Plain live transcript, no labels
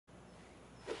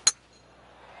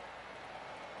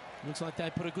Looks like they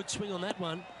put a good swing on that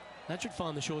one. That should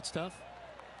find the short stuff.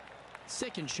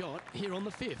 Second shot here on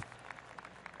the 5th.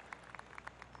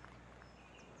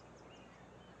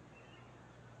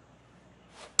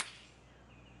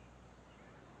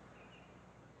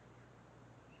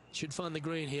 Should find the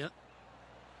green here.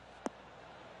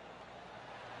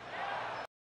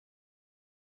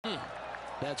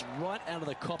 That's right out of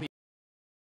the copy.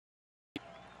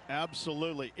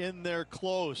 Absolutely. In there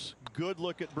close. Good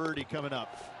look at birdie coming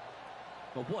up.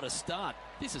 Well, what a start.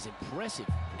 This is impressive.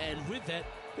 And with that,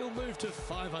 he'll move to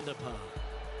 5 under par.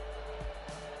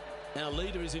 Our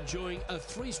leader is enjoying a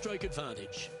 3-stroke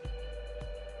advantage.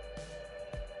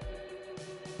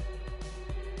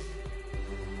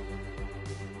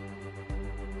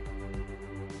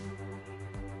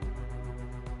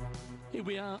 Here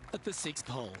we are at the 6th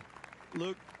hole.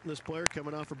 Luke, this player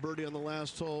coming off a birdie on the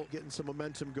last hole, getting some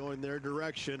momentum going their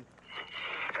direction.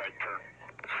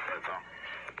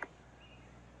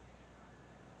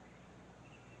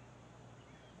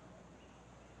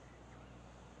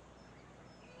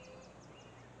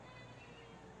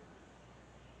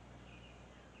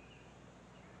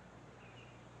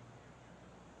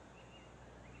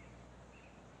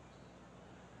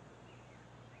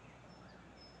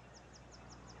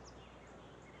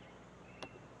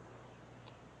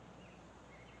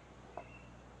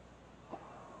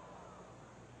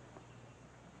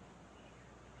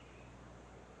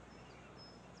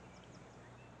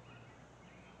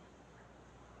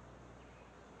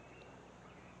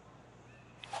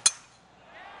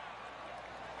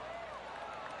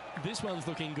 This one's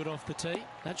looking good off the tee.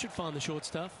 That should find the short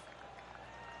stuff.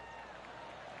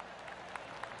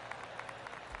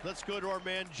 Let's go to our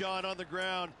man John on the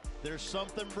ground. There's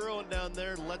something brewing down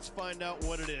there. Let's find out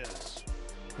what it is.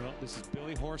 Well, this is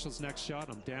Billy Horschel's next shot.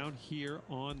 I'm down here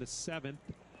on the 7th.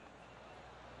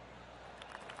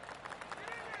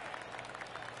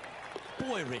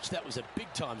 Boy, Rich, that was a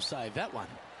big-time save, that one.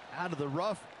 Out of the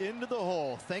rough, into the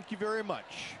hole. Thank you very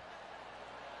much.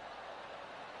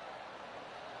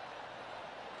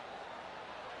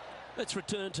 Let's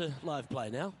return to live play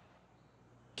now.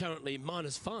 Currently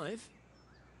 -5.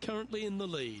 Currently in the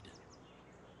lead.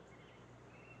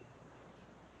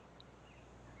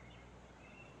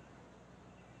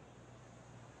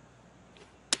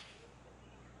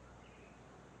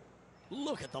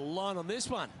 Look at the line on this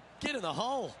one. Get in the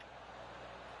hole.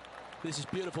 This is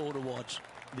beautiful to watch.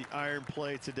 The iron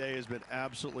play today has been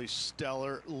absolutely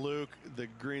stellar. Luke, the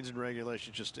greens and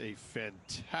regulation, just a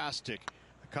fantastic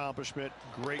accomplishment.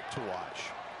 Great to watch.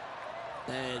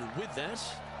 And with that,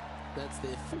 that's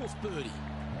their 4th birdie.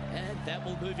 And that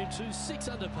will move him to 6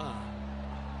 under par.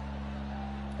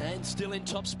 And still in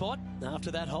top spot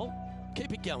after that hole.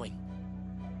 Keep it going.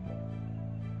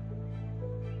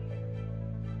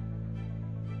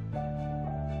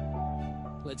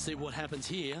 Let's see what happens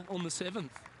here on the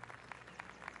 7th.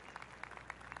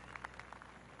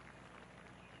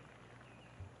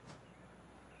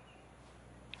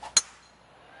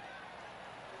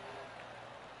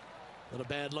 Not a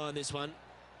bad line, this one.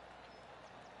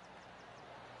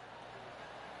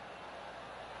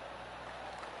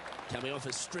 Coming off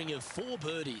a string of 4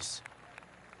 birdies.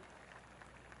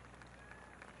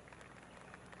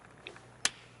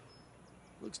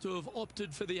 Looks to have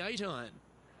opted for the 8-iron.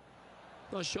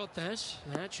 Nice shot that.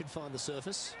 That should find the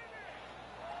surface.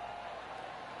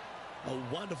 A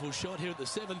wonderful shot here at the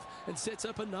 7th and sets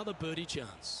up another birdie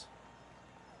chance.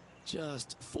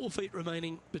 Just 4 feet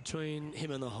remaining between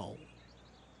him and the hole.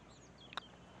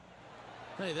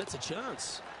 Hey, that's a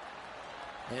chance.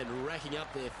 And racking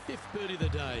up their 5th birdie of the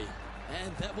day.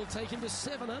 And that will take him to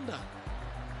 7 under.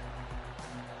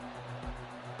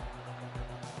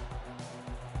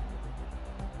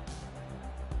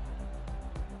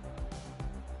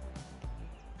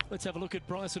 Let's have a look at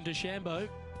Bryson DeChambeau.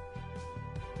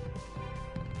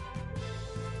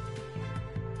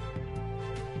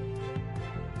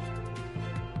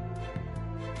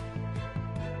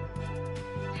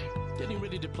 Getting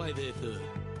ready to play their 3rd.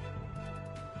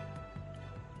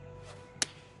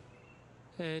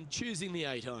 And choosing the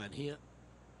 8-iron here.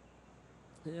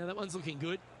 Yeah, that one's looking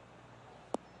good.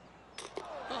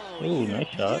 Oh, ooh, nice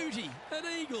shot. Beauty, an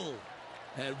eagle.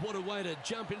 And what a way to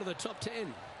jump into the top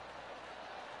 10.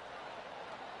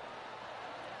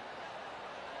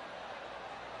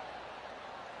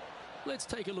 Let's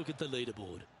take a look at the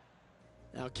leaderboard.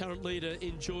 Our current leader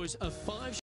enjoys a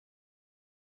 5.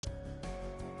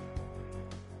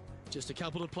 Just a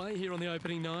couple to play here on the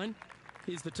opening 9.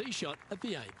 Here's the tee shot at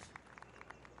the 8th.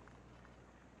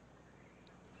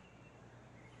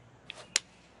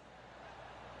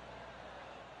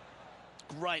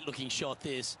 Great looking shot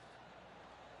this.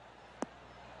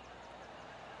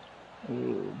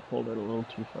 Ooh, pulled it a little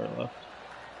too far left.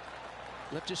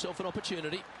 Left yourself an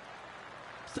opportunity.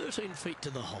 13 feet to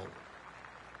the hole.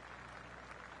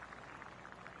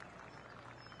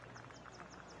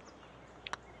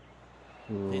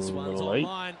 Ooh, This one's little on late.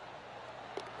 line.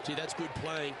 Gee, that's good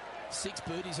playing. 6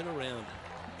 birdies in a round.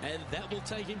 And that will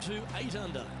take him to 8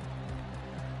 under.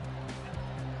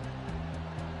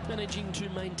 Managing to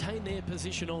maintain their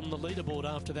position on the leaderboard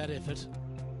after that effort.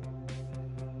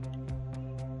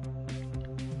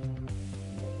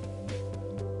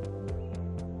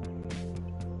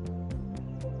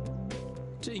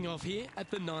 Teeing off here at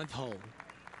the 9th hole.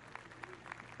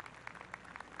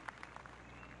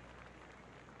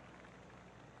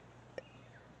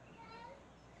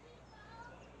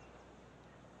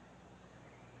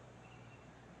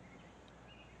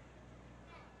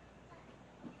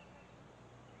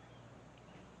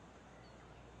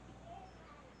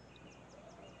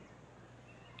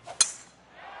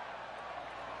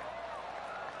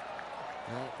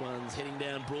 That one's heading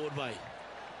down Broadway.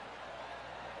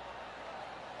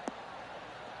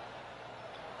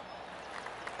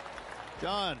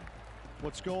 John,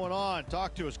 what's going on?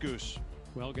 Talk to us, Goose.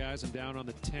 Well, guys, I'm down on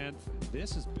the 10th.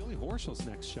 This is Billy Horschel's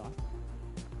next shot.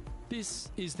 This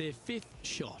is their 5th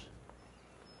shot.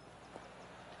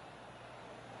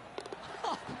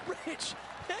 Oh, Rich,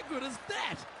 how good is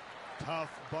that? Tough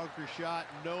bunker shot,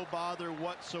 no bother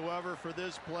whatsoever for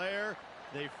this player.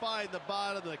 They find the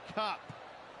bottom of the cup.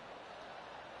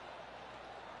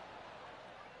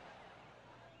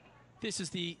 This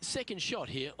is the 2nd shot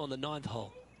here on the 9th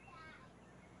hole.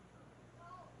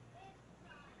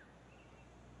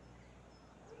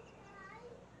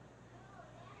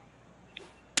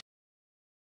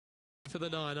 For the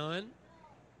 9-iron.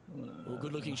 Well,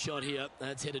 good looking shot here.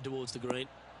 That's headed towards the green.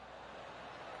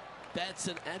 That's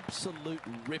an absolute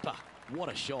ripper. What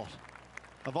a shot.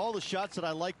 Of all the shots that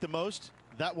I like the most,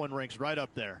 that one ranks right up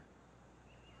there.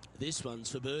 This one's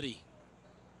for birdie.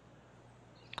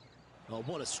 Oh,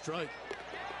 what a stroke.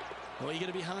 Oh, you're going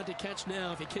to be hard to catch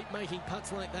now if you keep making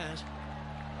putts like that.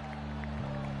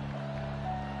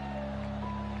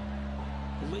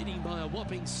 Leading by a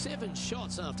whopping 7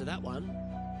 shots after that one.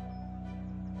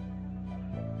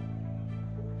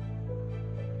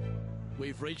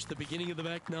 We've reached the beginning of the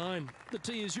back 9. The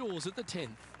tee is yours at the 10th.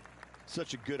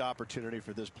 Such a good opportunity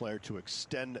for this player to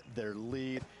extend their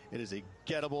lead. It is a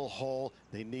gettable hole.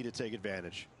 They need to take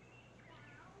advantage.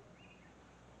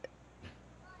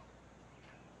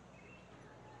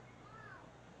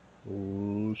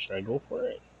 Ooh, should I go for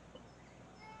it?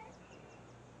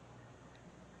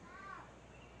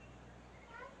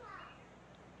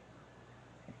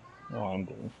 Oh, I'm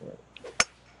going for it.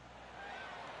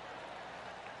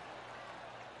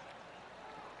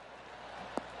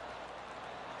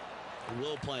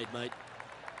 Well played, mate.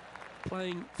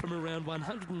 Playing from around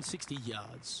 160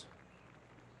 yards.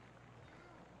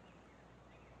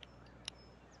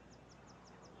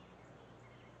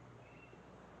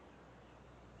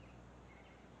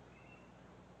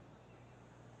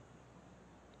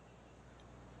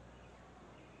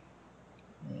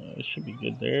 It should be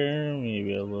good there.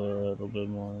 Maybe a little bit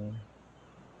more.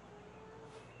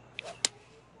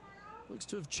 Looks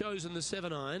to have chosen the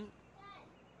 7-iron.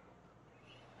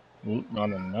 Ooh, not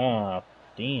enough.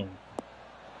 Damn.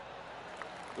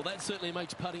 Well, that certainly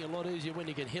makes putting a lot easier when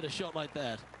you can hit a shot like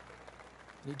that.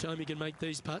 Anytime you can make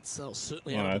these putts, they'll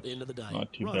certainly help at the end of the day.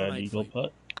 Not too Right bad, on 8 eagle feet.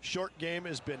 putt. Short game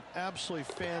has been absolutely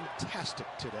fantastic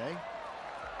today.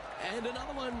 And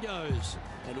another one goes.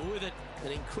 And with it,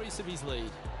 an increase of his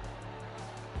lead.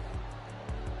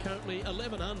 Currently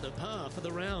 11 under par for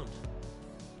the round.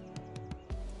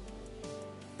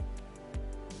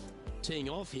 Teeing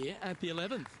off here at the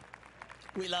 11th.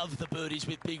 We love the birdies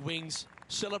with big wings.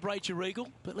 Celebrate your eagle,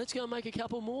 but let's go and make a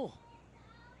couple more.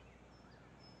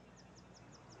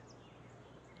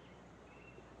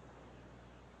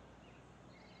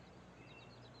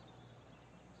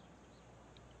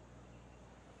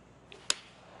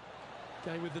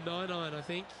 Going with the 9-iron, I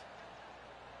think.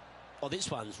 Oh,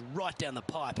 this one's right down the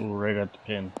pipe. Ooh, right at the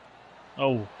pin.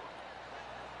 Oh.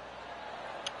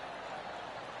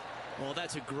 Oh,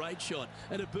 that's a great shot.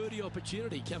 And a birdie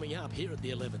opportunity coming up here at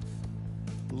the 11th.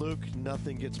 Luke,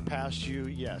 nothing gets past you.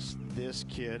 Yes, this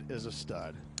kid is a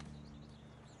stud.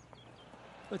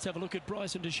 Let's have a look at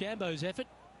Bryson DeChambeau's effort.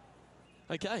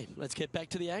 Okay, let's get back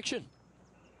to the action.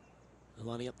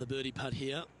 Lining up the birdie putt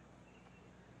here.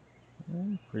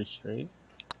 Pretty straight.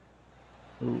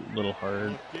 Ooh, a little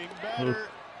hard. Looking better.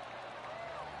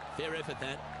 Fair effort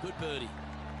that. Good birdie.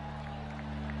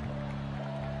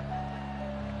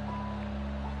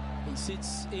 He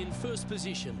sits in first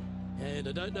position And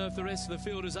I don't know if the rest of the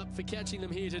field is up for catching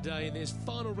them here today in this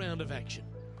final round of action.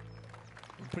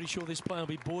 I'm pretty sure this play will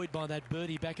be buoyed by that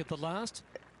birdie back at the last.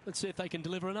 Let's see if they can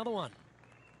deliver another one.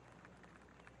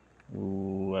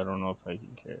 Ooh, I don't know if I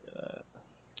can carry that.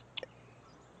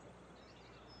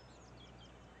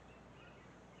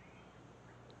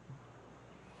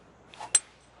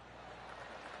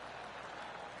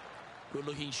 Good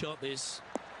looking shot this.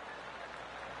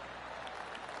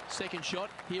 Second shot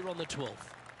here on the 12th.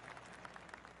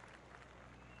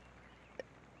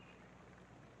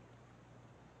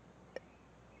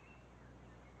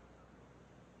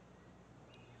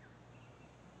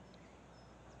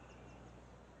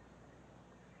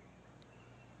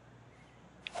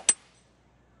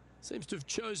 Seems to have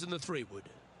chosen the 3-wood.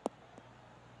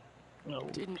 No.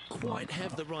 Didn't quite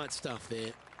have the right stuff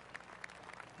there.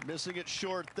 Missing it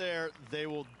short there. They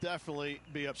will definitely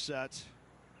be upset.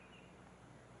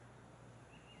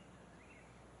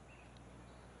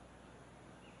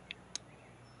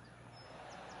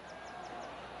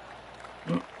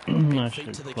 I feet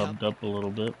should to the have clubbed cup. up a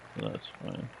little bit, but that's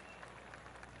fine.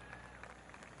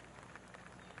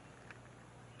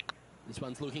 This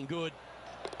one's looking good.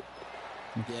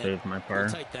 Yeah, Save my I'll par.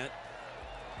 take that.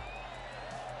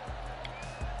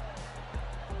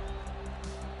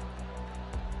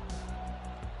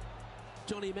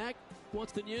 Johnny Mack,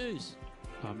 what's the news?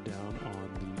 I'm down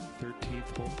on the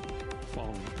 13th hole,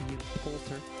 following Ian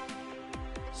Poulter.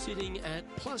 Sitting at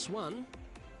 +1,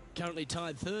 currently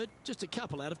tied third, just a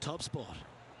couple out of top spot.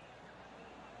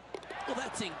 Well,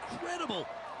 that's incredible.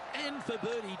 And for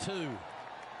birdie too.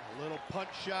 A little punch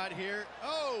shot here.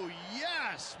 Oh,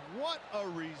 yes. What a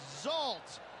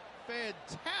result.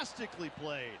 Fantastically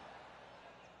played.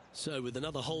 So with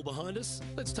another hole behind us,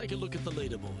 let's take a look at the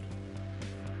leaderboard.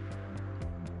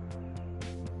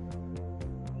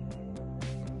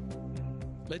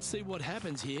 Let's see what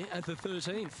happens here at the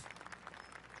 13th.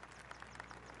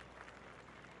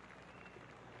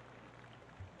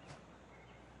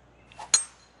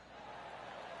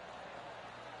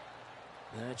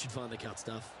 That should find the cut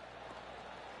stuff.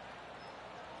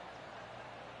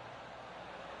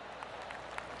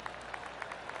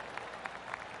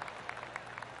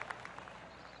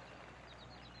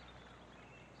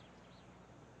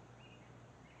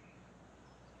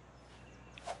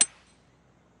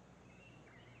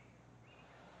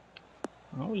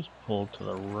 I always pull to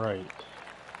the right.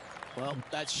 Well,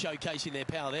 That's showcasing their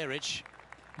power there, Rich.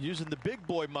 using the big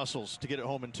boy muscles to get it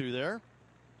home in 2 there.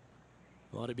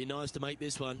 Well, it'd be nice to make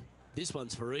this one. This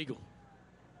one's for eagle.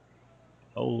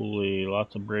 Holy,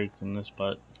 lots of break in this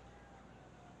putt.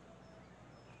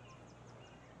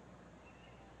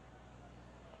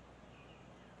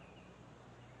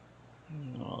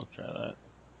 I'll try that.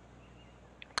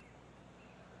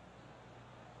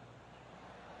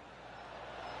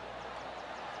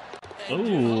 And Ooh,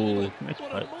 you hold it. nice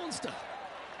What putt. a monster.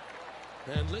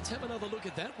 And let's have another look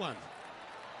at that one.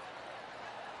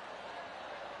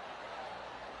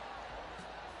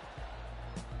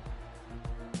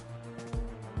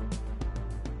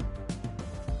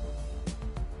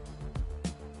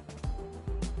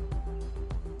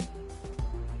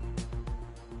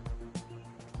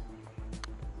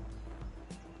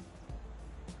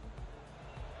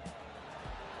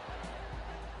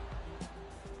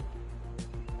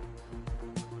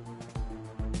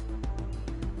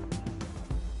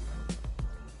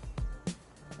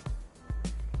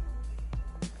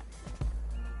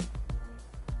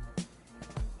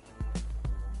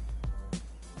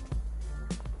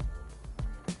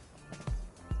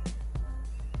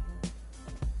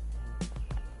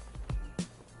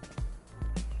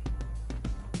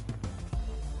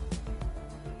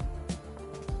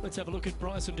 Let's have a look at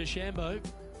Bryson DeChambeau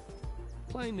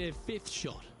playing their 5th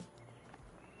shot.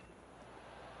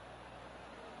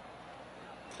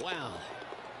 Wow.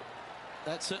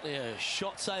 That's certainly a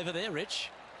shot saver there, Rich.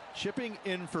 Chipping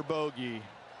in for bogey.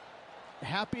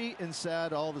 Happy and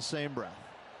sad all the same breath.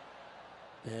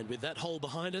 And with that hole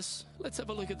behind us, let's have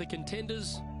a look at the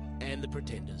contenders and the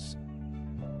pretenders.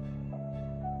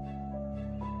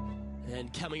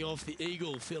 And coming off the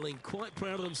eagle, feeling quite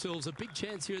proud of themselves. A big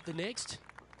chance here at the next.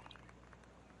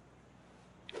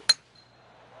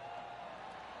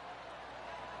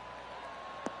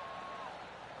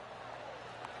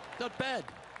 Not bad.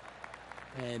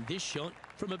 And this shot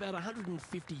from about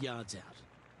 150 yards out.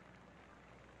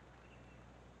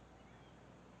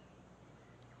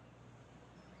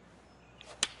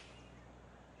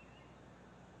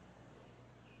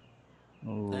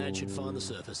 That should find the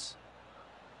surface.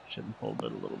 Should have pulled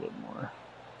it a little bit more.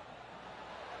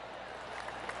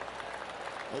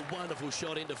 A wonderful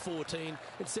shot into 14.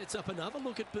 It sets up another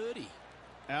look at birdie.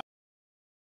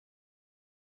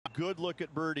 good look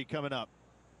at birdie coming up.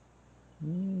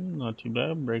 Not too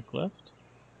bad. Break left.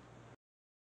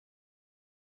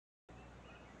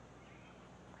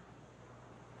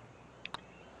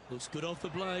 Looks good off the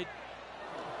blade.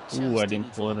 Ooh, I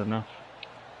didn't pull it enough.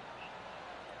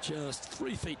 Just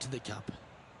 3 feet to the cup.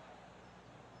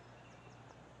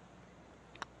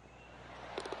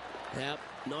 Now,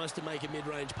 nice to make a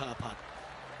mid-range par putt.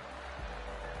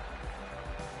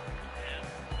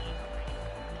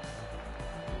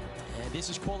 And this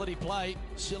is quality play,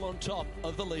 still on top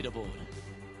of the leaderboard.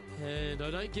 And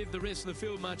I don't give the rest of the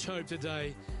field much hope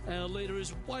today. Our leader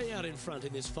is way out in front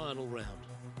in this final round.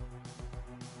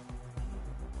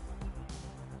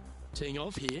 Teeing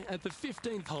off here at the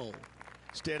 15th hole.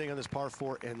 Standing on this par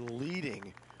 4 and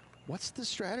leading. What's the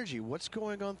strategy? What's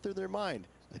going on through their mind?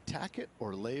 Attack it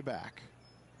or lay back?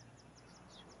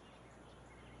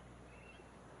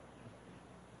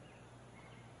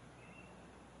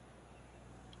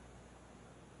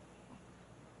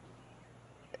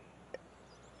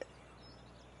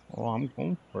 Well, I'm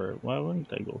going for it. Why wouldn't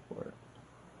I go for it?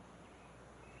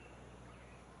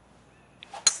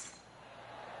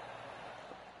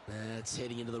 That's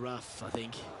heading into the rough, I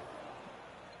think.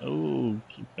 Oh,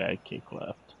 keep back, kick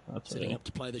left. That's Setting it. up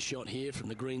to play the shot here from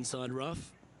the green side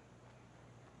rough.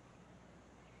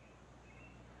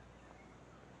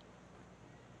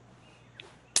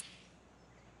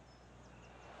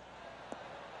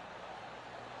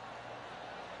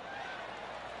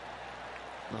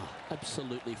 Oh,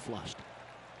 absolutely flushed.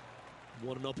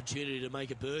 What an opportunity to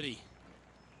make a birdie.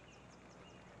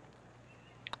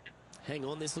 Hang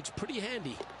on, this looks pretty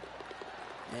handy.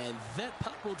 And that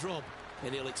putt will drop,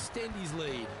 and he'll extend his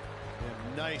lead.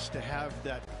 And nice to have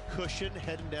that cushion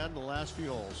heading down the last few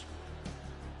holes.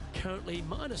 Currently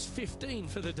minus 15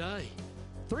 for the day.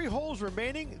 3 holes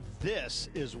remaining. This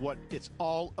is what it's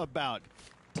all about.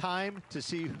 Time to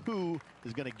see who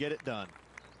is going to get it done.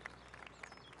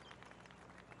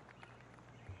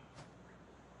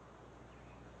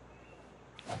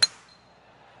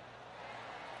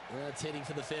 That's heading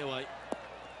for the fairway.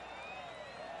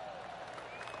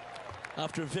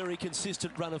 After a very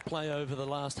consistent run of play over the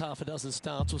last half a dozen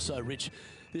starts or so, Rich,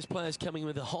 this player's coming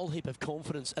with a whole heap of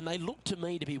confidence, and they look to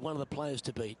me to be one of the players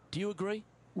to beat. Do you agree?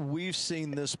 We've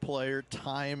seen this player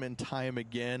time and time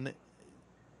again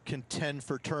contend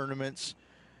for tournaments,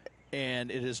 and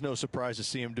it is no surprise to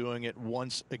see him doing it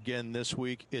once again this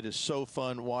week. It is so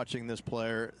fun watching this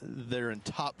player. They're in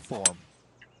top form.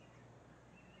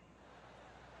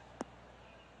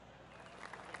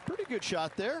 Pretty good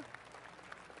shot there.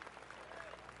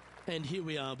 And here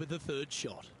we are with the third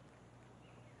shot.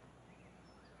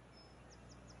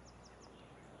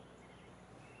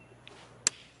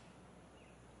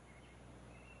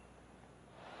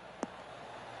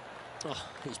 Oh,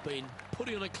 he's been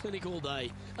putting on a clinic all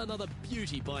day. Another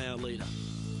beauty by our leader.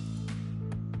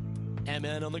 Our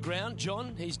man on the ground,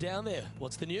 John, he's down there.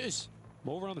 What's the news?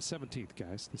 Over on the 17th,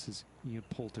 guys. This is Ian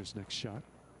Poulter's next shot.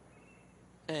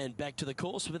 And back to the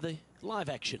course with the live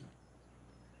action.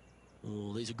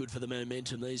 Oh, these are good for the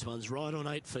momentum. These ones right on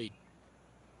 8 feet.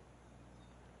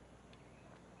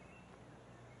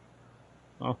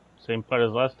 Oh, same putt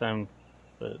as last time,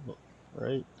 but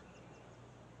right.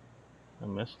 I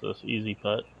missed this easy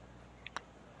putt.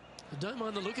 I don't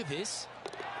mind the look of this.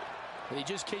 And he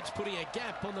just keeps putting a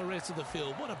gap on the rest of the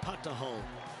field. What a putt to hold.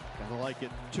 Kind of like it.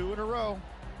 2 in a row.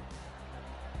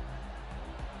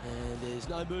 And there's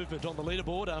no movement on the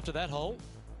leaderboard after that hole.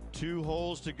 2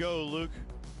 holes to go, Luke.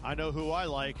 I know who I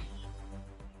like.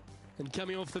 And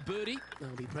coming off the birdie, they'll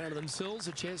be proud of themselves.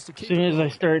 A chance to As keep soon it as I on.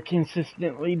 start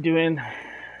consistently doing,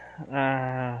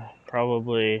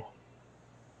 probably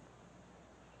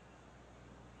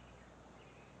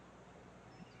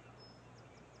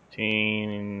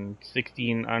between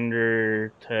 16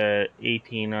 under to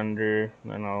 18 under,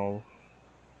 then I'll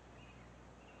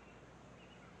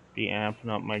be amping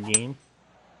up my game.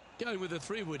 Going with a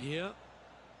 3-wood here.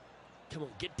 Come on,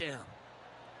 get down.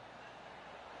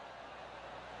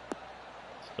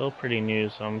 Still pretty new,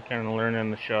 so I'm kind of learning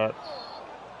the shots.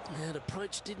 That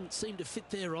approach didn't seem to fit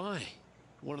their eye.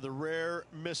 One of the rare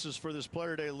misses for this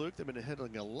player today, Luke. They've been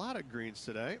hitting a lot of greens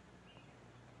today.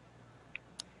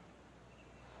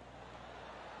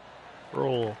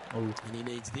 Roll. Oh, And he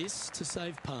needs this to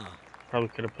save par. probably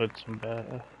could have put some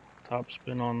top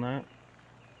spin on that.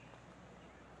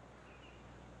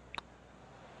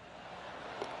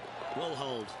 Well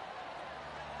hold.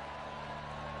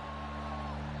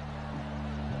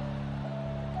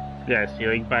 Yeah, see,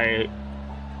 like by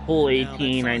hole Now that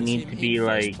 18, I finds need him to be in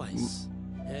first like place.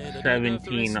 And I don't know if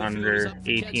the rest 17 of the field is under, up for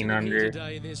 18 catching him here under.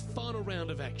 today in this final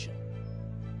round of action.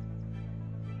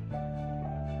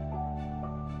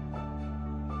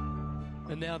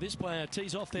 And now this player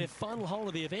tees off their final hole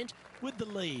of the event with the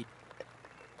lead.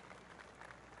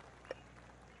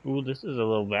 Ooh, this is a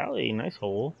little valley. Nice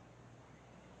hole.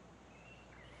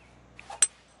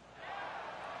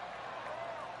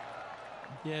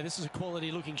 Yeah, this is a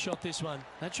quality looking shot, this one.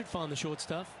 That should find the short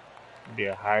stuff. Be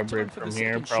a hybrid from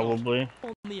here, probably.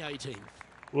 On the 18th.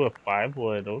 Ooh, a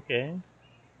 5-wood. Okay.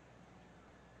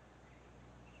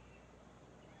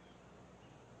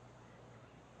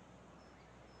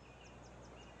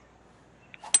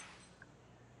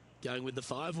 Going with the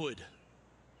 5-wood.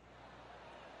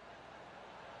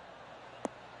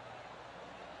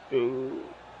 Ooh.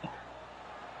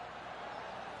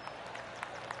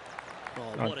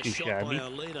 Oh, Not what a too shot shabby. by our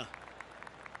leader.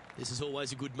 This is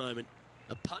always a good moment.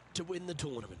 A putt to win the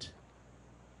tournament.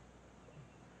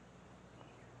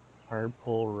 Hard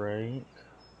pull right.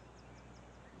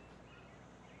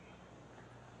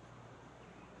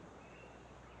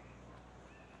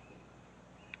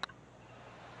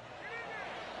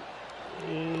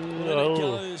 Well, it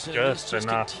goes, and this just just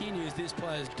enough. continues this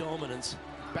player's dominance.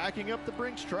 Backing up the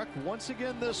Brinks truck once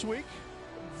again this week,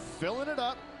 filling it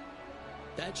up.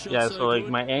 That shot's Yeah, so like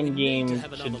good, my we end need to game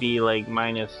have another should be look. like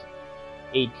minus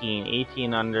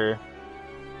 18 under.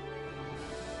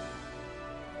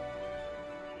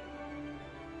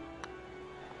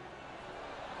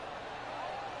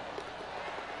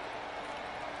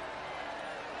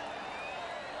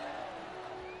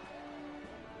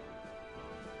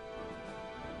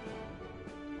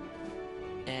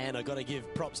 And I got to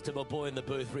give props to my boy in the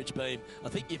booth, Rich Beam. I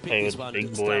think you picked Hey, this with one big at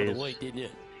the start of the boys. week, didn't you?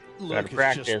 Gotta Look, it's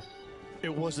practice. just,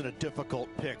 it wasn't a difficult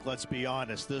pick, let's be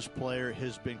honest. This player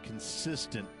has been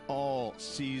consistent all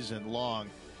season long.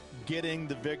 Getting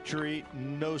the victory,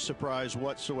 no surprise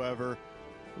whatsoever.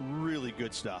 Really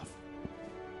good stuff.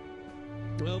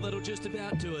 Well, that'll just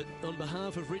about do it. On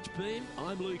behalf of Rich Beam,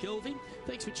 I'm Luke Elving.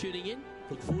 Thanks for tuning in.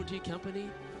 Look forward to your company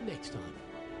next time.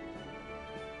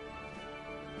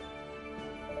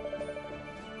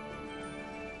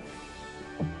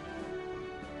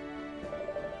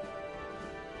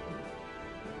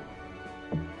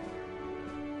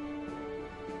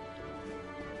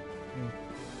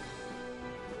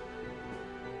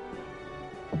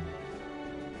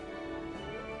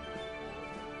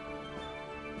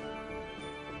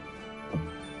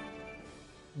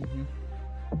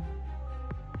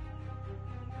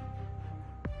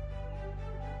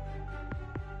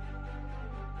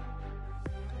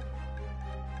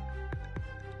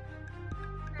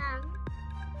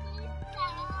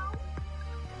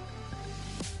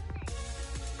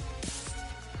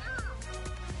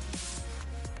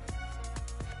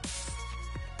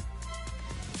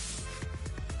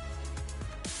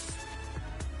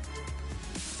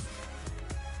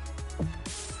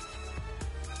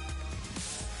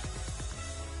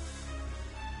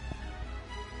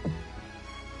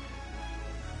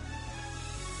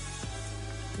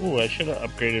 Ooh, I should have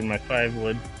upgraded my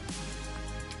 5-wood.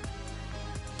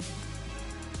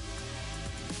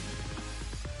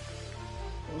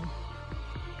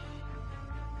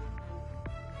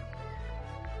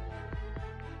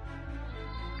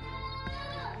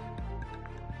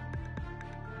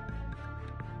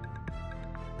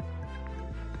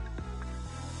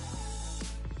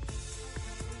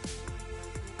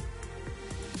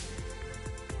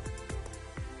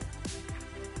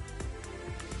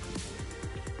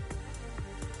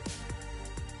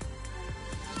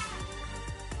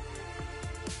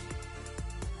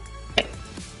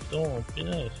 Oh,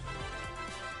 yes.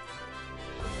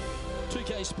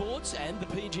 2K Sports and the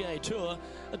PGA Tour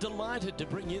are delighted to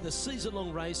bring you the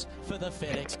season-long race for the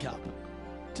FedEx Cup.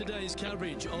 Today's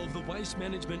coverage of the Waste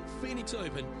Management Phoenix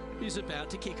Open is about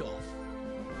to kick off.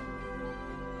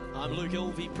 I'm Luke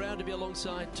Elvey, proud to be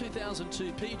alongside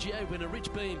 2002 PGA winner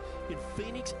Rich Beam in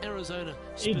Phoenix, Arizona.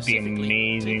 It'd be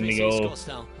amazing to go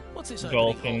Scottsdale. What's this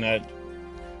golfing at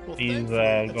Well, these thankfully,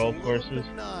 it's golf a little courses.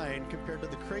 benign compared to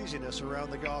the craziness around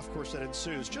the golf course that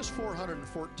ensues. Just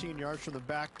 414 yards from the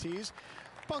back tees.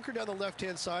 Bunker down the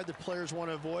left-hand side, the players want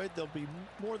to avoid. They'll be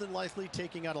more than likely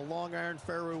taking out a long iron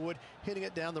fairway wood, hitting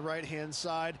it down the right-hand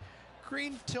side.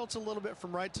 Green tilts a little bit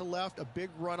from right to left. A big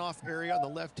runoff area on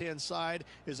the left-hand side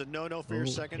is a no-no for your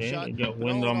second Okay, shot. you got But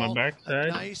wind all on in my all, backside.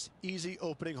 A nice, easy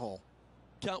opening hole.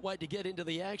 Can't wait to get into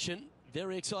the action.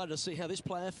 Very excited to see how this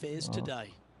player fares today.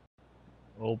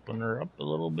 Open her up a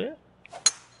little bit.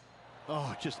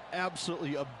 Oh, just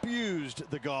absolutely abused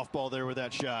the golf ball there with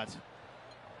that shot.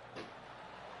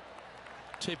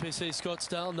 TPC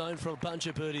Scottsdale, known for a bunch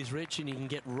of birdies, Rich, and you can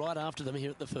get right after them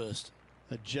here at the first.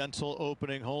 A gentle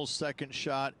opening hole, second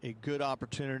shot, a good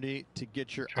opportunity to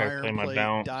get your Try to play iron my play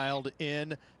bounce. dialed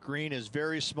in. Green is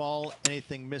very small.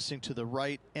 Anything missing to the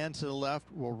right and to the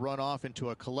left will run off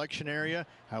into a collection area.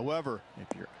 However,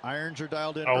 if your irons are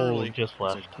dialed in early, just it's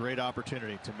left. a great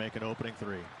opportunity to make an opening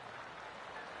three.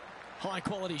 High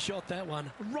quality shot, that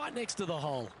one, right next to the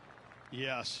hole.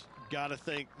 Yes, got to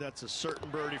think that's a certain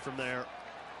birdie from there.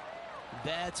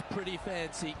 That's pretty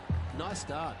fancy. Nice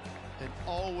start. And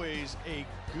always a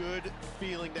good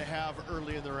feeling to have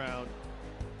early in the round.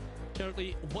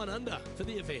 Currently 1 under for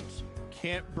the event.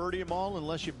 Can't birdie them all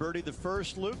unless you birdie the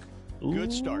first, Luke. Ooh,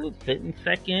 Good start. Sitting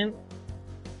second.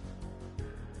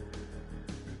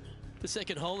 The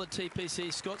second hole at TPC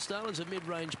Scottsdale is a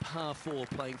mid-range par 4,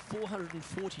 playing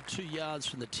 442 yards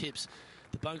from the tips.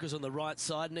 The bunkers on the right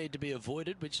side need to be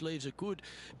avoided, which leaves a good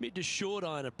mid to short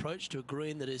iron approach to a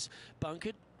green that is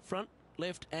bunkered front,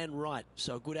 left and right,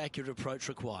 so a good accurate approach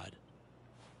required.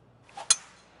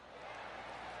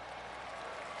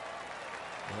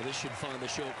 Well, this should find the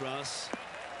short grass.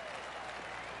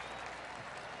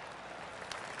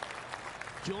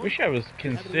 John, Wish I was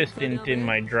consistent in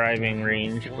my driving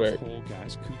range, Fourth but hole,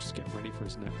 guys. Cooch getting ready for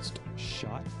his next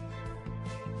shot.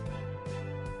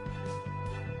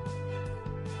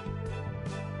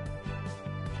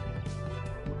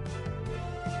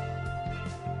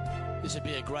 this would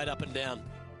be a great up and down.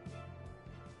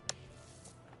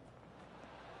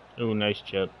 ooh, nice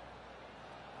chip.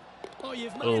 Oh,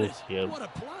 you've made Oh, it. yeah. What a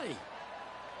play.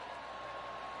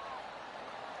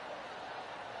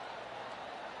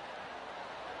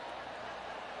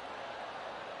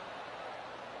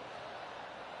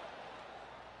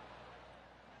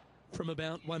 From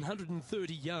about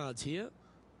 130 yards here.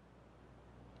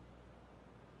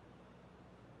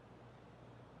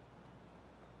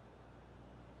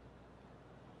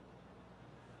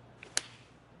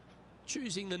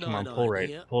 Choosing the Come on, 9-iron pull right,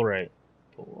 here. pull right.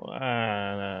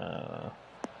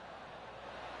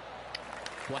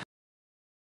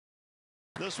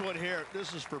 This one here,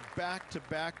 this is for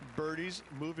back-to-back birdies,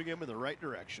 moving him in the right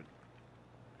direction.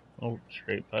 Oh,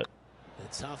 straight putt.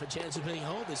 It's half a chance of being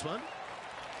holed, this one.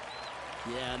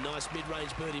 Yeah, nice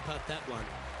mid-range birdie putt, that one.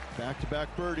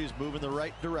 Back-to-back birdies, moving the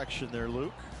right direction there,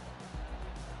 Luke.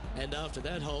 And after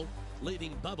that hole,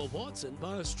 leading Bubba Watson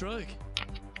by a stroke.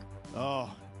 Oh,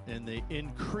 and they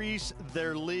increase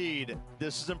their lead.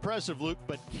 This is impressive, Luke,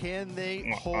 but can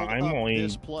they hold I'm up only-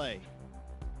 this play?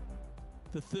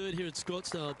 The third here at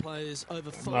Scottsdale plays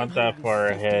over Not that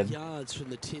far 550 ahead. yards from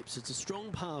the tips. It's a strong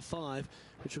par 5,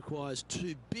 which requires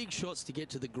 2 big shots to get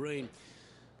to the green.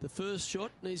 The first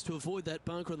shot needs to avoid that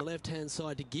bunker on the left-hand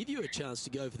side to give you a chance to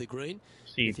go for the green.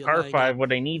 See, If you're par laying 5, up,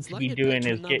 what I need it's to like be it back doing to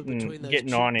a is number between those getting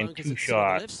chip on in bunkers 2 that sit on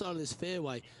the left shots. side of this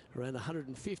fairway, around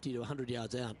 150 to 100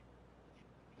 yards out.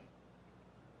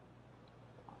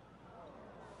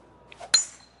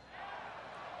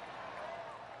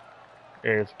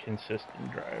 There's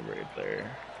consistent drive right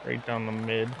there. Right down the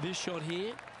mid. This shot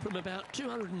here from about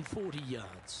 240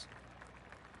 yards.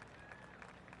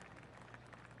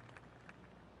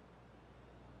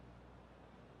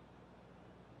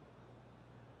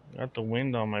 Got the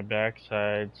wind on my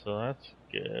backside, so that's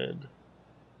good.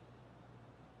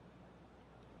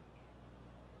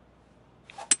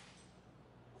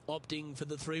 Opting for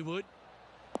the 3-wood.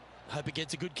 Hope it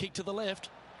gets a good kick to the left.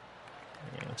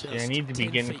 Yeah, see, I Just need to be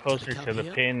 10 getting feet to the closer cup to the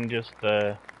here. pin, just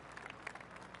a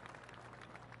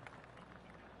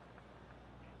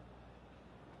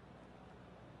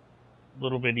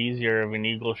little bit easier of an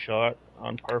eagle shot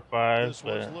on par 5, This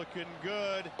one's but looking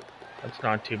good. that's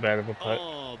not too bad of a putt.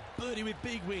 Oh, birdie with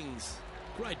big wings.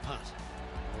 Great putt.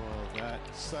 Oh, that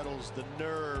settles the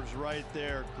nerves right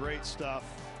there. Great stuff.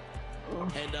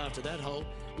 And after that hole,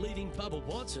 leading Bubba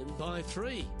Watson by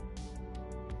 3.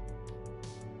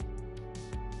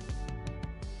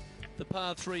 The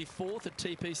par 3 fourth at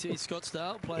TPC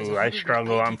Scottsdale plays. Ooh, I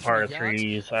struggle on par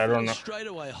 3s. I don't know.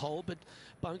 Straightaway hole, but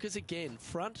bunkers again,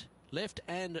 front, left,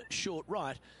 and short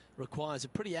right requires a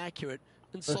pretty accurate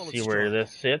and Let's solid see where strike.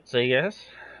 this sits, I guess.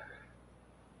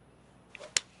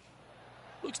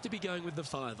 Looks to be going with the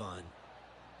 5-iron.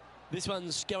 This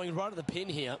one's going right at the pin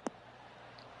here.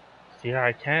 Yeah,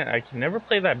 I can never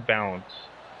play that bounce.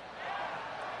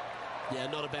 Yeah,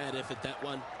 not a bad effort, that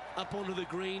one. Up onto the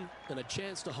green and a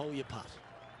chance to hole your putt.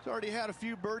 He's already had a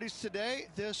few birdies today.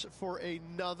 This for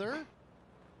another.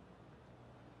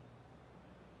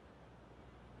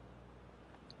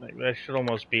 Like, that should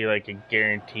almost be like a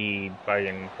guaranteed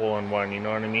fucking hole-in-one, you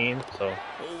know what I mean? So,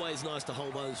 Always nice to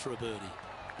hold those for a birdie.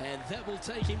 And that will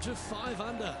take him to 5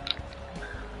 under.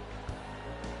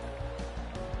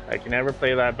 I can never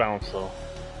play that bounce, though.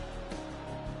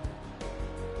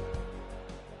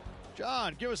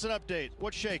 John, give us an update.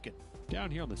 What's shaking?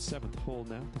 Down here on the 7th hole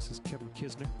now. This is Kevin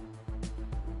Kisner.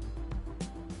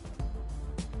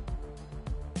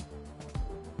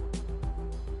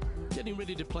 Getting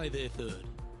ready to play their third.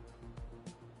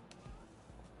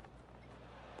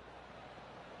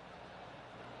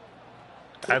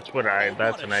 That's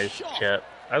a nice chip.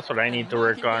 That's what I need to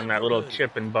work on, that little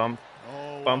chip and bump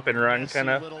and run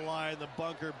kind of. Little lie in the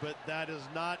bunker, but that is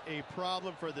not a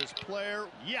problem for this player.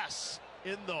 Yes,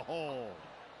 in the hole.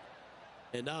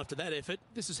 And after that effort,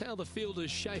 this is how the field is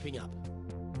shaping up.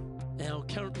 Our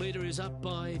current leader is up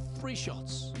by 3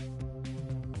 shots.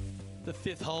 The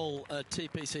 5th hole at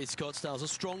TPC Scottsdale is a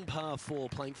strong par 4,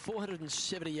 playing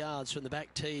 470 yards from the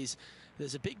back tees.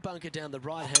 There's a big bunker down the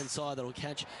right-hand side that will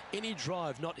catch any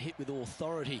drive not hit with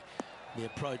authority. The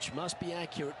approach must be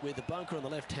accurate with the bunker on the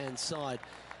left-hand side.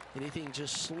 Anything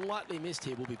just slightly missed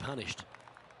here will be punished.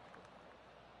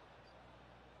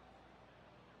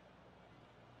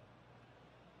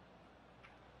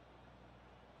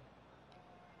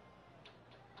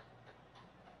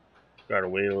 Gotta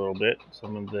wait a little bit.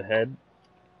 Someone's ahead.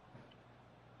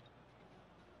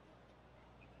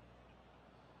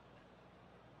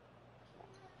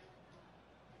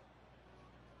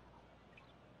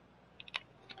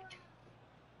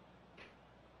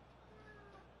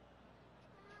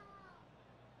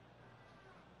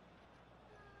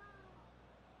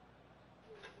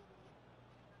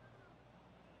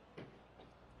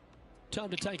 Time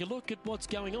to take a look at what's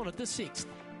going on at the 6th.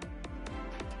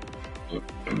 And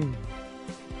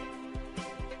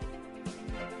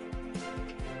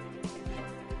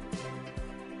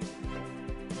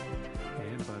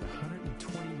about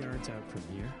 120 yards out from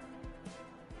here.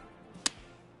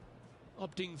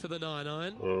 Opting for the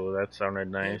 9-iron. Oh, that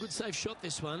sounded Yeah, nice. good safe shot,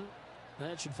 this one.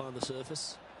 That should find the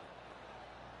surface.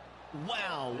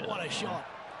 Wow, what a shot.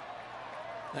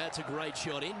 That's a great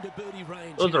shot into birdie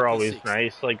range. Those are always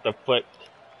nice, like the foot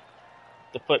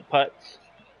putts.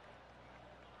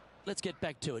 Let's get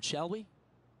back to it, shall we?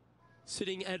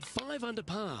 Sitting at 5 under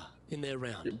par in their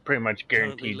round. Pretty much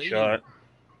guaranteed Currently shot.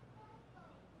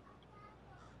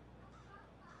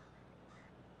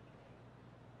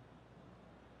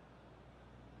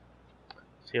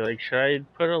 See, like, should I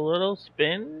put a little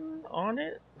spin on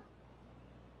it?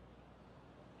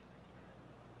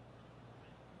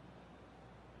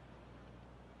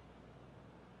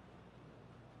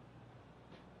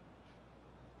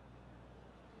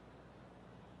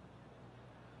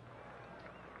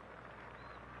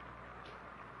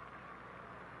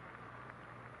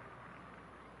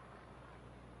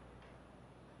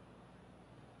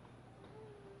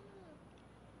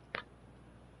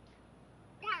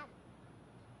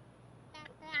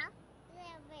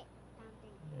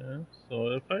 Yeah, so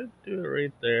if I do it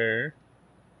right there.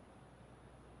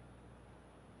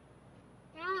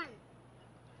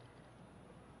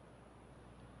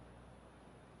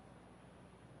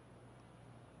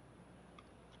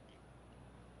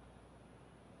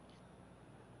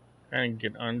 Try and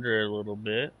get under it a little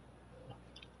bit.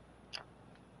 I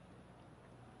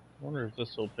wonder if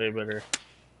this will pay better.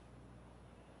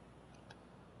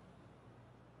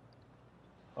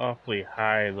 Awfully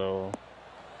high though.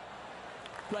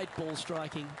 Great ball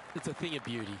striking. It's a thing of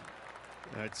beauty.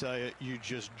 I tell you, you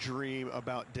just dream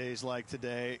about days like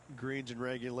today. Greens and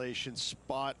regulation,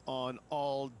 spot on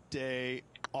all day.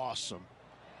 Awesome.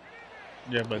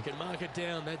 Yeah, We but can mark it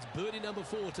down. That's birdie number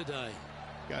 4 today.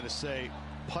 Got to say,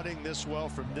 putting this well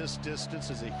from this distance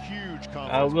is a huge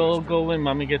confidence I will booster. go when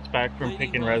Mommy gets back from Leading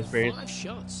picking by raspberries. 5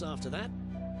 shots after that.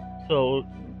 So,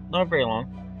 not very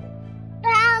long.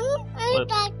 I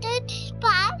got the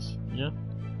spot. Yeah.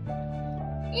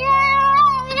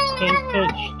 Yeah. Case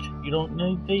pitched. You don't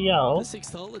need to The yell.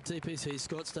 6th hole at TPC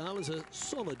Scottsdale is a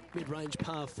solid mid-range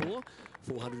par 4,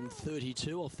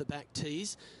 432 off the back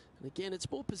tees. And again, it's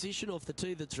more position off the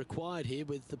tee that's required here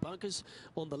with the bunkers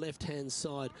on the left-hand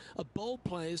side. A bold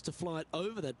player is to fly it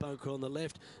over that bunker on the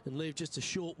left and leave just a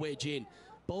short wedge in.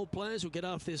 Bold players will get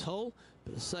after this hole,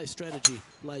 but a safe strategy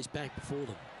lays back before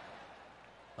them.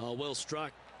 Oh, well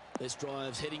struck. This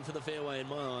drive's heading for the fairway in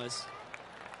my eyes.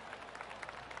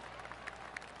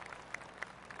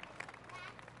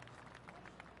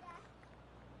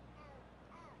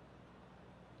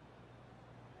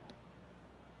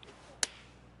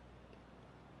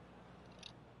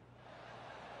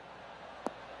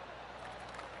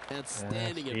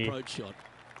 Outstanding Yeah, see. approach shot.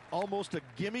 Almost a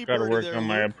gimme Gotta birdie work there, on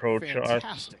my Luke. approach shots.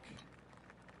 Fantastic.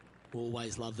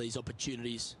 Always love these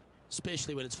opportunities,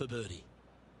 especially when it's for birdie.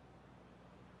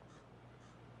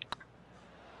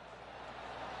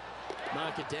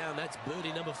 Mark it down, that's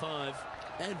birdie number 5.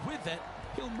 And with that,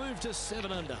 he'll move to 7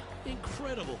 under.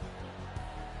 Incredible.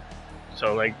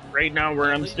 So like right now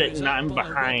where I'm Leader is sitting, up I'm by a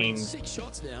whopping behind. 6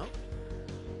 shots now.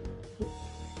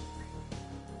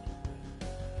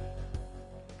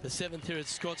 The 7th here at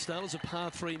Scottsdale is a par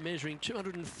 3 measuring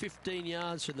 215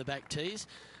 yards from the back tees.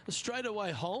 A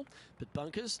straightaway hole, but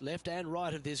bunkers left and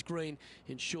right of this green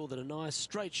ensure that a nice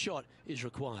straight shot is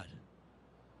required.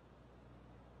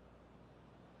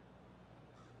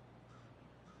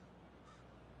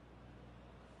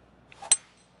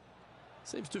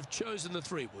 Seems to have chosen the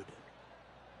 3-wood.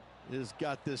 Has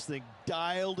got this thing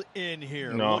dialed in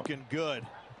here. No. Looking good.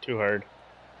 Too hard.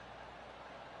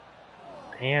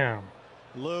 Damn.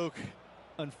 Luke,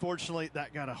 unfortunately,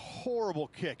 that got a horrible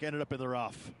kick. Ended up in the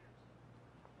rough.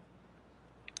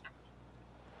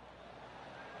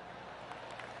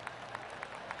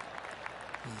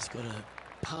 He's got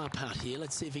a par putt here.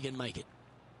 Let's see if he can make it.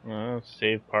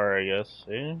 Save par, I guess.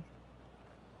 Eh?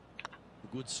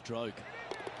 Good stroke.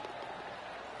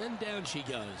 And down she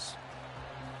goes.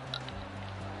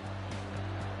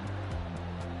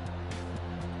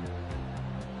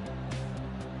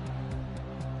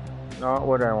 Not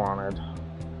what I wanted.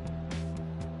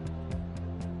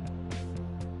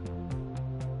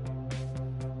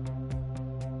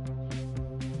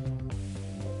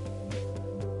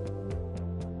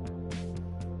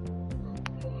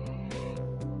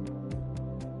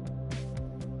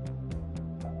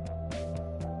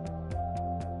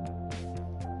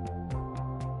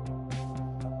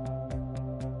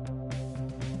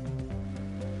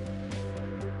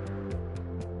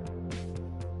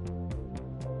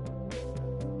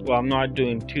 Well, I'm not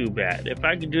doing too bad. If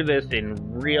I could do this in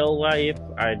real life,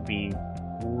 I'd be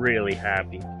really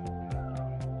happy.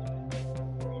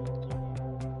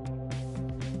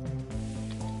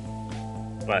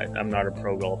 But I'm not a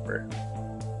pro golfer.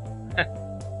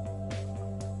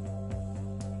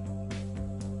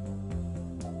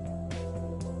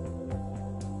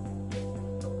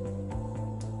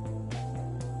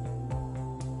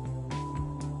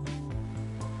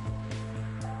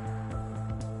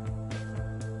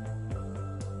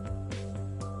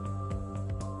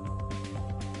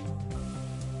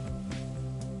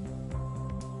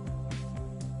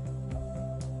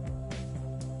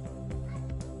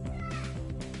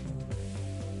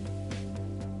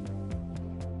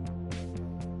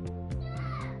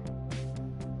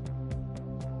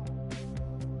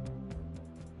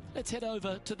 Let's head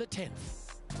over to the 10th.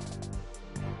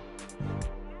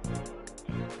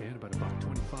 And about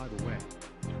 $1.25 away.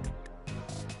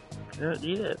 Yeah,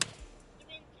 eat it.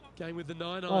 Going with the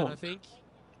 9-iron, Oh. I think.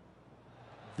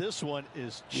 This one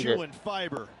is Eat chewing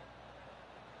fiber.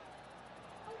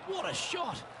 What a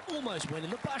shot! Almost went in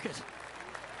the bucket.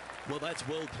 Well, that's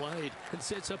well played and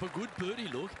sets up a good birdie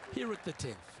look here at the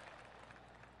 10th.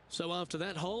 So after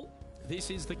that hole, this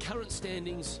is the current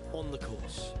standings on the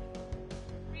course.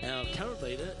 Our current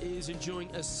leader is enjoying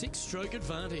a 6-stroke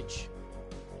advantage.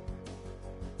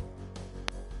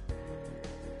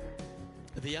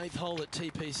 The 8th hole at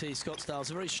TPC Scottsdale is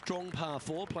a very strong par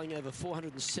 4, playing over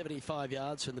 475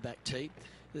 yards from the back tee.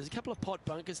 There's a couple of pot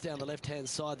bunkers down the left-hand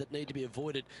side that need to be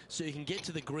avoided so you can get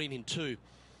to the green in 2.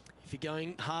 If you're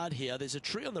going hard here, there's a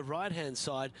tree on the right-hand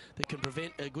side that can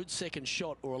prevent a good second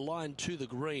shot or a line to the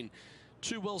green.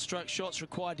 2 well-struck shots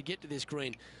required to get to this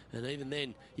green, and even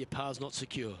then, your par's not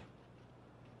secure.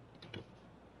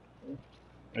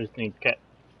 I just need to cut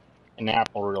an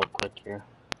apple real quick here.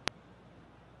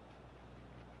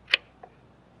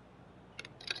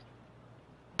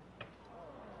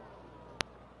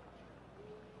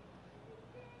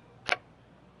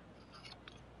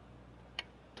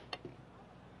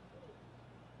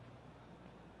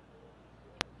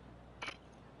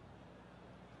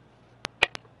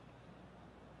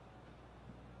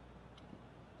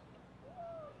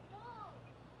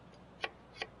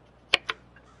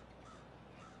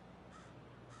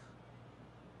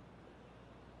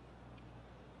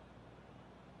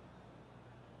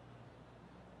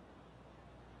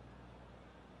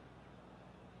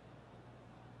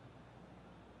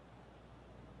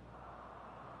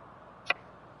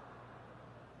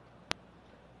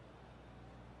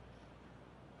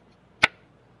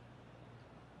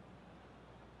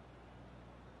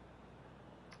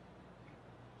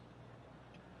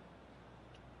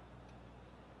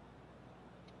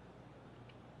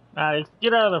 Nice,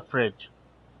 get out of the fridge.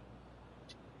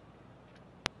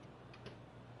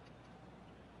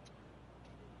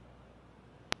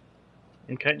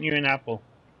 I'm cutting you an apple.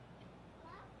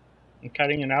 I'm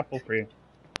cutting an apple for you.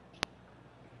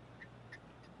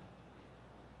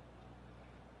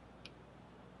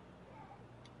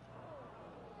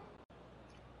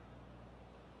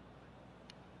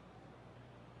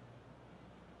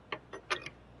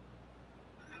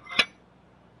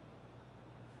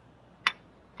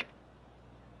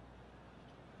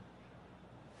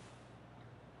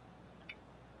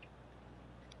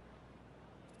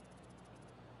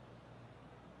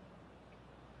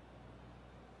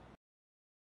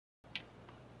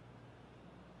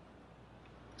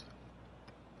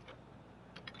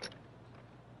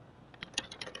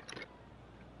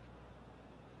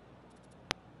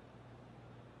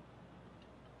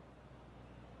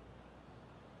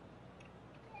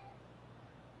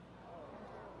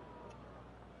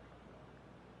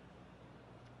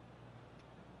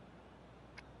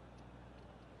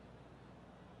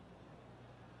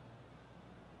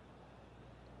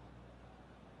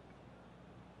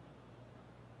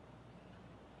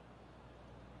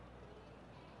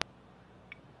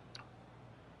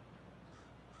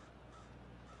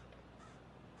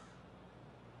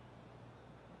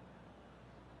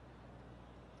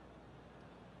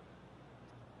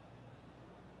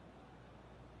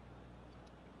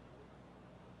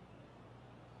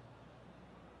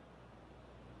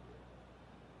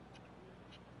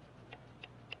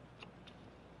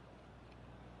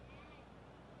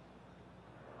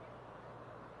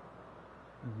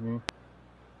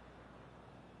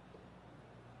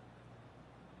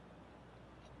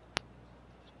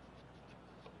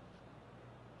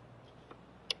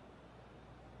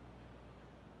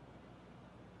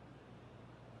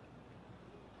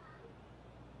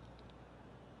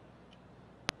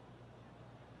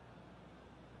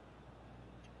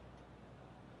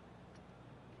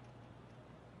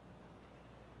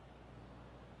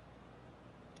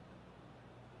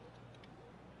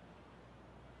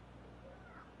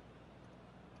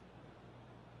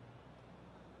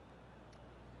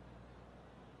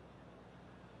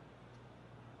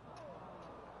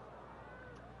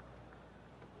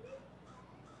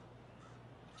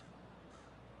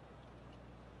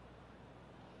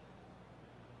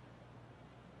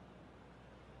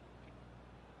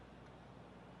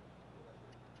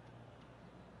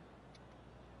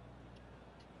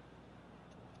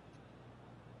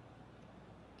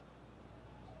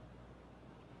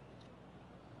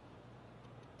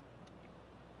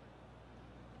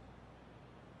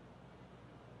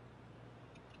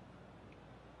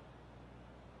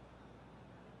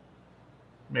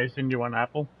 Mason, do you want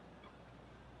apple?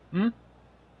 Hmm?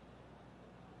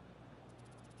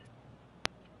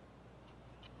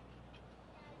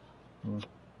 Hmm.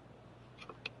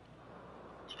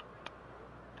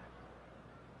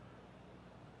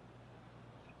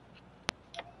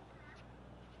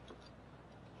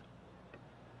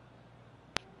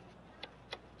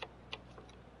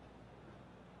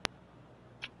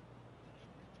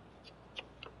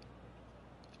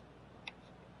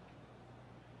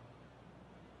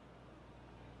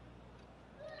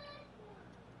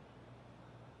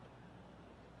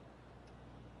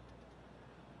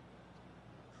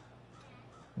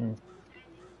 Hmm.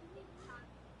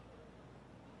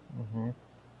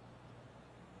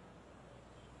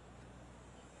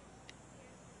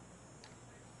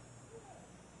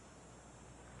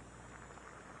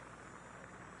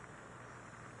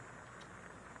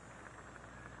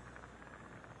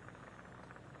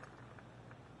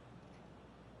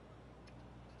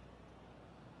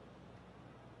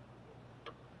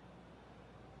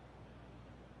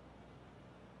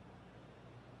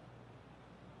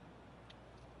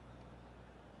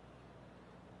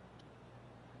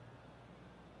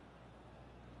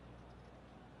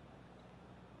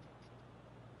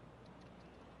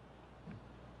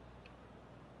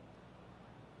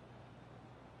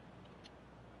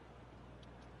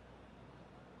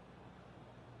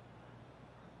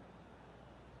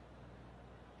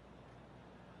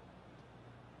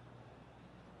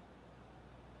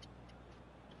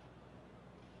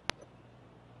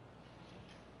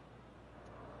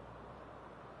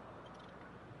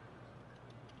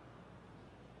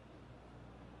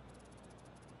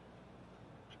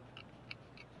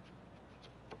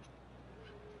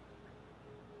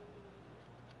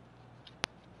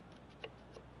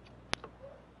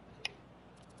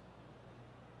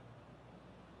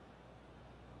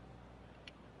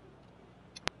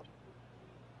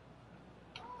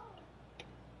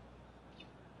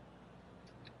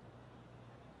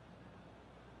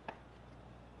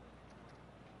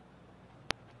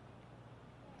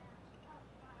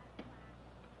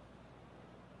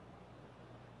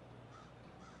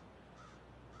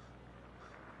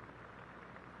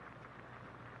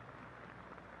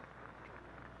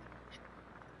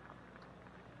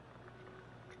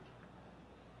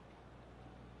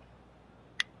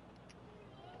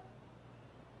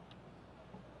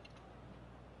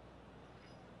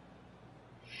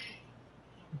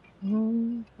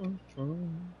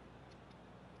 Mm-hmm.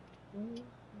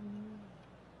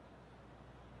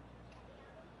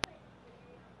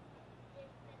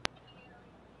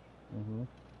 Mm-hmm.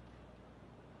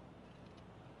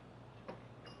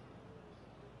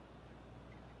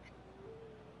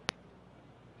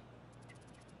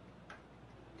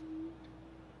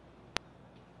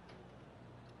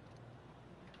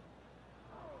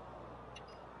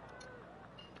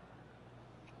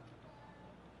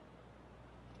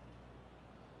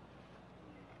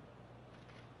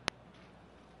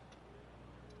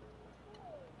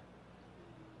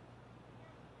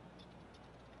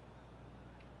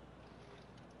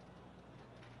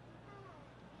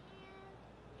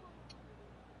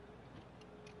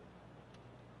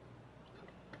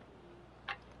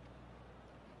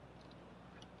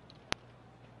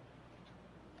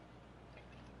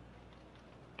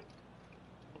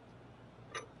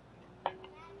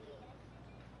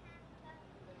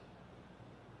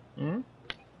 Hmm?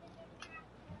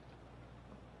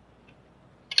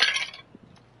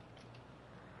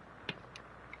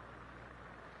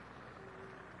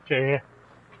 Okay.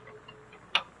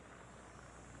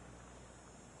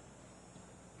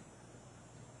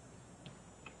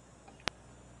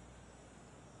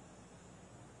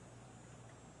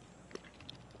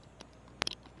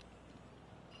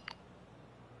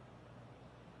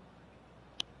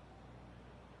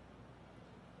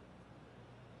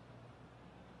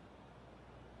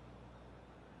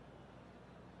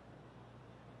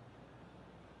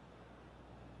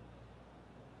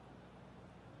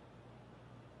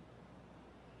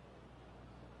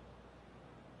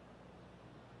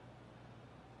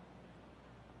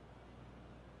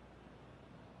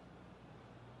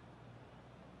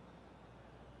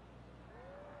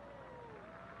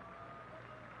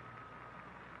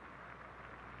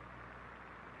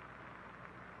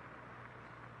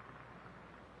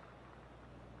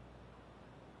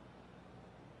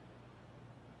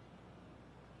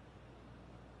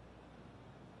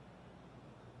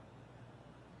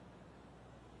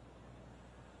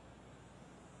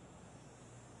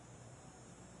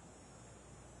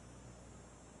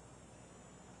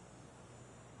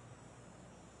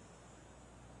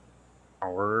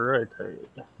 Alright,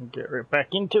 get right back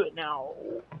into it now.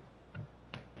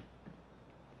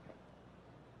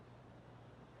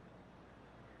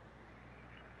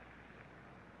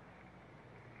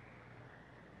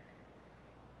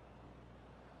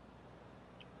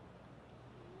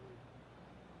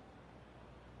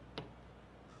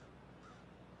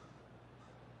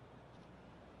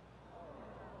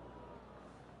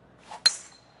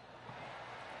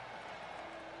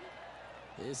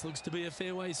 This looks to be a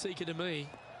fairway seeker to me.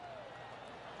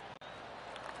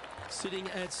 Sitting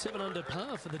at 7 under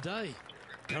par for the day.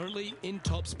 Currently in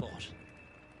top spot.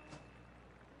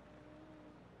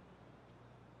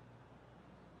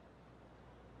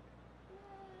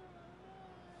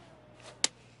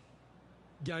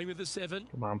 Going with the 7.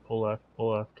 Come on, pull left,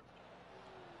 pull left.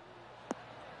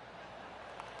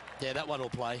 Yeah, that one will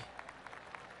play.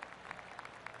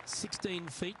 16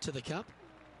 feet to the cup.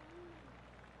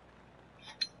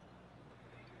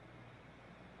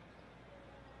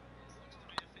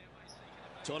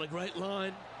 It's on a great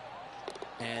line.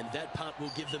 And that putt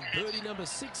will give them birdie number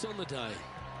 6 on the day.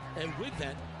 And with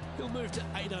that, he'll move to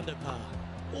 8 under par.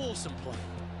 Awesome play.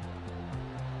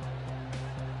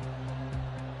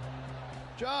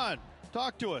 John,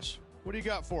 talk to us. What do you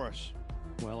got for us?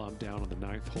 Well, I'm down on the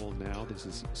 9th hole now. This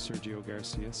is Sergio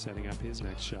Garcia setting up his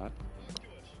next shot.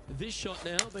 This shot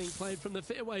now being played from the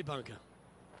fairway bunker.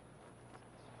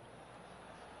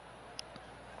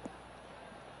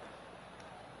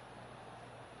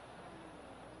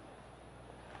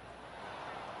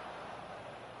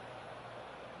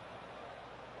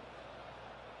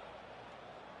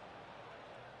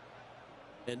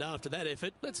 And after that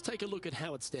effort, let's take a look at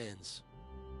how it stands.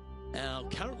 Our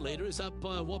current leader is up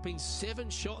by a whopping 7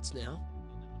 shots now.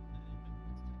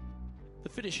 The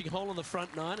finishing hole on the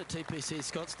front 9 at TPC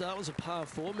Scottsdale was a par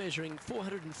 4, measuring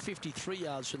 453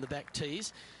 yards from the back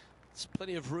tees. There's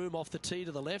plenty of room off the tee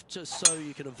to the left, just so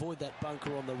you can avoid that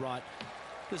bunker on the right.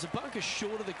 There's a bunker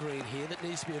short of the green here that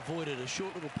needs to be avoided, a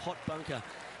short little pot bunker.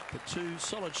 The 2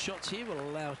 solid shots here will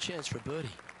allow a chance for a birdie.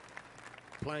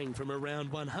 Playing from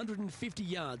around 150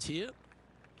 yards here.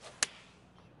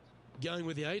 Going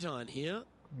with the 8-iron here.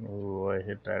 Oh, I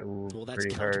hit that Well, that's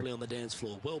pretty comfortably hard. on the dance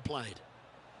floor. Well played.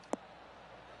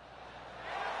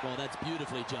 Well, that's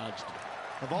beautifully judged.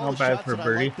 Of all Not the bad shots for that I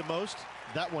birdie. like the most,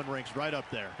 that one ranks right up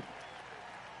there.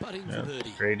 Putting Yeah, for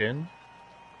birdie. straight in.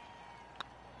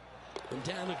 And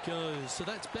down it goes. So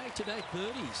that's back-to-back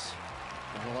birdies.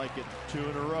 I like it. 2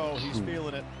 in a row. He's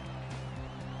feeling it.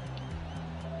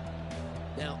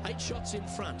 Now 8 shots in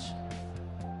front.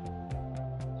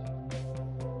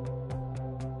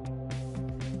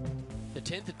 The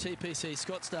 10th at TPC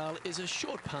Scottsdale is a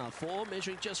short par 4,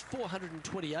 measuring just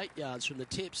 428 yards from the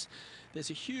tips. There's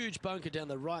a huge bunker down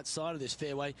the right side of this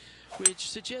fairway, which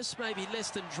suggests maybe less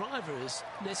than driver is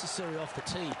necessary off the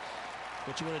tee.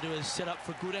 What you want to do is set up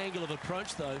for a good angle of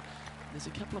approach, though. There's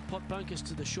a couple of pot bunkers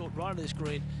to the short right of this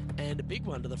green and a big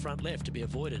one to the front left to be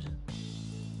avoided.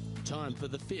 Time for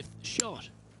the 5th shot.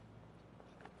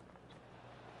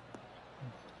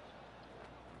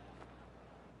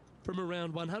 From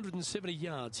around 170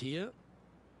 yards here.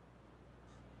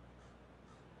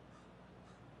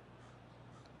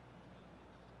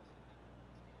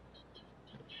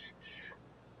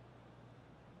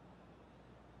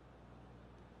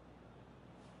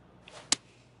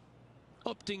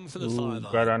 Opting for the Ooh, 5-iron.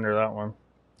 got under that one.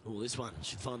 Oh, this one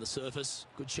should find the surface.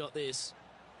 Good shot, this.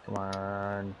 Come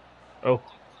on. Oh,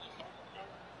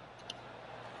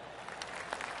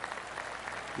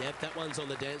 Yep, that one's on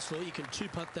the dance floor. You can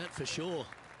 2-putt that for sure.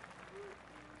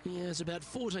 Yeah, it's about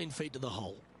 14 feet to the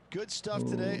hole. Good stuff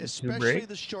today, Ooh, especially break.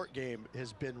 the short game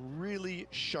has been really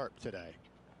sharp today.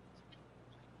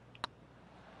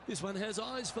 This one has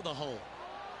eyes for the hole.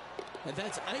 And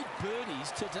that's 8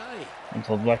 birdies today. it's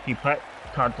a lucky putt.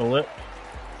 Caught the lip.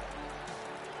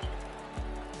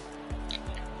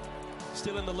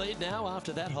 Still in the lead now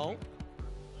after that hole.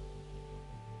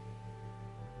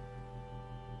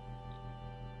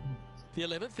 The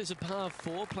 11th is a par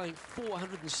 4, playing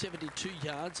 472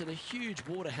 yards and a huge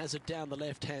water hazard down the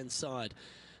left-hand side.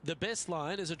 The best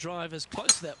line is a drive as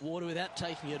close to that water without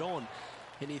taking it on.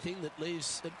 Anything that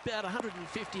leaves about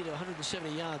 150 to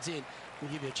 170 yards in will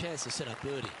give you a chance to set up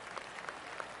birdie.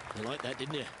 You like that,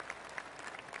 didn't you?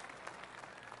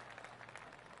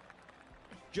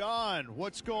 John,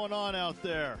 what's going on out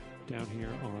there? Down here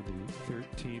on the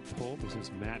 13th hole, this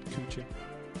is Matt Kuchar.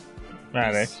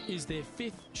 This is their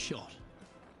 5th shot.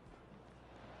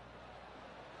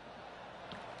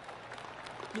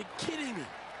 You're kidding me.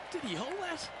 Did he hold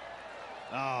that?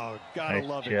 Oh, gotta Nice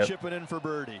love it. chip. Chipping in for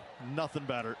birdie. Nothing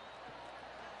better.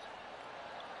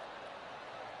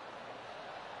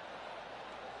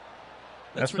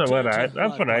 That's Let's what return I. to That's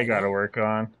live what I play got to now. work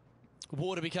on.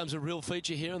 Water becomes a real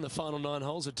feature here in the final 9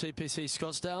 holes at TPC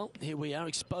Scottsdale. Here we are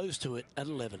exposed to it at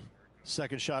 11.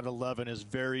 Second shot at 11 is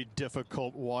very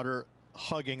difficult. Water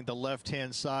hugging the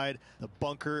left-hand side. The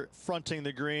bunker fronting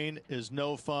the green is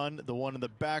no fun. The one in the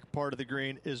back part of the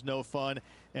green is no fun.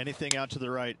 Anything out to the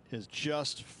right is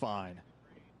just fine.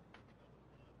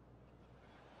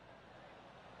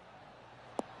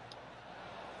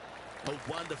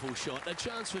 A wonderful shot. A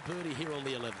chance for birdie here on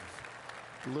the 11th.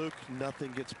 Luke,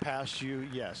 nothing gets past you.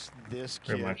 Yes, this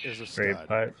Pretty kid much is a straight stud.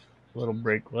 putt. Little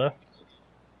break left.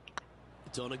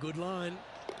 It's on a good line.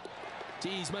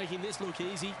 He's making this look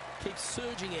easy. Keeps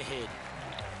surging ahead.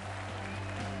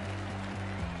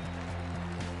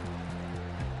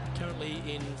 Currently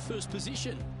in first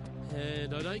position.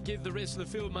 And I don't give the rest of the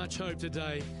field much hope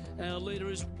today. Our leader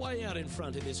is way out in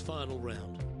front in this final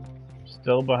round.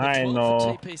 Still behind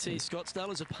though. TPC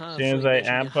Scottsdale is a par As soon as I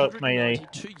amp up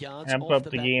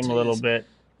the game a little bit.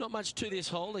 Not much to this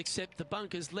hole except the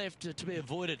bunkers left to be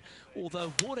avoided.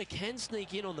 Although water can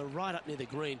sneak in on the right up near the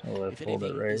green. If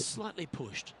anything, is slightly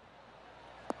pushed.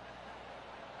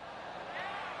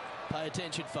 Pay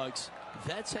attention, folks.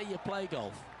 That's how you play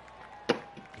golf. Good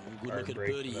look at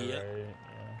birdie here. Right, yeah.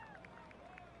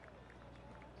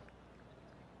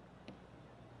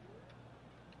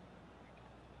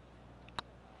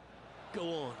 Go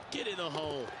on, get in the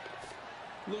hole.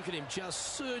 Look at him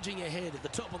just surging ahead at the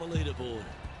top of the leaderboard.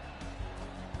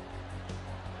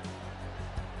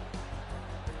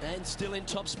 And still in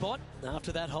top spot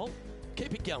after that hole.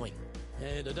 Keep it going.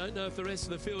 And I don't know if the rest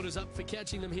of the field is up for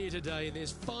catching them here today in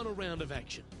this final round of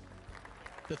action.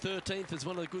 The 13th is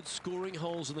one of the good scoring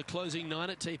holes in the closing 9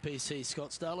 at TPC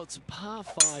Scottsdale. It's a par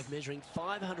 5 measuring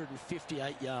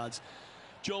 558 yards.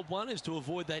 Job 1 is to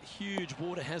avoid that huge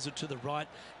water hazard to the right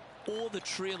or the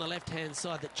tree on the left-hand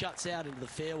side that juts out into the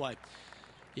fairway.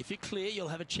 If you're clear, you'll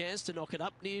have a chance to knock it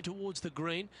up near towards the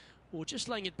green or just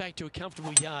laying it back to a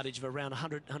comfortable yardage of around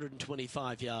 100,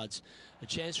 125 yards. A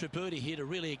chance for birdie here to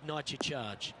really ignite your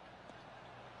charge.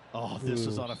 Oh, this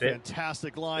is on a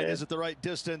fantastic line. Is it the right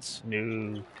distance?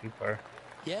 No, too far.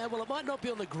 Yeah, well, it might not be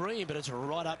on the green, but it's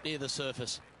right up near the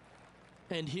surface.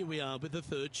 And here we are with the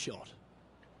third shot.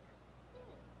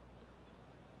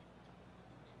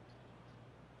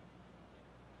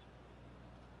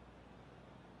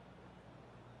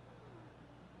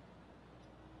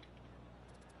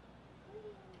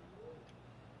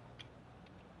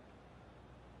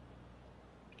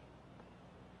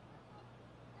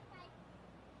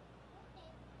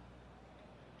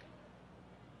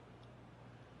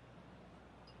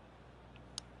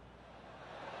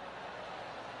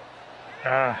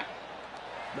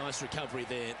 Nice recovery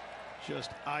there.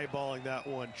 Just eyeballing that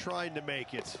one, trying to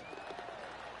make it.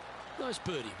 Nice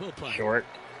birdie, well played.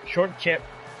 Short chip.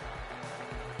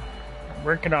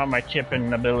 Working on my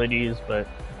chipping abilities, but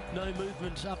no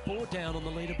movement up or down on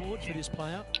the leaderboard for this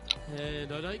player.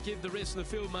 And I don't give the rest of the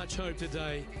field much hope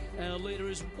today. Our leader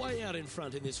is way out in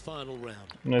front in this final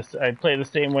round. I play the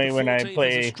same way when I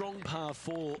play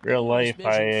real life.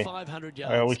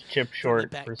 I always chip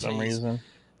short for some reason.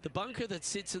 The bunker that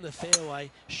sits in the fairway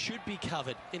should be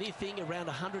covered. Anything around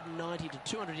 190 to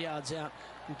 200 yards out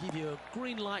will give you a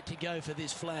green light to go for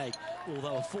this flag.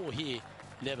 Although a 4 here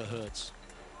never hurts.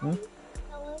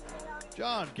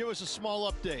 John, give us a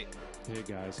small update. Hey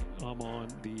guys, I'm on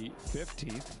the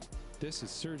 15th. This is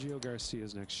Sergio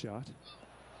Garcia's next shot.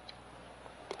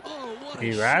 Oh, what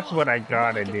See, that's what I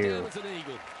gotta do.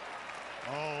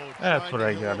 Oh, that's what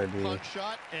I gotta do. Punt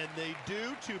shot, and they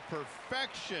do to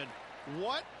perfection.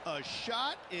 What a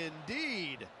shot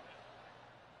indeed.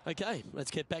 Okay,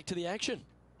 let's get back to the action.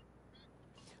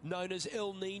 Known as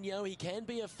El Nino, he can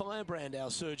be a firebrand, our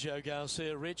Sergio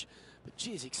Garcia, Rich. But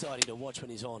geez, exciting to watch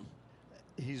when he's on.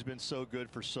 He's been so good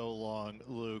for so long,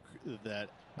 Luke, that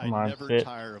I never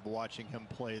tire of watching him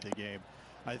play the game.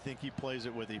 I think he plays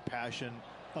it with a passion,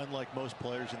 unlike most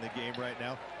players in the game right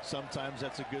now. Sometimes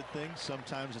that's a good thing,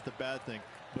 sometimes it's a bad thing.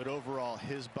 But overall,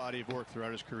 his body of work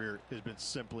throughout his career has been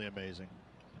simply amazing.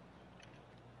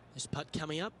 This putt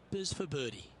coming up is for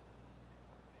birdie.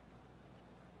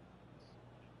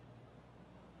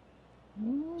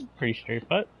 Pretty straight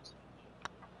putt.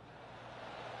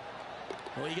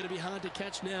 Well, you're going to be hard to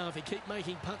catch now if you keep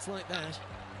making putts like that.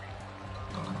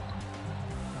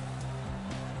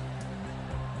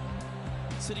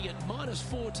 Sitting at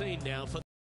 -14 now for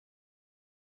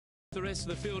the rest of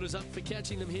the field is up for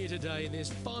catching them here today in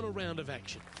this final round of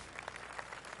action.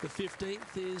 The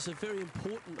 15th is a very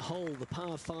important hole, the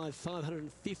par 5,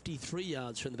 553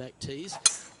 yards from the back tees.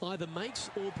 Either makes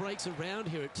or breaks around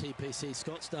here at TPC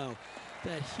Scottsdale.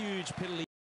 That huge penalty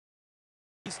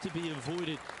is to be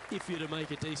avoided if you're to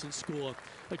make a decent score.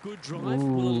 A good drive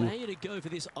will allow you to go for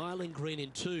this island green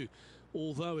in 2.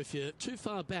 Although if you're too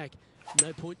far back,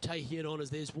 no point taking it on as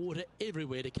there's water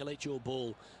everywhere to collect your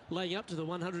ball. Laying up to the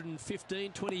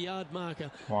 115, 20-yard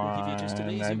marker will give you just an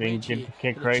easy I didn't get the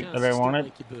kick and right that I wanted.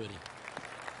 make your birdie.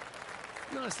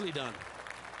 Nicely done.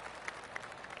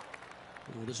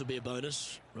 Well, this will be a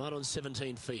bonus right on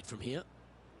 17 feet from here.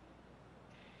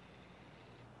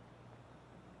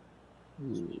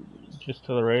 Just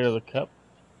to the right of the cup.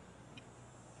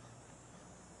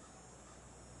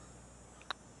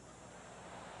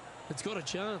 It's got a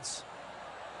chance.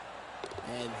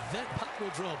 And that putt will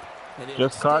drop. And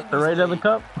Just caught the right of the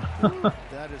cup.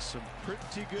 That is some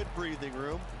pretty good breathing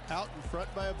room. Out in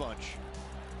front by a bunch.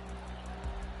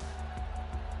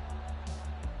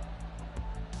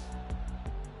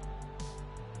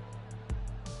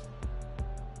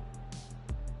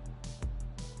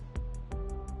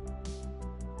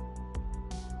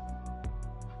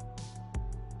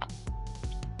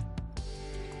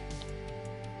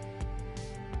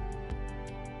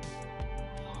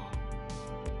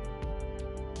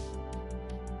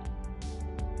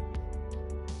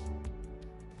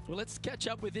 Well, let's catch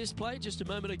up with this play just a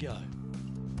moment ago.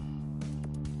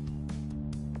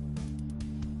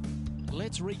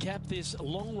 Let's recap this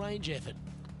long-range effort.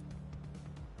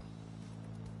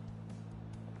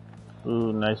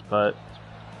 Ooh, nice putt.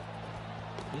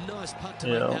 Nice putt to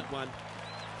make that one.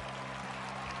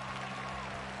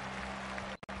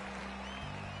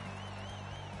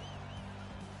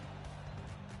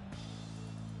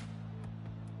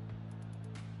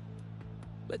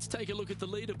 Let's take a look at the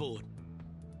leaderboard.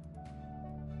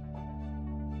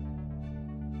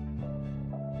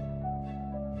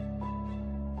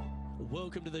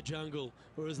 Welcome to the jungle,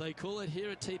 or as they call it here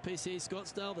at TPC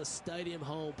Scottsdale, the Stadium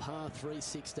Hole Par 3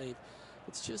 16th.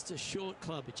 It's just a short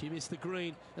club, but you miss the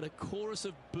green, and a chorus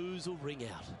of boos will ring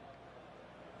out.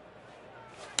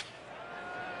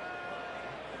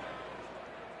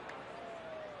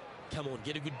 Come on,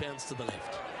 get a good bounce to the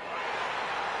left.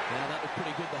 Now that was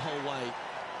pretty good the whole way.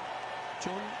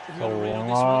 John, have you got a read on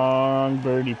this one? Long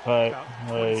birdie putt. About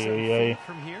 27 feet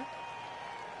from here.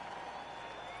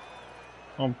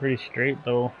 I'm pretty straight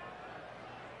though.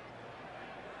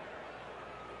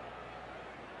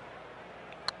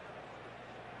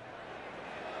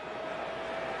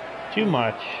 Too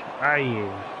much.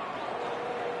 Aye.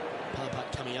 Par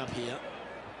putt coming up here.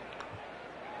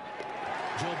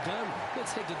 Job done.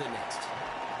 Let's head to the next.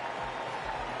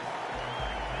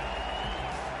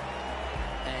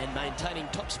 And maintaining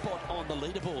top spot on the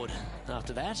leaderboard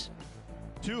after that.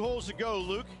 2 holes to go,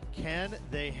 Luke. Can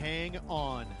they hang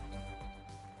on?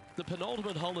 The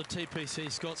penultimate hole at TPC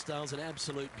Scottsdale's an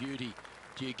absolute beauty.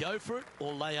 Do you go for it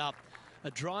or lay up?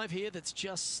 A drive here that's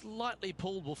just slightly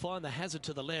pulled will find the hazard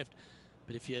to the left.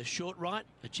 But if you're short right,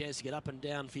 a chance to get up and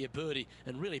down for your birdie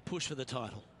and really push for the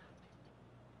title.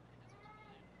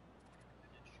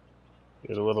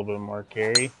 Get a little bit more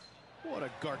carry. What a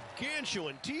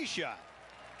gargantuan tee shot.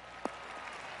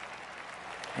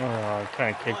 Oh,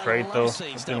 kind of kicked I right love though.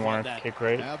 seeing stuff Didn't like want to that. kick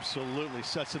right. Absolutely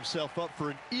sets himself up for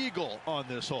an eagle on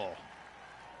this hole.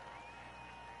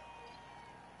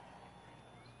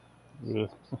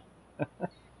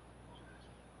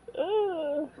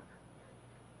 Ugh.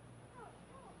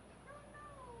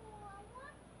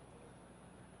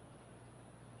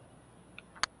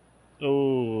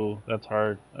 Oh, that's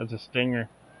hard. That's a stinger.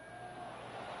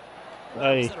 Is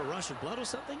Aye. that a rush of blood or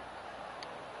something?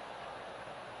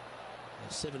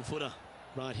 A 7-footer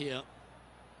right here.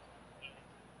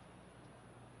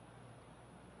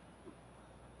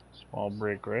 Small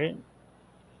break, right?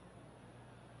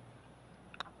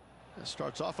 That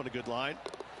starts off on a good line.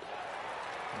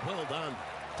 Well done.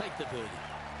 Take the birdie.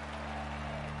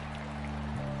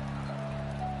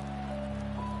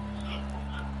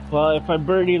 Well, if I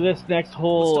birdie this next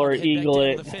hole or eagle back down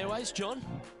it, to the fairways. John,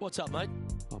 what's up, mate?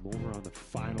 I'm over on the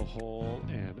final hole,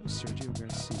 and Sergio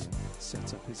Garcia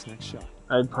sets up his next shot.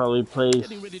 I'd probably place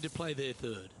Getting ready to play their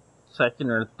third. second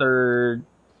or third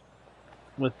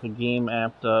with the game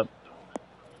amped up.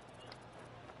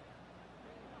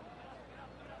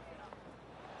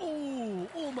 Oh,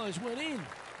 almost went in.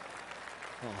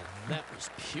 Oh, that was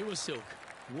pure silk.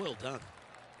 Well done.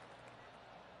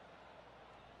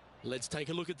 Let's take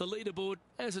a look at the leaderboard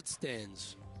as it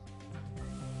stands.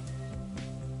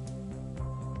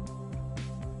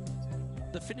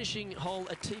 The finishing hole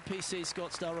at TPC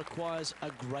Scottsdale requires a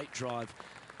great drive.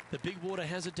 The big water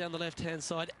hazard down the left-hand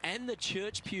side and the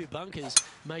Church Pew bunkers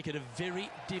make it a very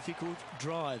difficult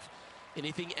drive.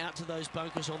 Anything out to those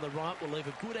bunkers on the right will leave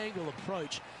a good angle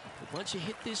approach. But once you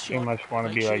hit this shot, You must want to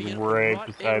make be sure like you get it right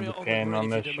the beside area the on pin green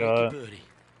on if this you're gonna make a shot. birdie.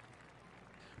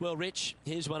 Well, Rich,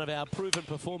 here's one of our proven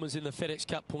performers in the FedEx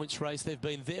Cup points race. They've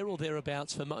been there or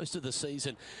thereabouts for most of the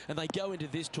season, and they go into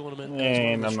this tournament as one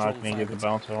And of I'm the not strong going to get the favourites.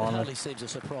 bounce I It wanted. hardly seems a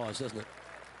surprise, doesn't it?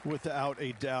 Without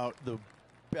a doubt, the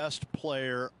best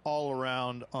player all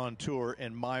around on tour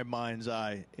in my mind's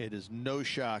eye. It is no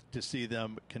shock to see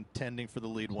them contending for the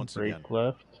lead once Break again.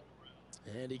 left.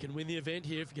 And he can win the event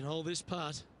here if he can hold this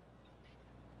putt.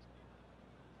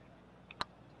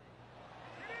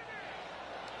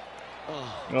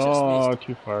 Oh, Oh, just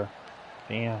too far.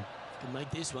 Damn. missed. Can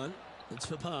make this one. It's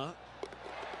for par.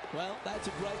 Well, that's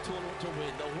a great tournament to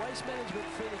win. The Waste Management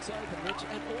Phoenix Open, Rich,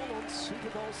 and all on Super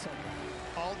Bowl Sunday.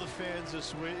 All the fans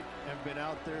this week have been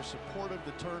out there supportive of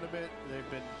the tournament.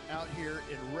 They've been out here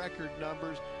in record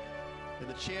numbers. And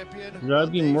the champion, Gotta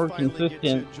be they more finally get to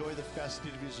consistent. enjoy the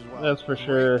festivities as well. That's for Great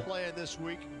sure. playing this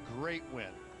week. Great win.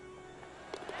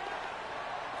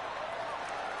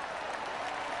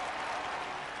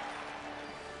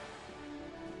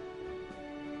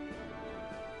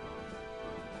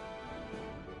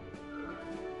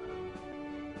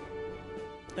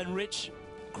 And Rich,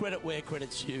 credit where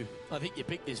credit's due. I think you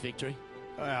picked this victory.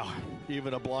 Well,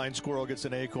 even a blind squirrel gets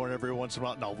an acorn every once in a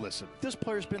while. No, listen. This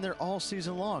player's been there all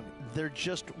season long. They're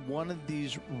just one of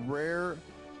these rare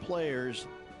players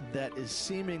that is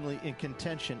seemingly in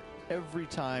contention every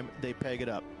time they peg it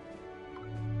up.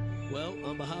 Well,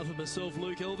 on behalf of myself,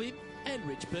 Luke Elvey, and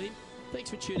Rich Beam, thanks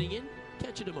for tuning in.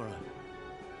 Catch you tomorrow.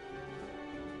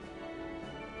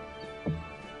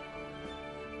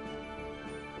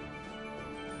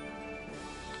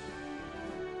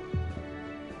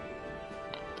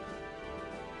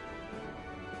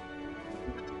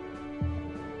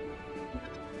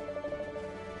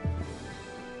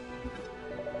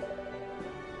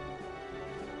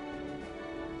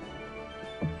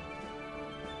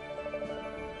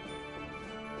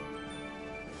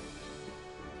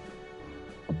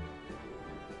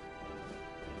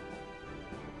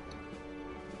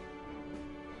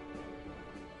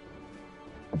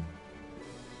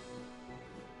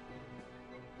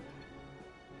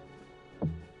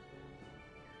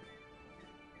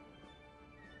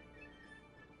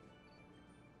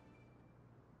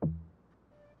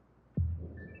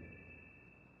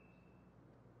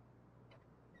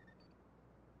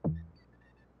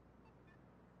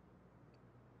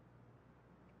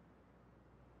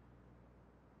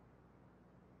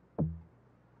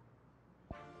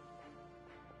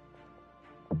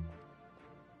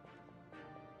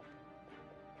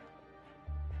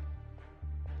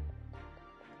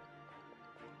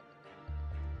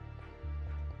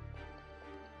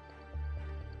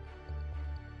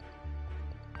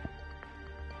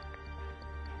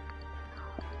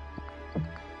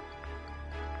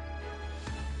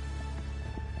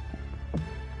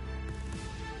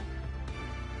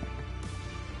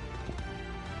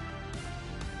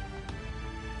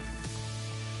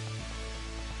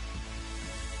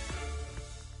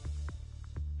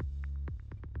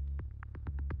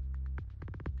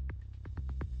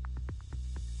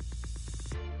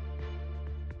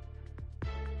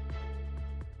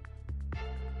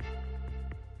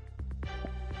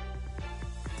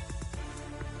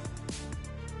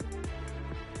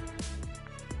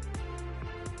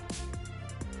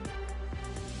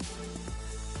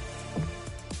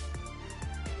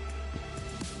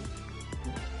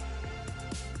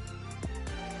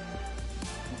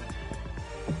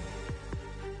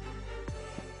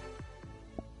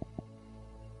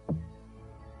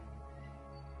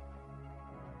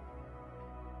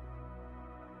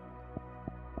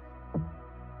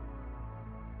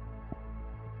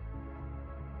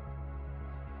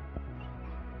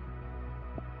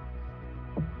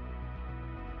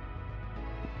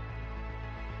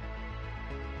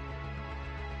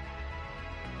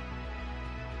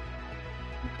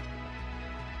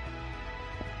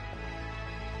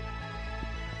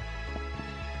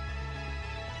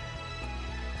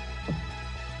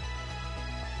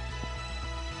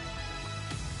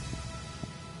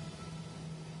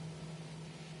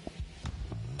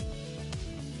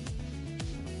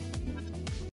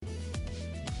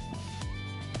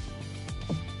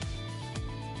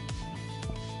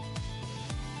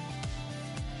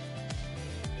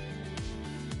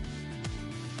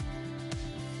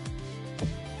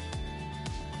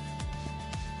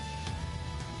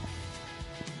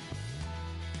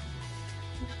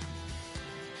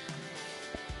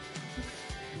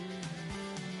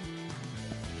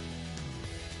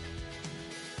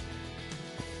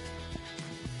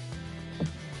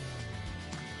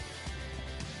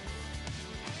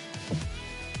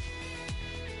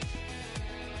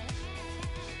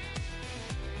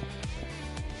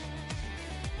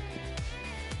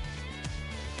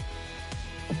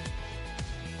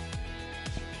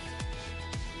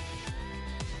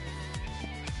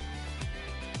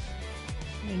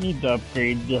 I need to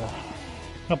upgrade a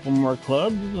couple more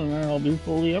clubs and then I'll be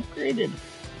fully upgraded.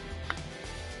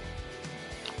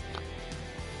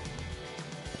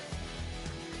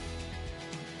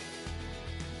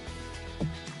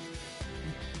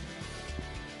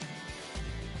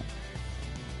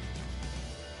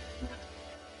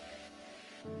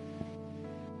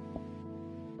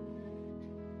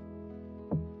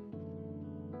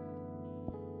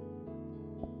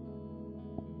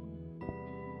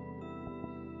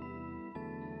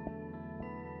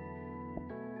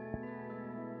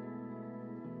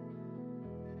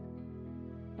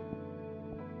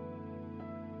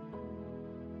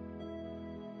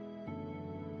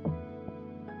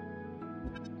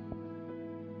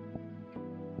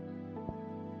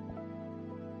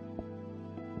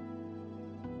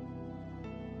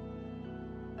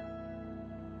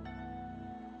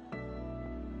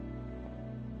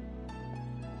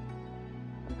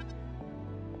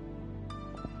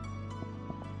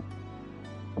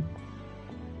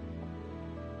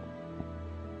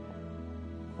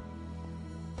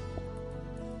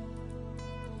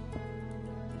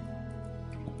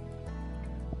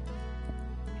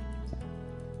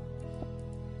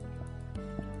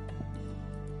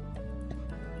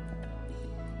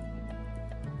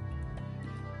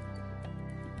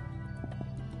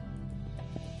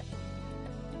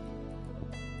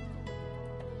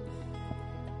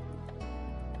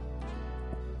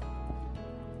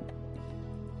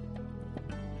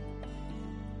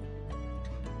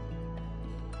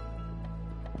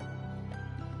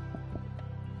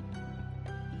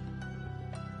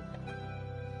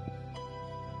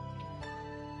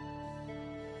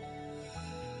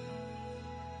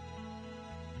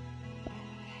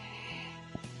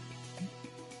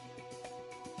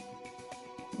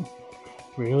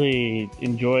 really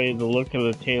enjoy the look of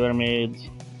the TaylorMades.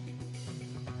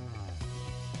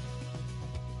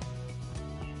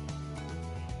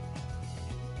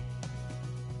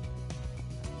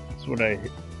 That's what I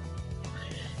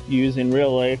use in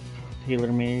real life,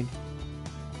 TaylorMade.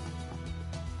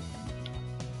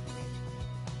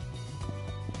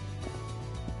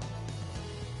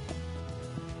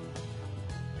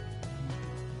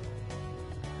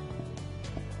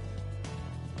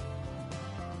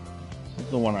 This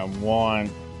is the one I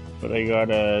want, but I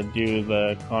gotta do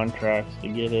the contracts to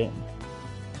get it.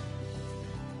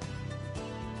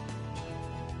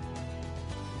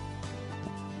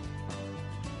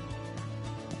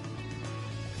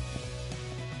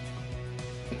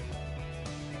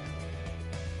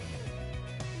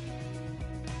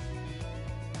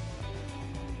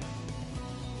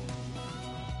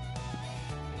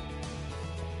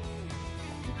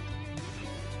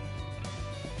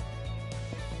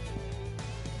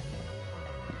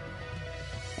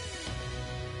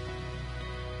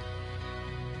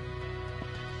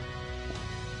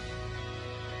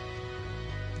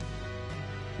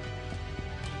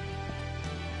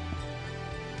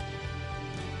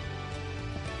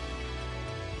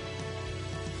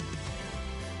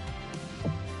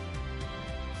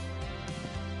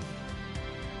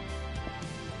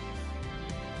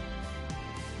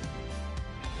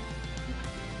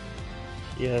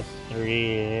 Yes,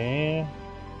 3, eh?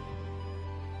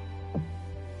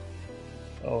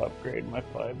 I'll upgrade my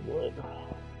 5 wood.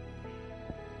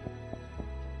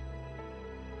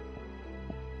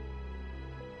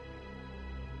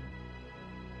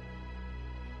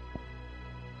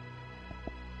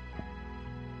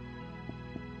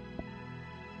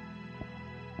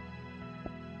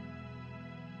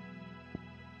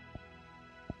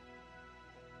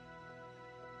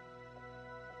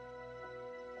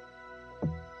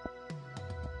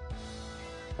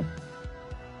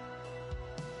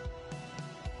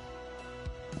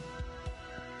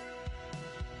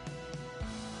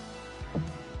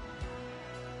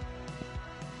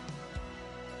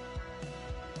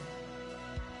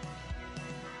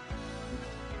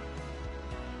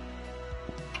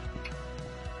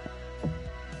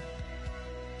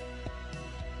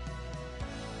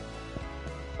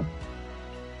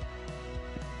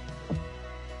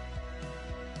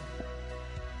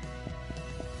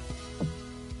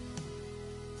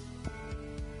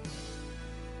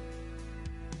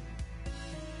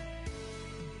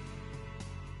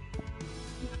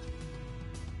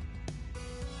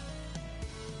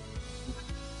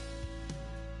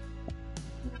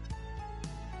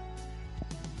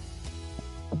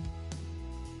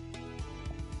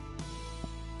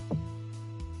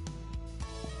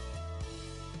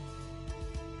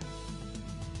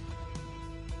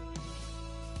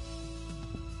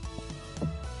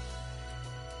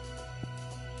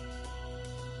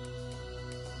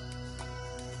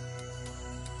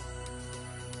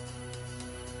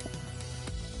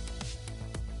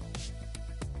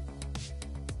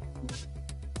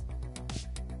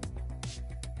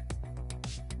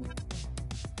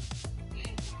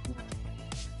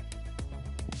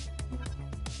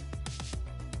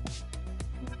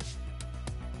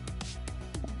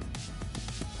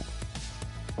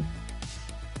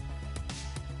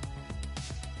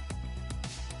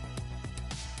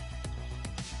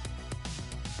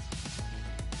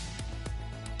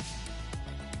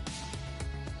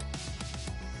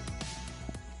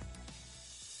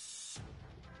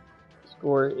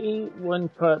 Score 8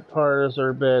 one-putt pars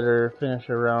or better. Finish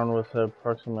a round with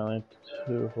approximately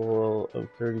 2 hole of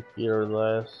 30 feet or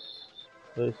less.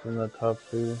 Place in the top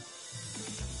 2.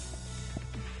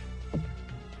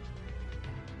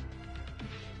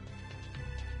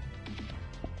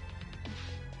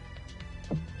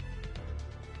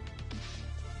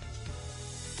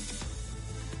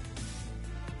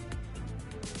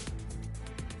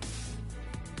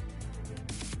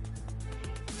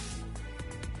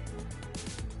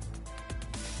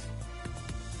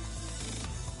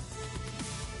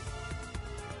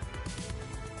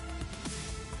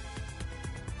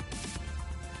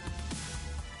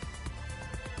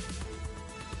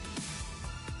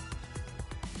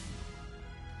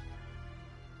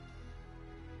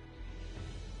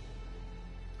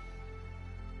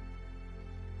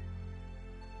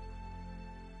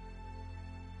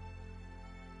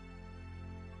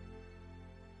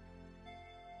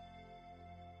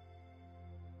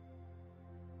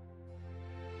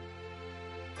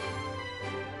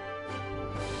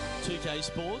 K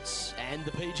Sports and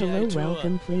the PGA Hello, Tour.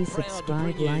 welcome. Please Proud to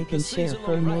subscribe, bring you like, the and share season-long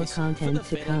for more race content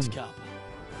for the to FedEx come. Cup.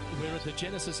 We're at the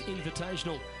Genesis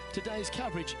Invitational. Today's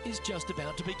coverage is just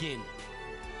about to begin.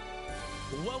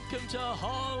 Welcome to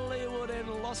Hollywood and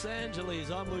Los Angeles.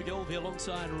 I'm Luke Elvey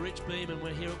alongside Rich Beam, and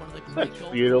we're here at one of the great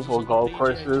golf beautiful golf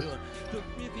courses on the PGA courses. Tour,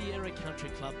 the Riviera Country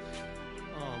Club.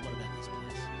 Oh, what about this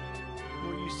place?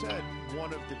 Well, you said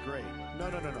one of the great.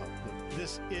 No.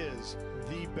 This is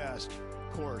the best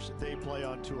course they play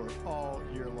on tour all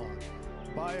year long.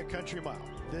 By a country mile.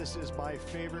 This is my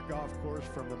favorite golf course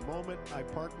from the moment I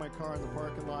park my car in the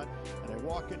parking lot and I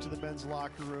walk into the men's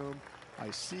locker room. I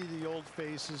see the old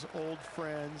faces, old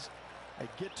friends. I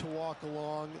get to walk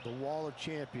along the Wall of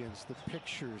Champions, the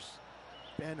pictures,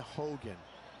 Ben Hogan,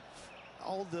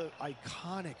 all the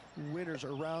iconic winners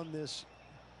around this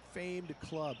famed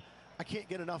club. I can't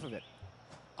get enough of it.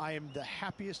 I am the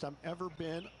happiest I've ever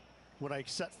been when I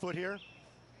set foot here,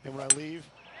 and when I leave,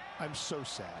 I'm so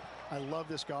sad. I love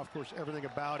this golf course, everything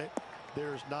about it.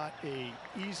 There's not a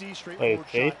easy, straightforward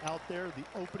shot out there.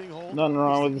 The opening hole. Nothing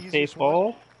wrong with the safe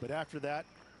ball. But after that,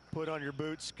 put on your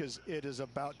boots because it is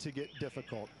about to get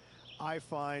difficult. I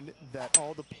find that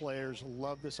all the players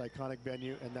love this iconic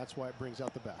venue, and that's why it brings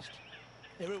out the best.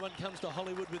 Everyone comes to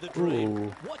Hollywood with a dream.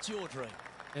 Ooh. What's your dream?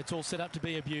 It's all set up to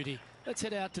be a beauty. Let's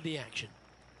head out to the action.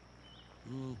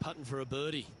 Putting for a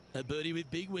birdie with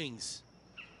big wings.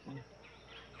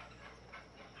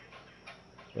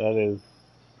 That is.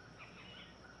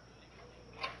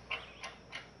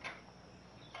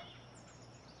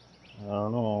 I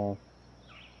don't know.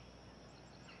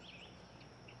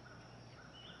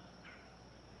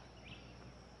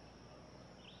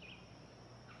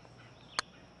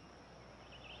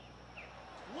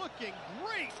 Looking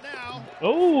great now.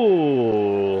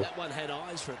 Oh. That one had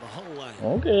eyes for it the whole way.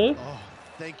 Okay. Oh,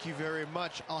 thank you very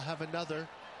much. I'll have another.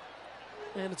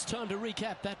 And it's time to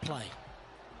recap that play.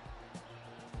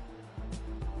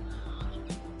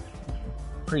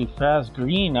 Pretty fast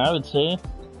green, I would say.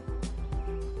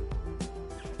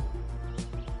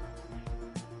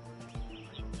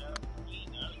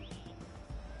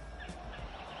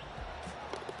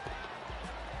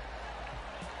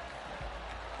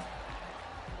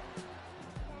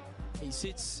 He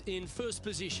sits in first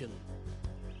position.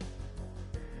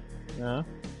 Yeah.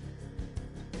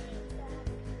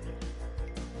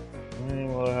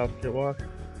 We'll have to walk.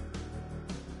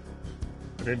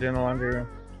 Put it in the laundry room.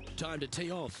 Time to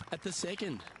tee off at the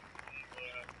second.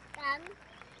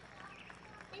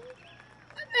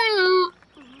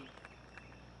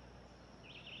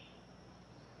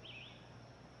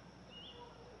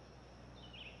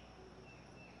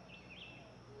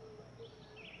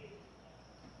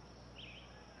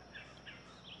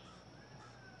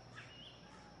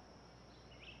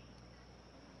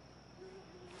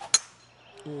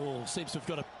 Oh, seems to have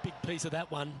got a big piece of that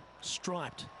one.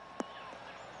 Striped.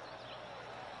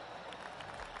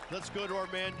 Let's go to our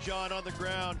man John on the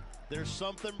ground. There's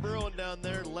something brewing down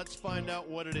there. Let's find out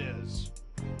what it is.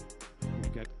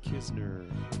 We've got Kisner,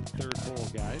 third hole,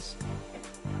 guys.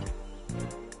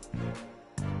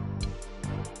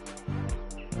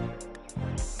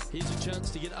 Here's a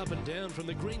chance to get up and down from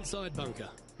the greenside bunker.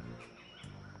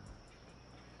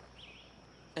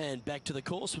 And back to the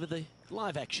course with the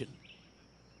live action.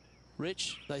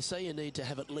 Rich, they say you need to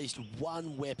have at least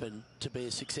one weapon to be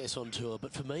a success on tour,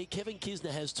 but for me, Kevin Kisner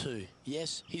has two.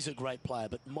 Yes, he's a great player,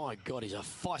 but my God, he's a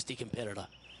feisty competitor.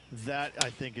 That,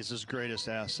 I think, is his greatest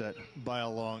asset by a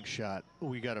long shot.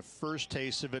 We got a first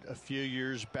taste of it a few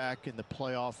years back in the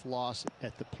playoff loss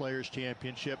at the Players'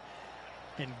 Championship.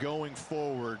 And going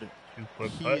forward,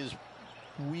 he is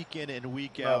week in and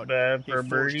week out bad for a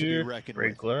force to be birdie.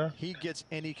 reckoned with. He gets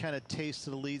any kind of taste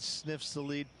of the lead, sniffs the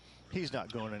lead. He's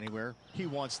not going anywhere. He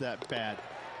wants that bad,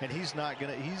 and he's not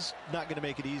gonna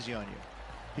make it easy on you.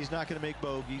 He's not gonna make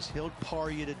bogeys. He'll par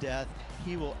you to death.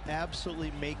 He will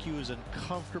absolutely make you as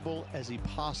uncomfortable as he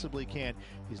possibly can.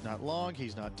 He's not long.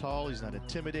 He's not tall. He's not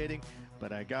intimidating.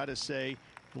 But I gotta say,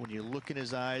 when you look in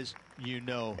his eyes, you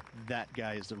know that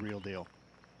guy is the real deal.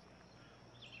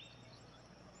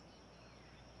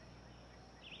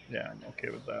 Yeah, I'm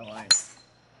okay with that line.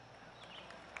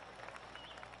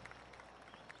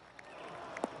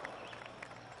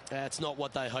 That's not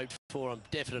what they hoped for. I'm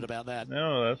definite about that.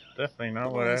 No, that's definitely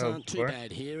not what I Lines aren't hoped too for.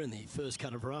 bad here in the first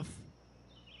cut of rough.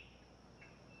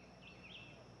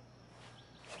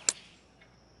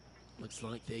 Looks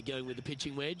like they're going with the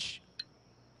pitching wedge.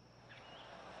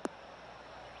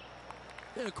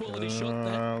 Yeah, a quality shot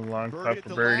there. Long Birdie putt at for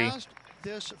the birdie. last.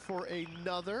 This for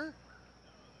another.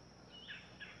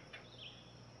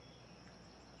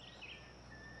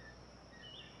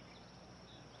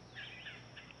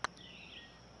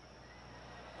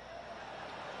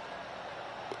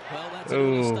 Well, that's a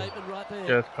little statement right there.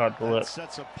 Just caught the That lip.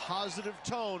 sets a positive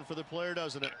tone for the player,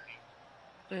 doesn't it?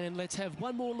 And let's have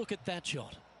one more look at that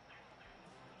shot.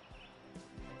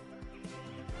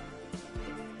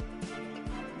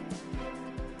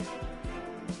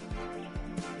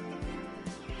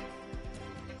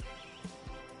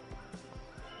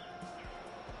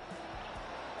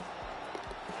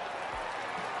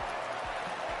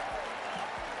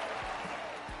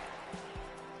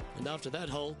 after that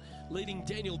hole, leading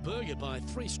Daniel Berger by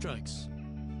 3 strokes.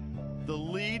 The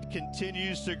lead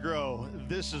continues to grow.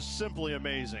 This is simply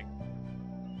amazing.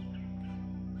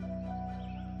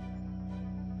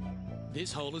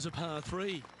 This hole is a par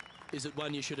 3. Is it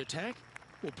one you should attack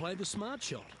or play the smart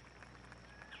shot?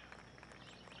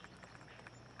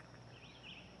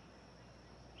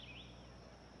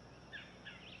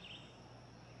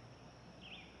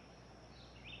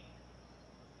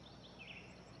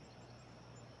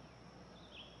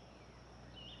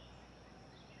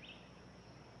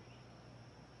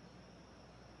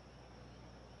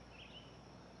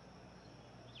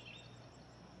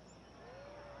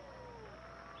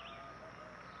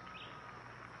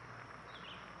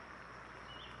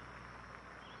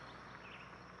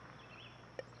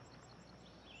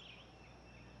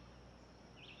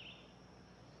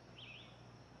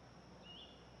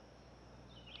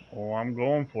 Oh, I'm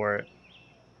going for it.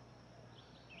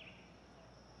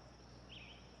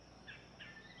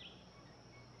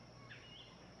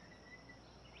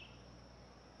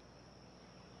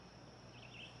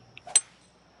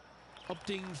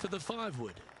 Opting for the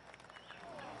 5-wood.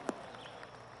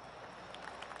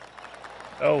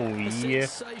 Oh, A yeah.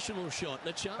 sensational shot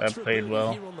and a chance That for a played birdie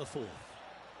well. here on the 4th.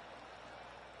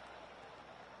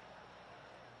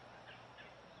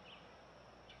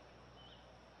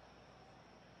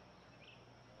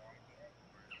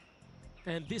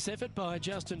 And this effort by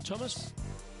Justin Thomas.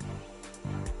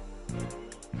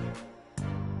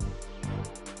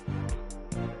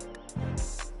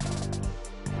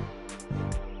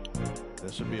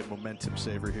 This would be a momentum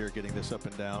saver here, getting this up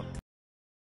and down.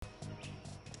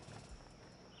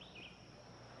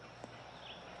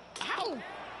 Ow!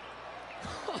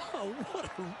 Oh, what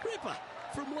a ripper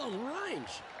from long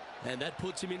range. And that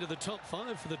puts him into the top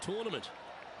 5 for the tournament.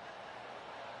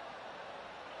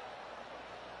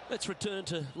 Let's return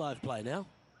to live play now.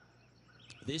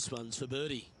 This one's for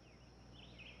birdie.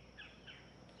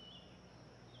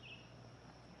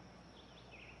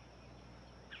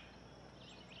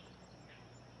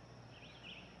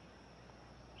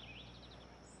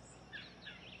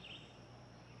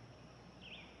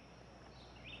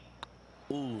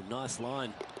 Ooh, nice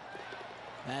line.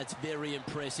 That's very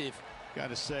impressive. Got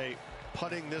to say,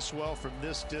 putting this well from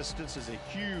this distance is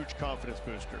a huge confidence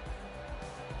booster.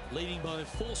 Leading by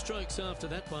 4 strokes after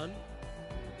that one.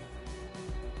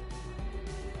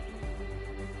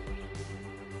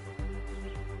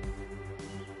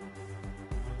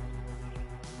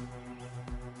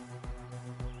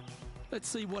 Let's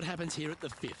see what happens here at the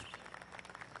 5th.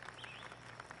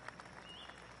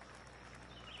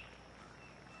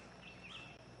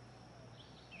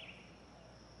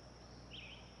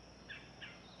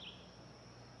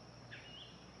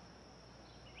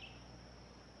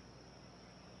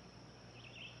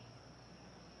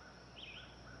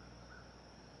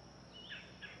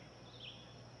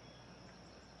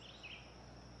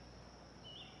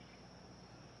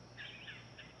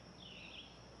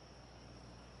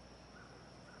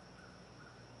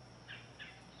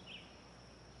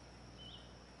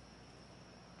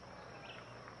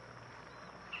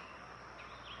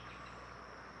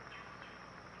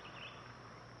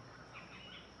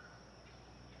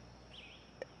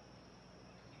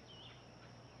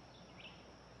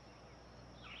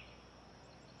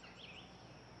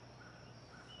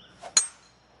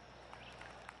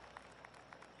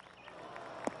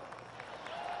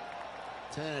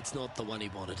 That's not the one he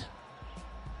wanted.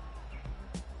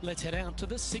 Let's head out to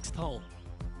the 6th hole.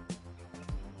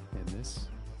 And this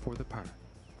for the par.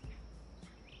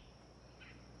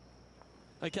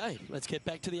 Okay, let's get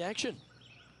back to the action.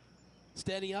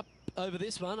 Standing up over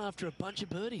this one after a bunch of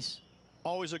birdies.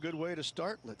 Always a good way to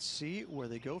start. Let's see where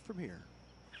they go from here.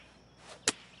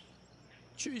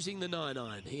 Choosing the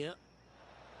 9-iron here.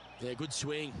 Yeah, good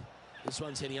swing. This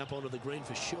one's heading up onto the green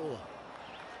for sure.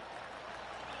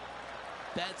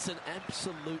 That's an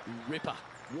absolute ripper.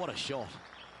 What a shot.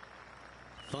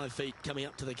 5 feet coming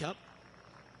up to the cup.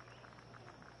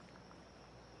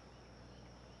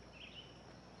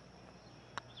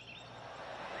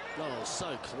 Oh,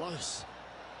 so close.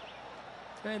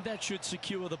 And that should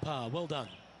secure the par. Well done.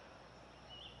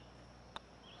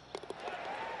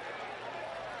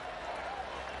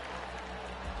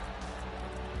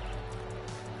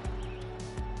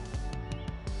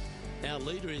 Our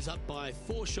leader is up by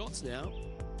 4 shots now.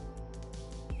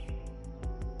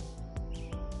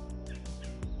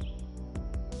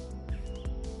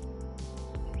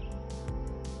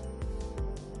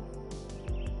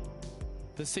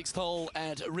 The 6th hole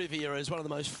at Riviera is one of the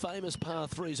most famous par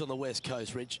 3s on the West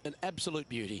Coast, Rich. An absolute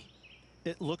beauty.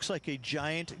 It looks like a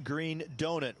giant green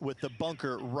donut with the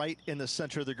bunker right in the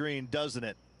center of the green, doesn't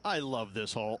it? I love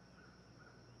this hole.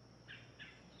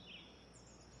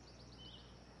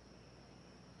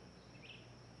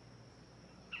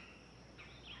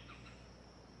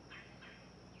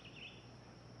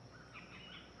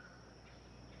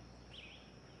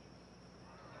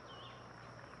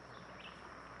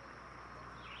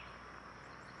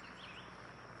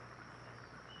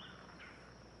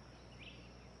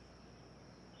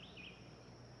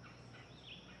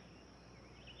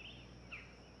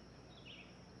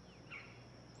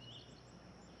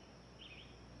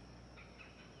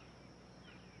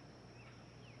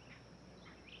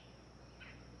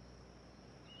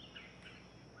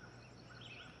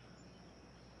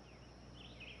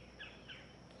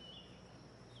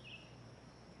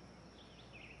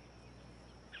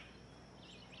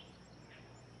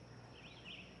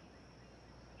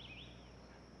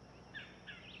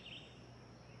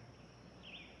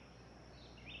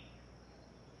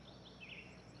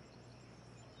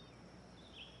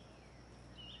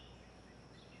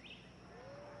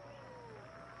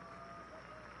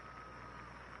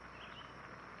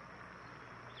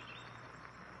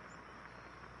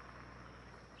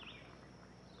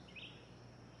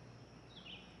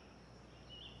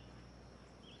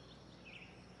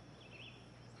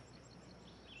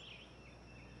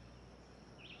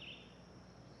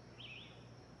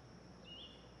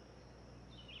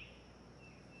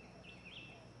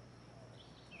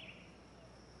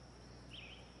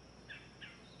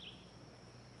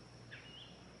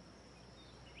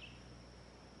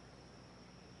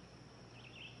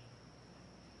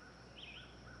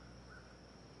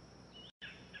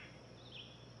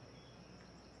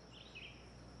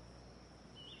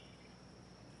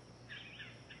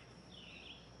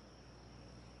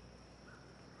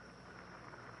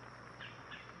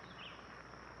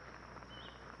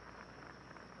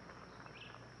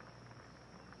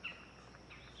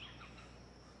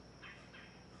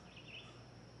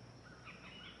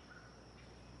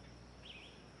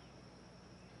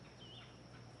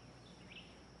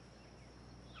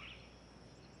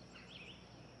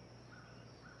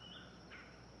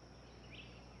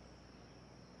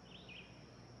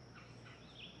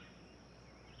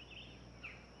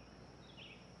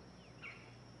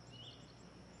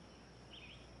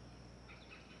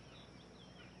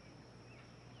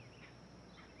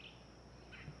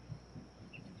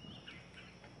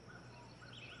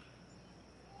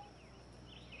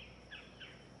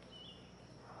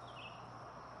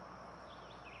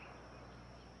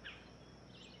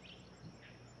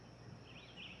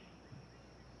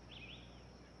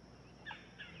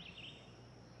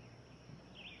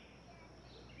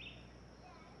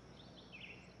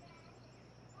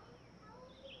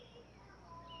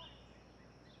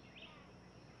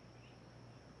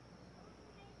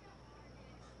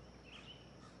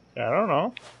 I don't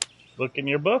know. Look in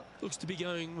your book. Looks to be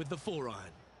going with the 4-iron.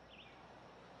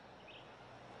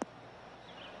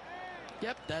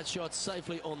 Yep, that shot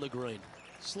safely on the green.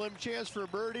 Slim chance for a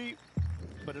birdie,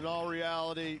 but in all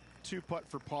reality, 2-putt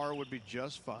for par would be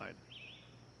just fine.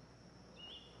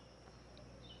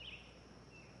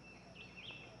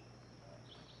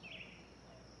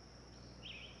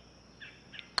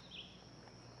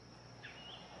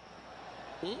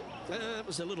 That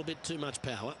was a little bit too much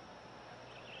power.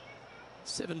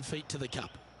 7 feet to the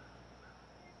cup.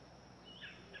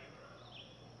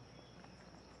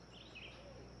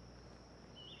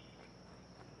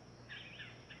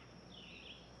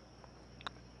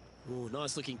 Oh,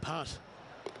 nice looking putt.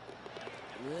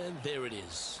 And there it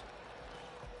is.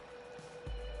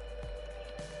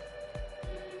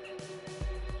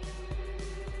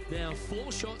 Now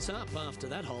 4 shots up after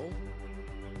that hole.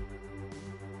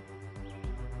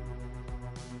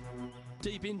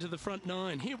 Deep into the front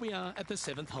 9. Here we are at the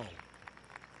 7th hole.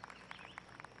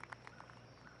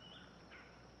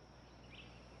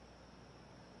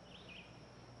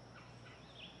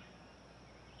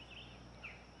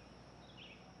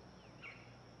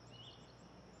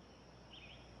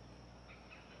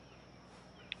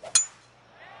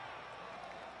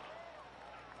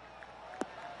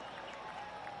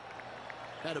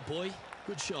 Attaboy,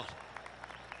 good shot.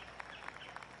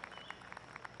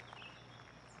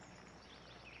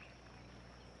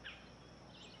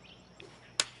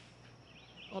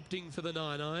 Opting for the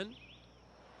 9-iron.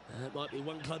 That might be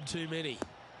one club too many.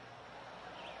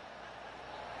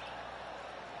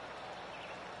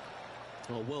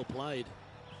 Oh, well played.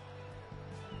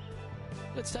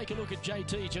 Let's take a look at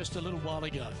JT just a little while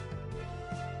ago.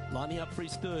 Lining up for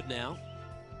his 3rd now.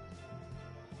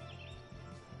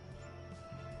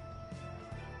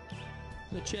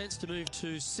 A chance to move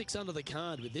to 6 under the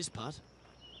card with this putt.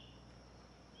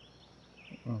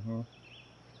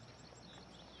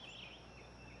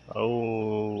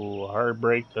 Oh, hard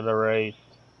break to the right.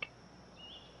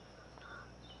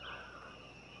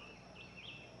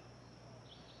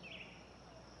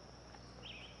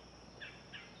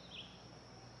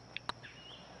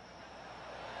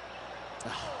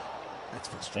 That's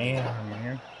frustrating. Damn,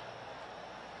 man.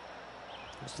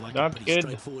 Looks like Not a pretty good.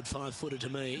 straightforward 5-footer to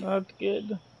me. Not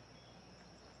good.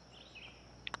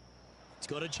 It's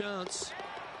got a chance.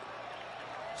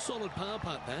 Solid par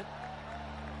putt, that.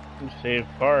 You saved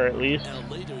par at least. Our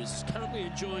leader is currently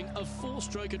enjoying a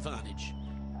 4-stroke advantage.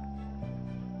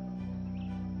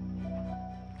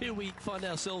 Here we find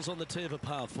ourselves on the tee of a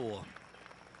par 4.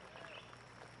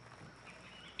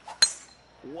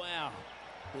 Wow.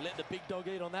 We let the big dog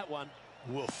eat on that one.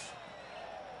 Woof.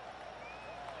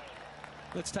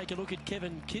 Let's take a look at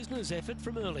Kevin Kisner's effort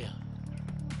from earlier.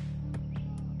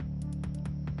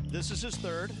 This is his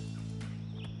third.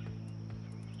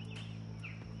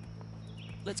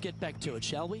 Let's get back to it,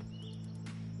 shall we?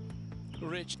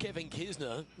 Rich, Kevin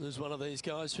Kisner is one of these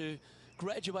guys who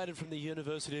graduated from the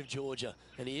University of Georgia,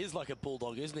 and he is like a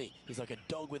bulldog, isn't he? He's like a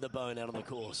dog with a bone out on the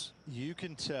course. You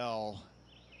can tell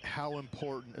how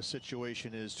important a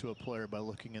situation is to a player by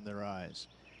looking in their eyes.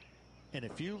 And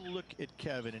if you look at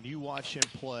Kevin and you watch him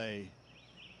play,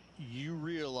 you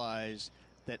realize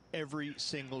that every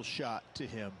single shot to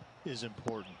him is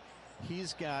important.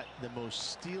 He's got the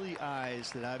most steely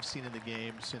eyes that I've seen in the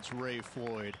game since Ray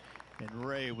Floyd. And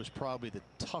Ray was probably the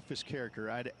toughest character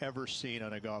I'd ever seen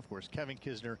on a golf course. Kevin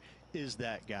Kisner is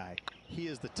that guy. He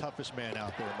is the toughest man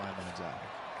out there in my mind's eye.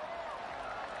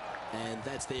 And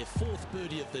that's their 4th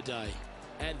birdie of the day.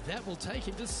 And that will take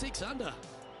him to 6 under.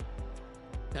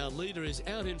 Our leader is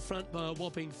out in front by a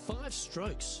whopping 5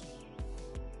 strokes.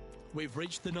 We've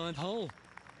reached the 9th hole.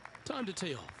 Time to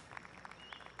tee off.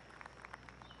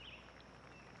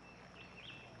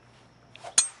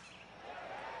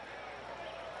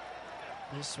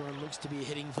 This one looks to be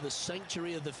heading for the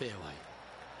sanctuary of the fairway.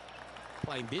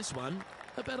 Playing this one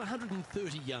about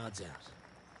 130 yards out.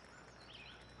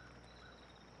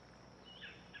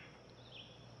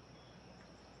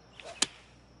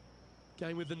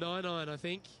 Going with the 9-iron, I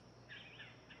think.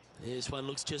 This one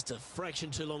looks just a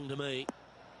fraction too long to me.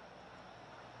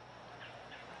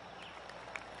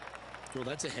 Well,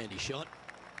 that's a handy shot.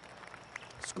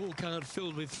 Scorecard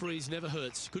filled with 3s never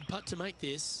hurts. Good putt to make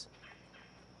this.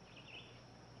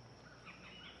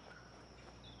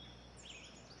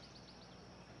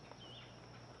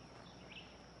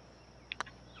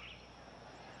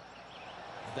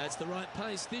 That's the right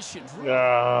pace. This should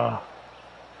roll.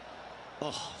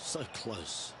 Oh, so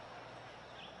close.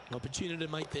 Opportunity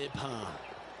to make their par.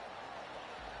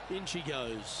 In she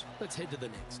goes. Let's head to the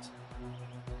next.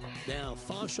 Now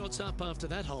 5 shots up after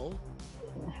that hole.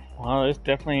 Well, this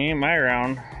definitely ain't my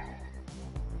round.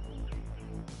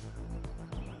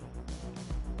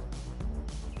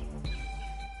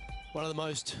 One of the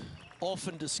most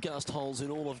often discussed holes in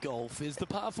all of golf is the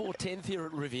par 4 10th here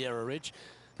at Riviera Ridge.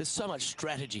 There's so much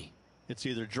strategy. It's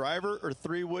either driver or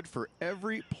 3-wood for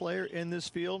every player in this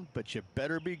field, but you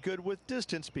better be good with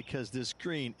distance because this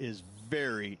green is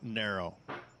very narrow.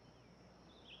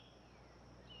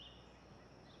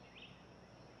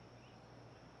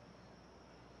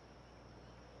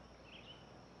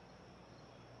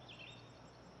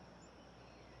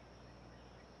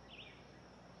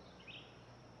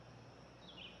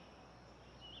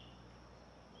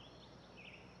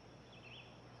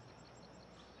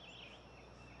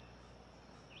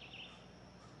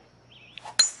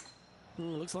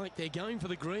 Looks like they're going for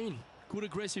the green. Good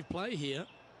aggressive play here.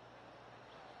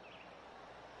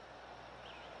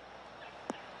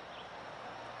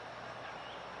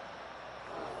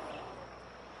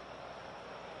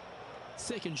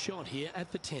 Second shot here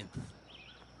at the 10th.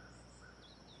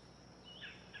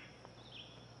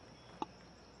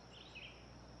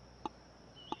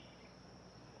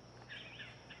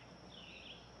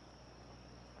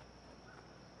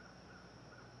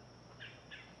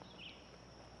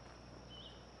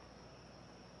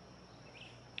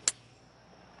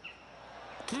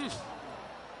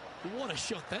 What a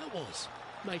shot that was.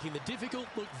 Making the difficult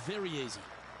look very easy.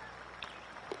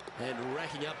 And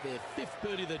racking up their 5th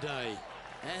birdie of the day.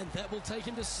 And that will take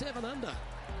him to 7 under.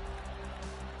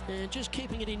 And just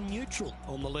keeping it in neutral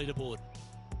on the leaderboard.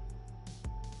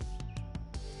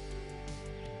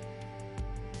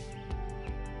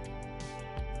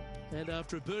 And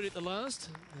after a birdie at the last,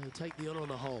 they'll take the honour on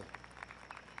the hole.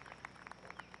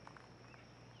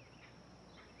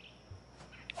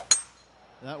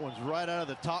 That one's right out of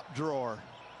the top drawer.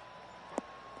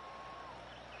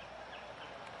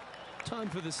 Time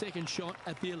for the second shot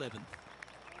at the 11th.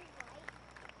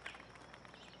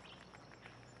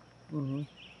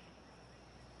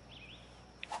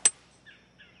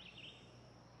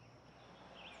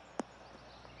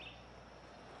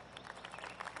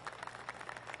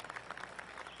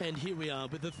 And here we are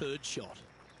with the third shot.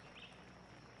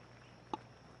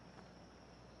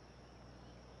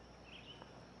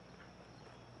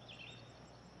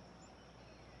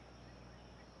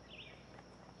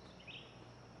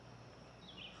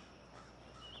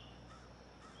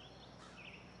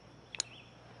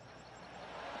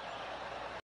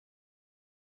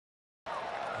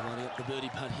 Lining up the birdie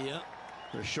putt here.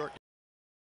 They're short.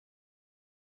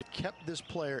 Kept this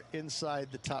player inside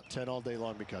the top 10 all day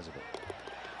long because of it.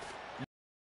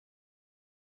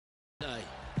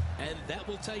 And that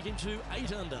will take him to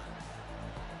 8 under.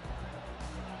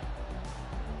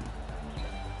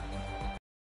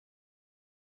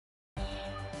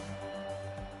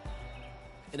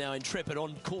 And our intrepid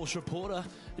on-course reporter,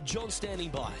 John,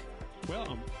 standing by. Well,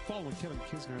 I'm following Kevin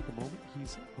Kisner at the moment.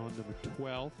 He's on number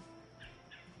 12,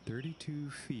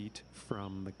 32 feet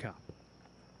from the cup.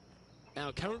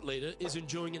 Our current leader is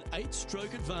enjoying an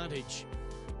 8-stroke advantage.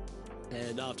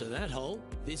 And after that hole,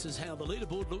 this is how the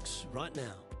leaderboard looks right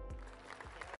now.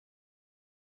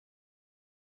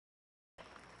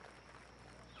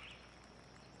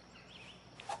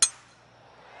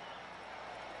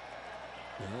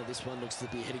 Well, this one looks to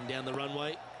be heading down the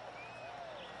runway.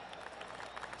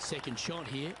 Second shot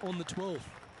here on the 12th.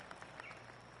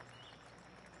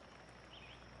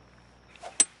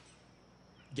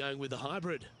 Going with the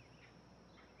hybrid.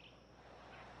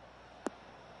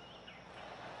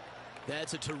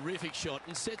 That's a terrific shot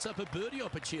and sets up a birdie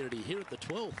opportunity here at the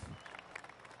 12th.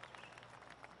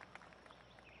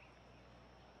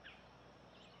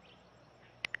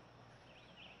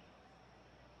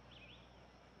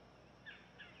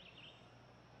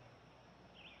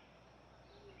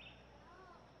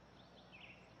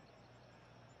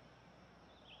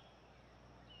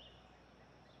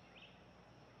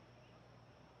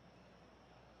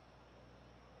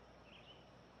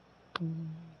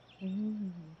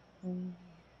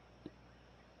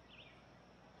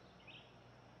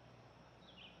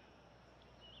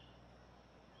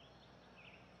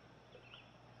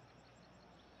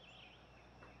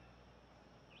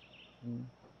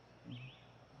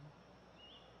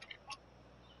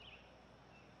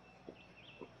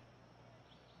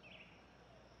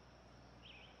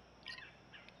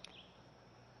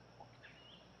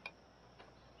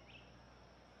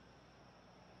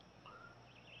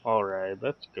 All right,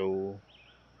 let's go.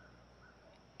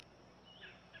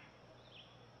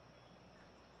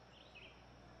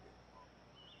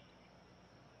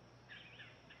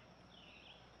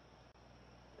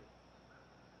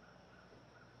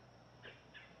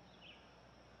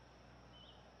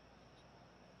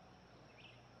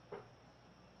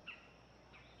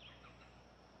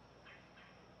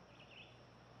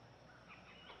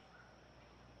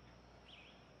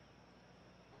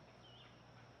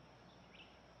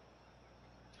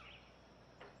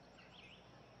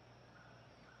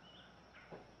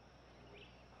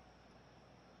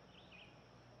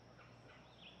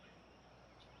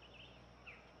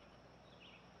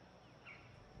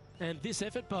 And this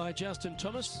effort by Justin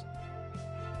Thomas.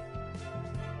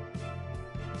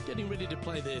 Getting ready to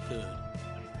play their third.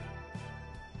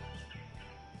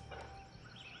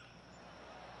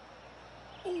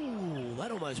 Ooh,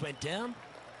 that almost went down.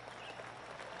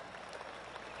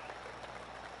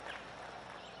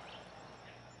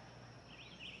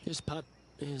 This putt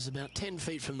is about 10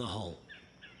 feet from the hole.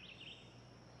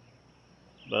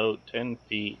 About 10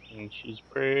 feet, and she's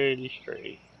pretty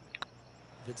straight.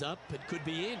 If it's up, it could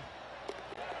be in.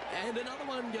 And another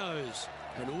one goes.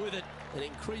 And with it, an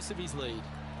increase of his lead.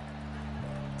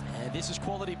 And this is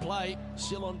quality play,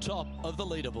 still on top of the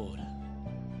leaderboard.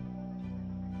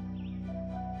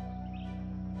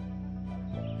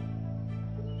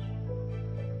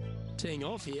 Teeing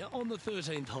off here on the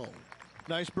 13th hole.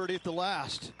 Nice birdie at the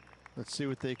last. Let's see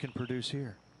what they can produce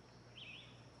here.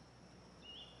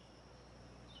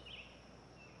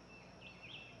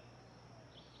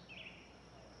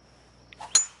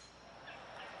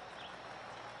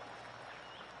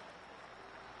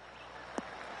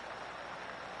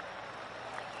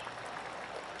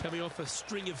 Coming off a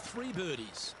string of 3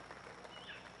 birdies.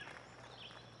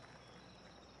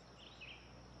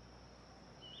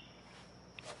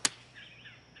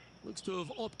 Looks to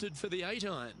have opted for the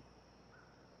 8-iron.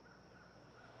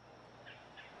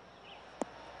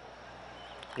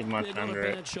 Not a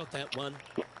bad shot, that one.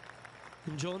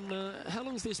 And John, how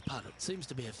long's this putt? It seems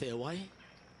to be a fair way.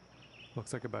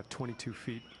 Looks like about 22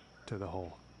 feet to the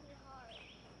hole.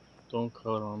 Don't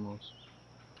cut almost.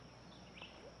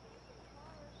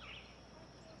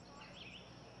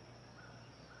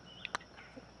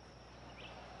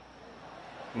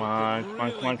 Come on, come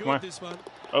on, come on, come on.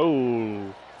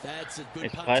 Oh. That's a good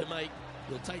nice putt putt to make.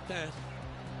 You'll take that.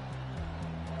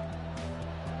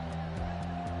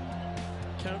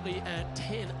 currently at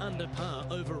 10 under par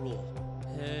overall.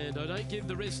 And I don't give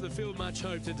the rest of the field much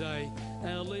hope today.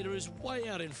 Our leader is way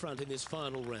out in front in this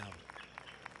final round.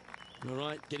 All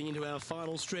right, getting into our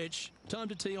final stretch. Time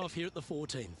to tee off here at the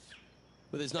 14th.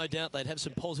 Well, there's no doubt they'd have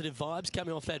some positive vibes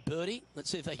coming off that birdie. Let's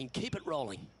see if they can keep it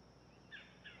rolling.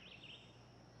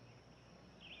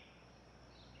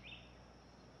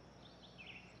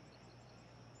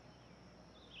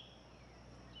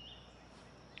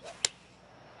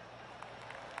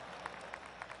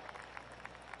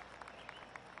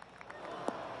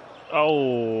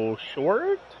 Oh,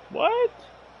 short? What?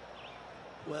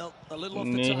 Well, a little off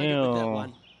the target with that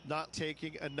one. Not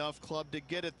taking enough club to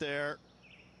get it there.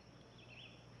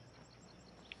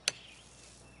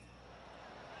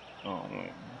 Oh, man.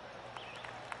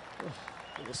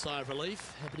 A little sigh of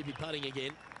relief. Happy to be putting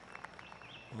again.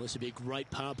 Well, this would be a great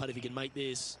par putt if he can make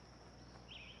this.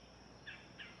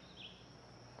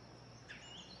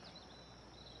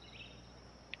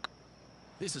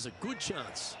 This is a good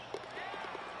chance.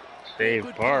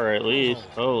 Save par at least.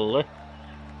 Holy.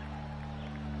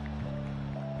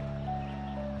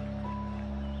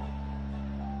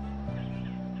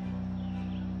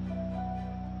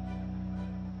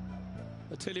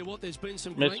 I tell you what, there's been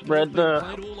some Misread the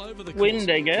all over the wind, course.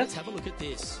 I guess. Let's have a look at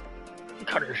this.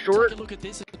 Cut her short. Take a look at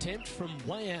this attempt from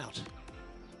way out.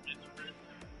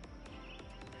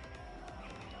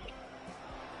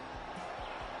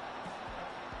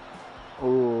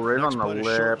 Oh, right Next on the putt is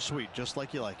short and lip. sweet, just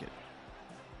like you like it.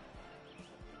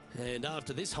 And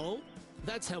after this hole,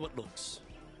 that's how it looks.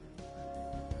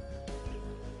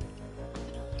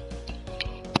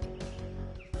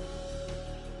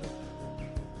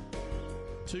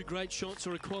 Two great shots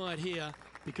are required here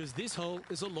because this hole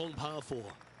is a long par 4.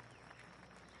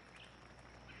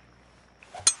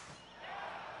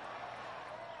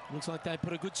 Looks like they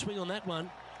put a good swing on that one.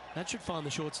 That should find the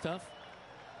short stuff.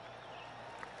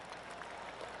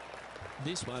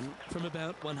 This one from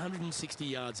about 160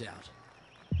 yards out.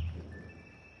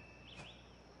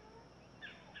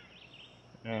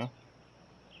 Yeah.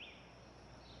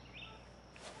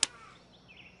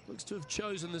 Looks to have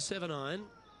chosen the 7-iron.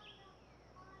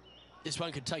 This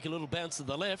one could take a little bounce to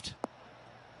the left.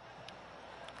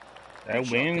 That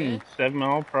Shot wind, there.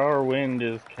 7-mile-per-hour wind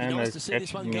is kind Nice of to see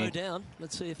this one catching go me. down.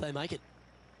 Let's see if they make it.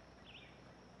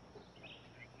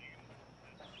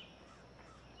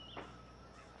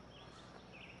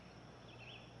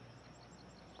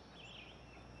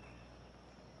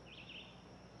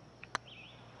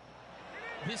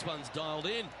 This one's dialed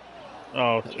in.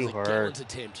 Oh, That too was a hard. gallant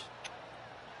attempt.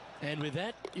 And with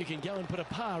that, you can go and put a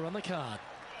par on the card.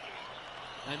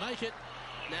 They make it.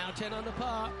 Now 10 under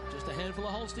par. Just a handful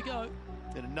of holes to go.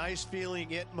 And a nice feeling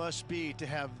it must be to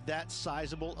have that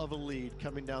sizable of a lead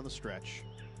coming down the stretch.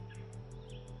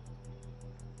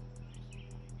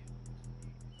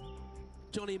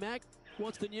 Johnny Mack,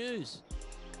 what's the news?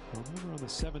 Well, we're on the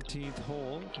 17th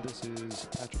hole. This is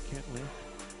Patrick Cantlay.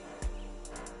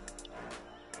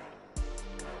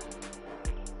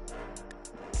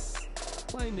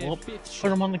 Playing their Well, fifth put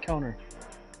shot. him on the counter.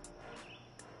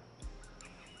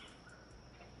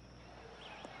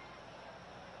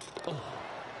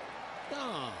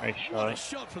 Oh, Nice what a shot.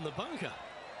 shot from the bunker.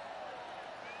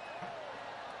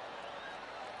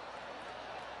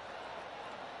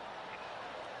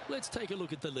 Let's take a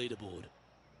look at the leaderboard.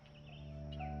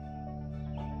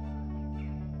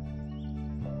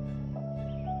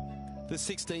 The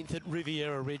 16th at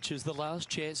Riviera Ridge is the last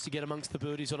chance to get amongst the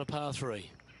birdies on a par 3.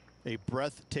 A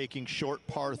breathtaking short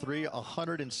par 3,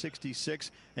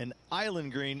 166, an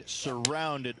island green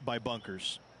surrounded by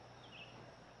bunkers.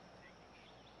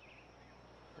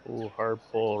 Ooh, hard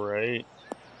pull right.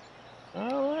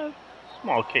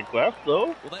 Small kick left though.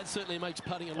 Well, that certainly makes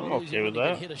putting a I'm lot okay easier when with you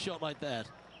can that. hit a shot like that.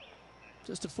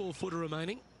 Just a 4-footer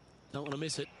remaining. Don't want to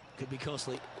miss it. Could be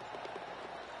costly.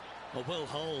 A well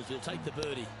holed. He'll take the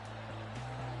birdie.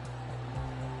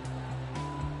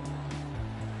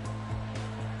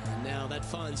 And now that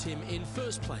finds him in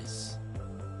first place.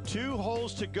 2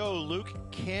 holes to go, Luke.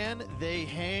 Can they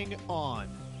hang on?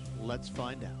 Let's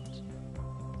find out.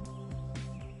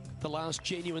 The last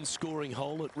genuine scoring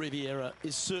hole at Riviera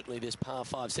is certainly this par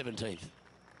 5 17th.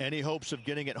 Any hopes of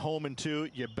getting it home in 2,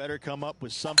 you better come up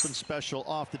with something special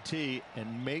off the tee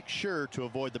and make sure to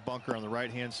avoid the bunker on the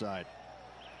right-hand side.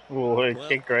 Ooh, it Well,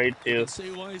 kicked right You too. can see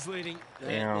why he's leading. That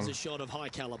Damn. was a shot of high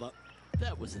caliber.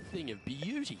 That was a thing of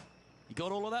beauty. He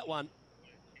got all of that one.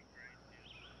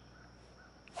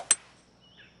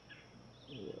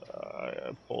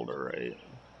 I pulled it right.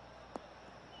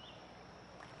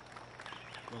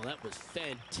 Well, that was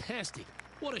fantastic.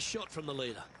 What a shot from the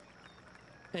leader.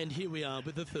 And here we are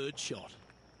with the third shot.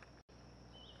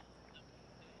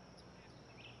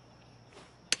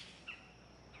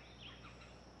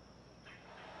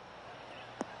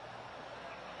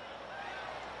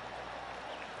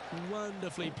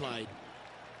 Wonderfully played.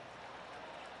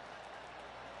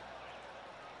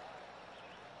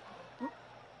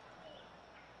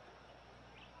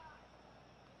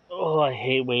 Oh, I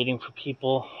hate waiting for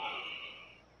people.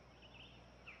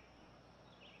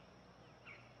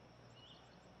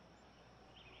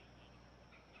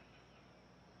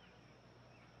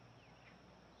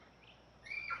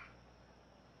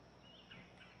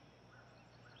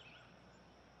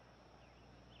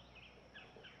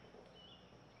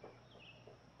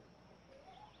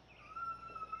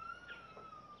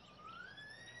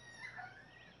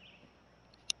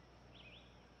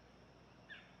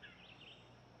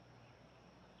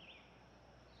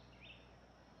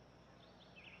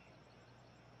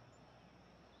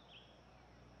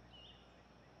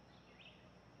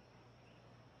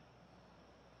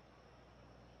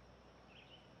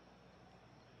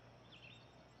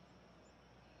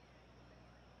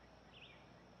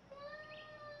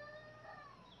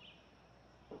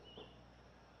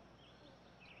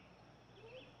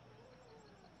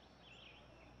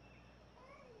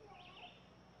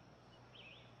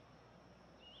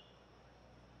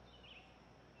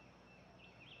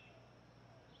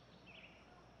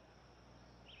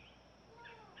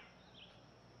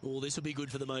 Oh, this will be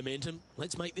good for the momentum.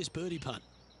 Let's make this birdie putt.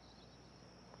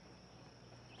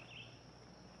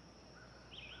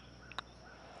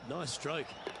 Nice stroke.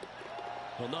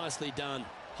 Well, nicely done.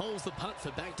 Holds the putt for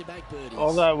back-to-back birdies.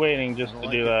 All that waiting just to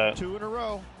do that. 2 in a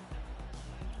row.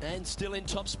 And still in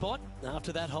top spot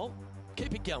after that hole.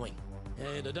 Keep it going.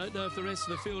 And I don't know if the rest of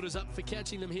the field is up for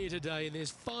catching them here today in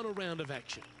this final round of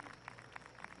action.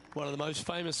 One of the most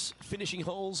famous finishing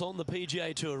holes on the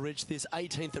PGA Tour, Rich. This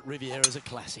 18th at Riviera is a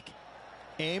classic.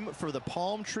 Aim for the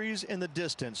palm trees in the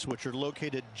distance, which are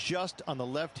located just on the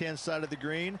left-hand side of the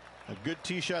green. A good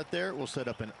tee shot there will set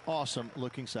up an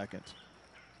awesome-looking second.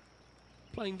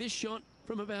 Playing this shot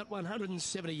from about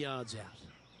 170 yards out.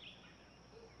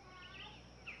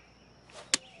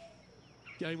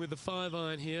 Going with the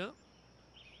 5-iron here.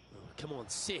 Oh, come on,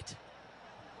 sit.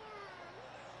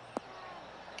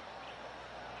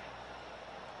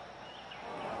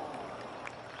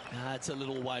 It's a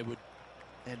little wayward.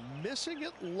 And missing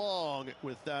it long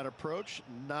with that approach,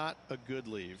 not a good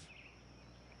leave.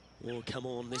 Oh, come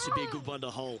on. This would be a good one to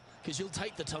hole because you'll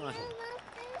take the title.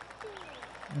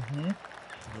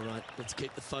 All right, let's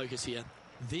keep the focus here.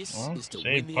 This is to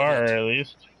win the par, event. at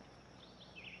least.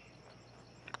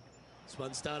 This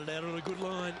one started out on a good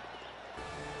line.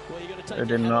 Well, you got to take They your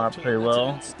did hat not off to play them.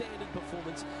 well. That's an outstanding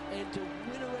performance, and to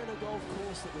win around a golf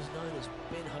course that was known as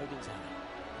Ben Hogan's Alley.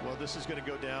 Well, this is going to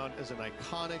go down as an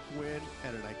iconic win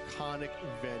and an iconic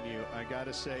venue. I got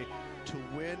to say, to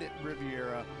win at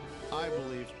Riviera, I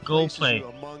believe, places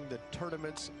you among the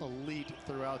tournament's elite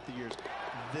throughout the years.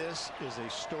 This is a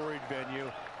storied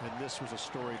venue, and this was a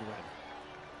storied win.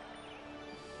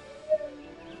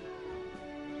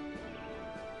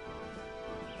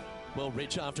 Well,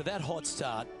 Rich, after that hot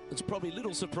start, it's probably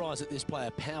little surprise that this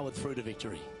player powered through to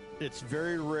victory. It's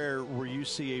very rare where you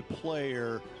see a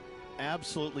player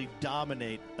absolutely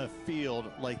dominate a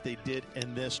field like they did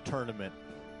in this tournament.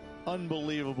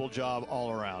 Unbelievable job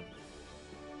all around.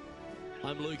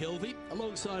 I'm Luke Elvey,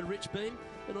 alongside Rich Beam,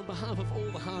 and on behalf of all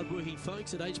the hard-working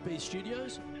folks at HB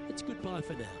Studios, it's goodbye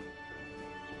for now.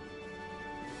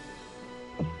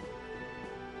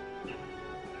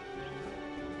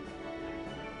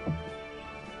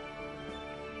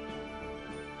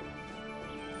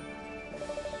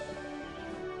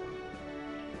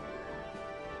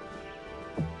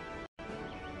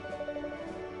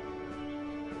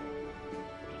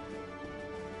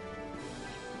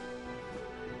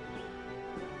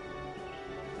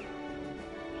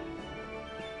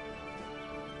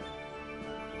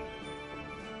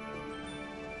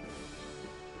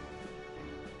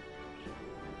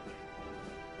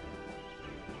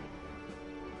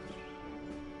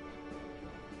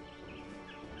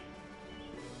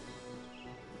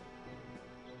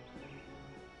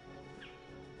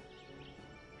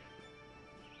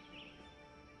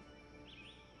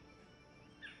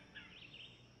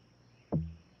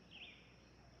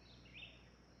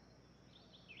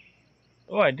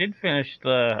 Oh, I did finish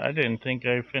I didn't think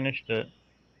I finished it.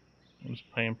 I was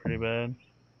playing pretty bad.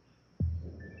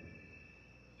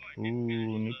 Ooh,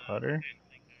 new putter.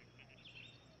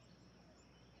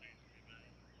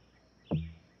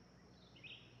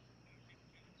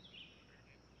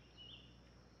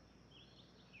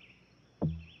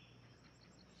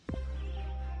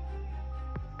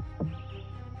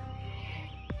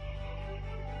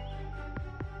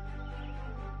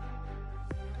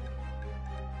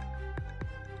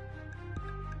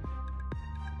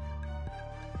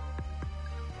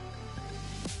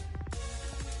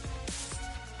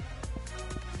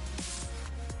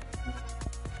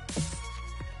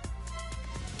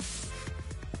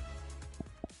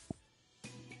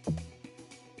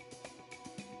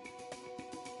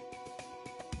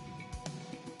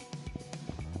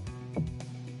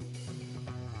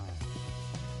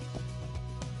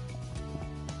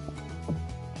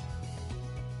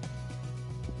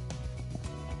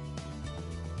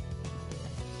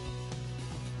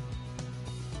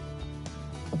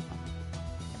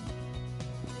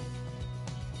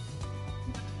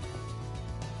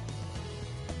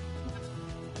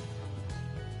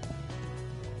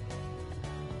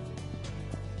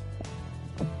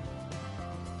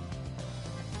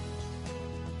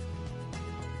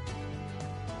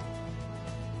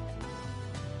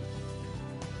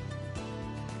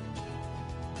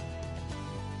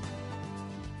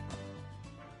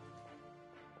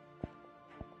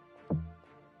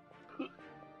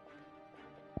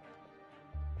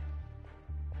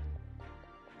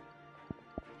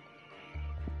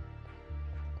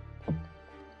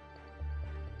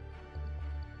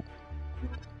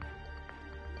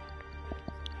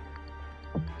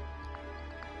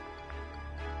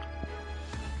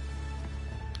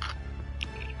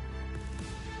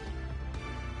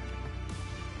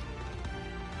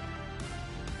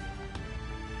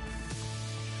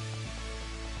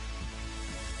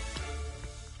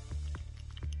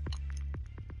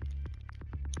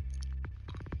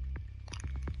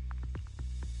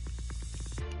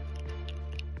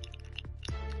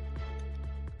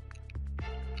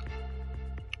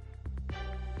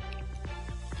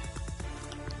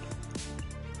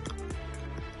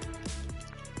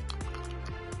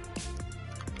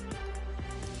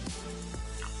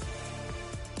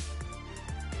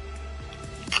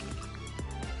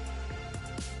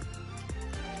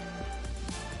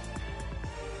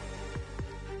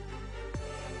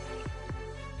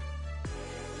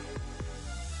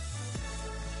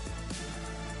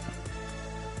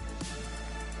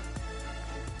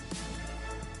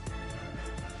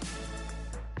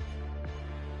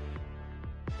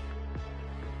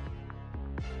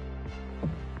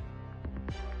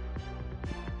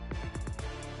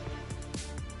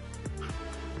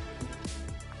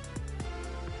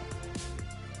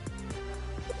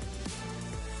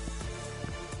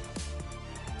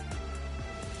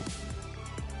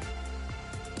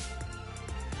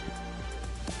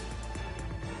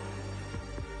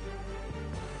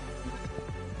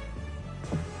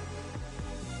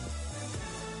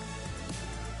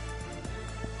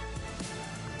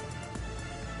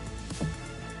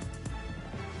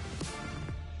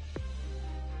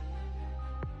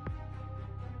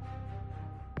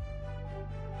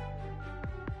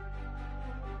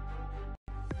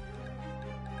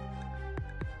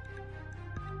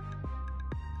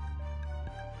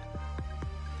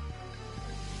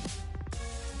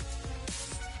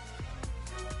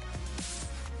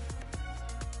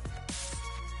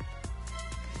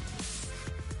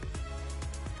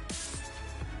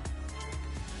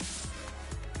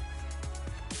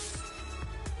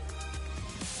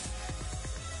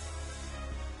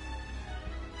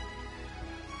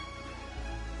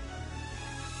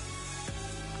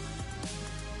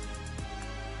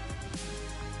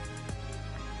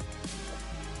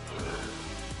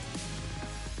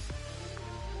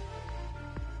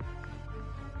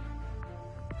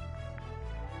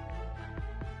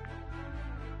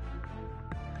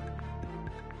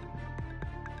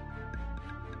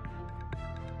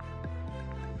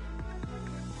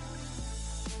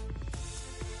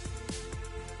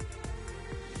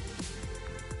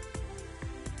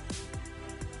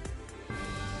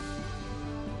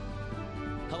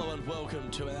 Hello and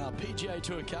welcome to our PGA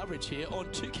Tour coverage here on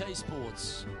 2K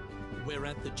Sports. We're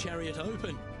at the Chariot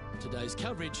Open. Today's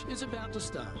coverage is about to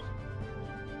start.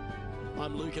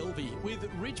 I'm Luke Elvey with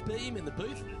Rich Beam in the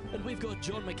booth, and we've got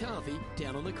John McCarthy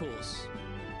down on the course.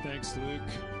 Thanks, Luke.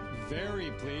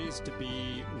 Very pleased to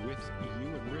be with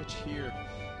you and Rich here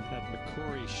at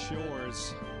Macquarie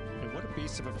Shores. And what a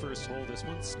beast of a first hole. This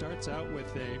one starts out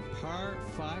with a par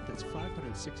 5 that's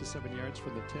 567 yards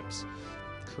from the tips,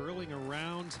 curling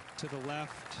around to the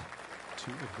left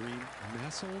to a green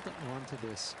nestled onto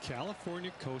this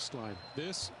California coastline.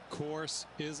 This course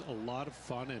is a lot of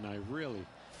fun, and I really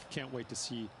can't wait to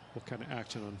see what kind of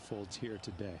action unfolds here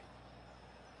today.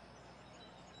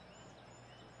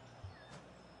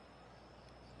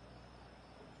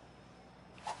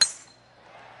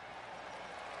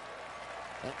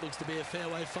 That looks to be a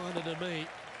fairway finder to me.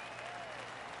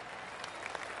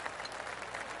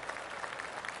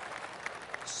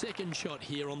 Second shot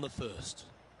here on the first.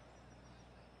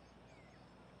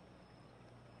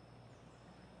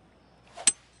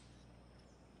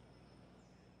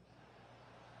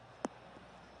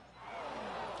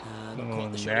 Not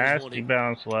quite the shot he was Nasty wanting.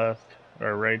 bounce left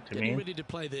or right to Getting me. ready to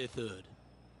play their third.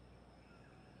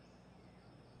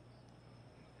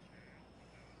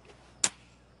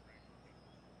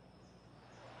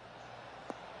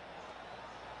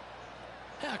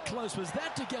 How close was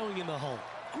that to going in the hole?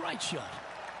 Great shot.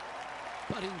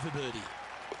 Putting for birdie.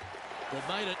 They've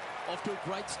made it. Off to a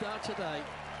great start today.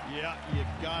 Yeah, you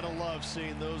gotta love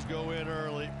seeing those go in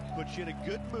early. Puts you in a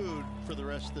good mood for the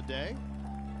rest of the day.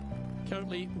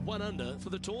 Currently 1 under for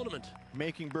the tournament.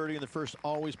 Making birdie in the first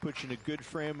always puts you in a good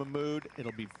frame of mood.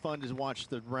 It'll be fun to watch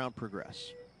the round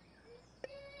progress.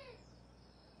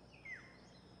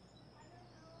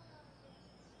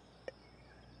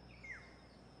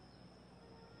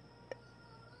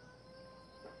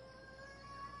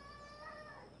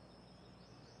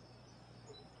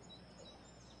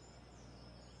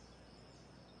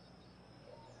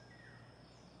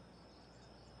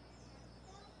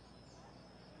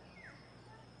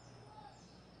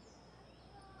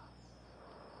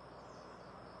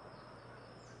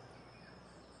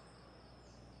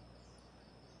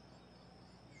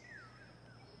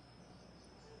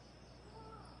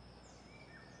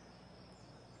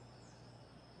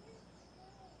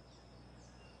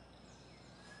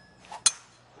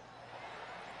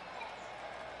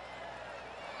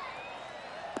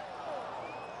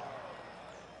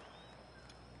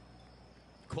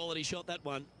 quality shot, that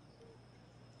one.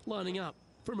 Lining up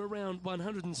from around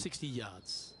 160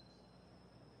 yards.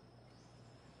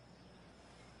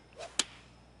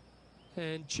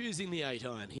 And choosing the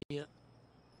 8-iron here.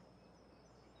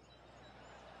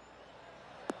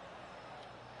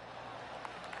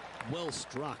 Well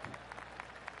struck.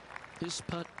 This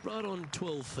putt right on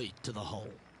 12 feet to the hole.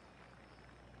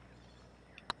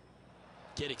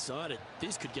 Get excited.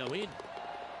 This could go in.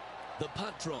 The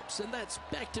putt drops, and that's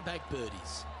back-to-back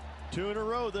birdies. 2 in a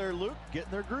row there, Luke,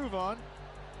 getting their groove on.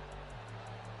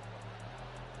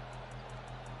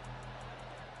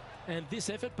 And this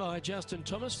effort by Justin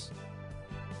Thomas.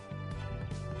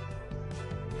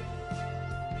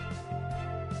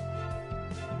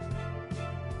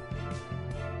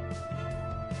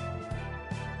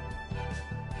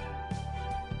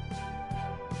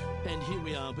 And here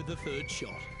we are with the third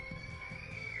shot.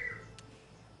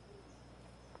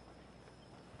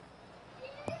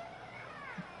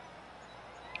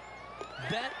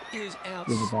 That is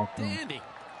outstanding.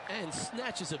 And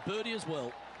snatches a birdie as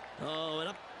well. Oh, and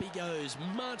up he goes,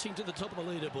 marching to the top of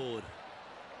the leaderboard.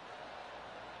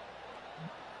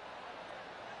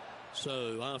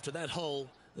 So after that hole,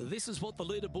 this is what the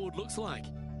leaderboard looks like.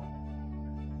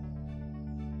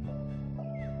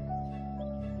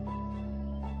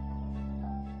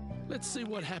 Let's see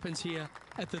what happens here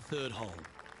at the third hole.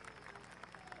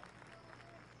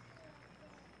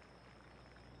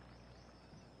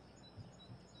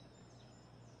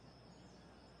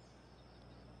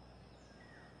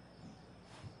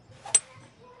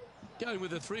 Going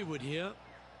with a 3-wood here.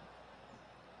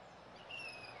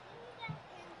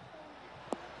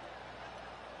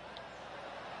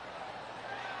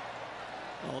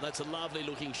 Oh, that's a lovely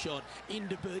looking shot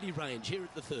into birdie range here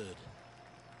at the third.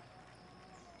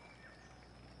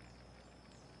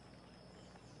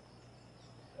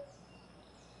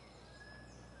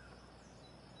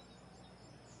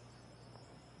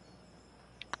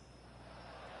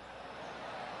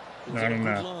 Not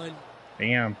enough. Line.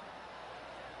 Damn.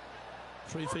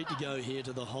 3 feet to go here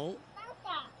to the hole.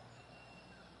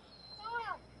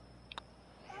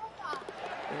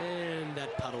 And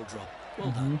that puddle drop.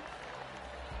 Well done.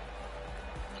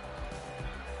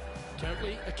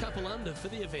 Currently a couple under for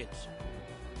the event.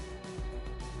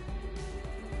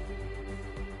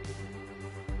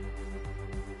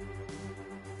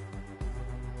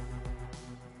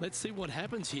 Let's see what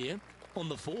happens here on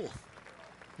the fourth.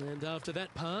 And after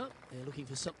that par, they're looking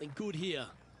for something good here.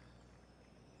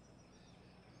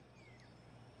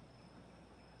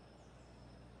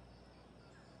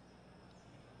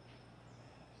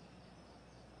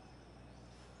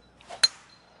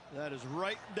 That is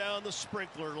right down the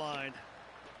sprinkler line.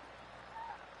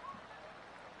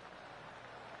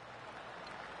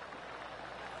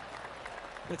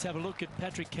 Let's have a look at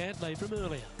Patrick Cantlay from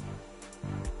earlier.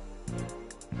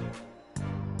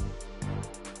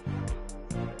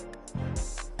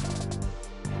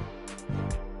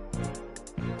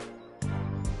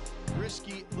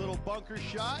 Risky little bunker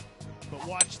shot, but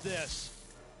watch this.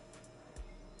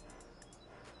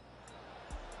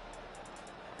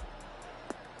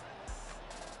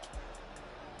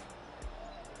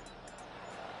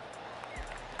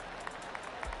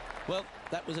 Well,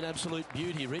 that was an absolute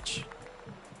beauty, Rich.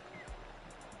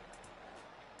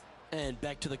 And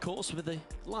back to the course with the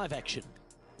live action.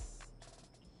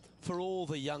 For all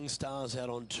the young stars out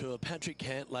on tour, Patrick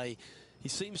Cantlay, he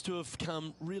seems to have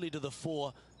come really to the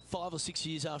fore 5 or 6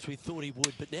 years after we thought he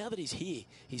would. But now that he's here,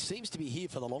 he seems to be here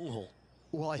for the long haul.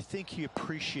 Well, I think he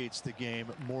appreciates the game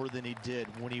more than he did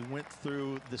when he went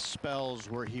through the spells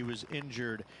where he was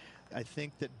injured. I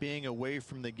think that being away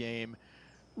from the game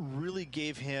really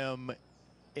gave him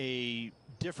a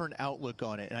different outlook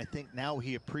on it, and I think now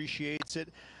he appreciates it.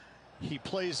 He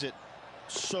plays it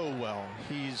so well.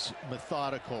 He's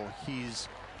methodical. He's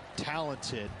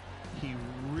talented. He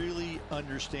really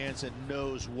understands and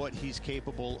knows what he's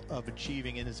capable of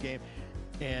achieving in his game,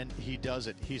 and he does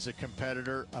it. He's a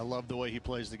competitor. I love the way he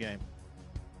plays the game.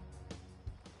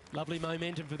 Lovely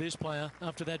momentum for this player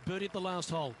after that birdie at the last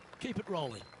hole. Keep it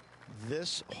rolling.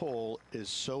 This hole is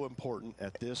so important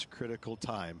at this critical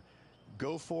time.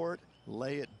 Go for it,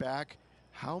 lay it back.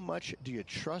 How much do you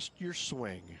trust your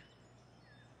swing?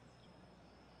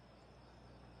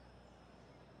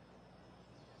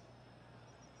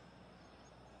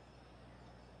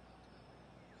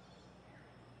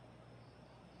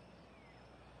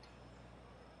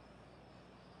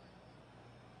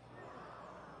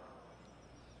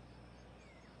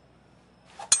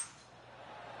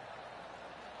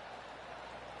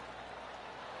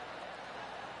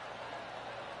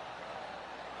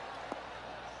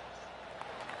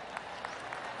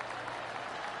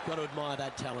 Got to admire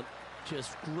that talent.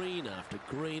 Just green after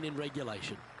green in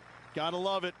regulation. Gotta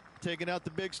love it. Taking out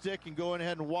the big stick and going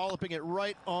ahead and walloping it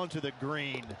right onto the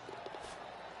green.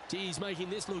 He's making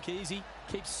this look easy.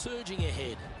 Keeps surging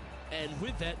ahead. And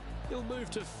with that, he'll move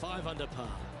to 5 under par.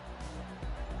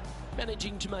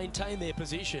 Managing to maintain their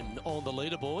position on the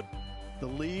leaderboard. The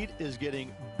lead is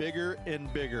getting bigger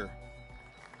and bigger.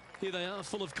 Here they are,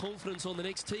 full of confidence on the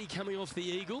next tee, coming off the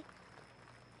eagle.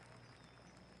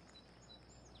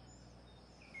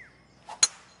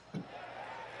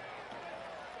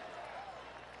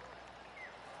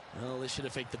 Well, this should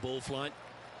affect the ball flight.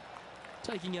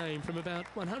 Taking aim from about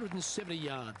 170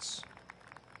 yards.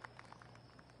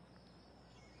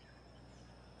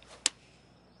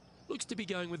 Looks to be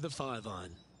going with the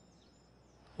 5-iron.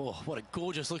 Oh, what a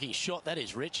gorgeous looking shot that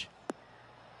is, Rich.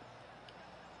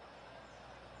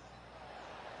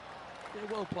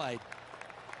 Yeah, well played.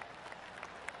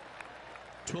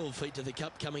 12 feet to the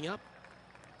cup coming up.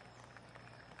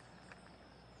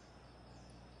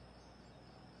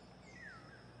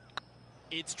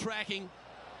 It's tracking.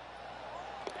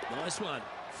 Nice one.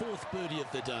 4th birdie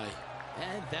of the day.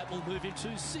 And that will move him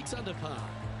to 6 under par.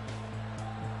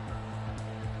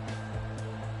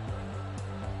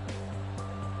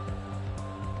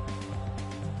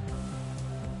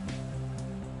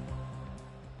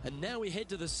 And now we head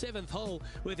to the 7th hole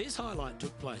where this highlight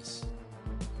took place.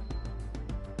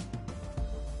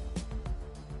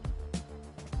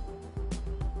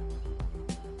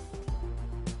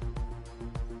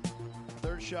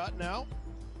 Third shot now.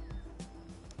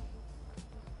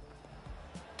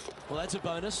 Well, that's a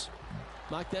bonus.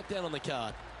 Mark that down on the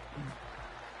card.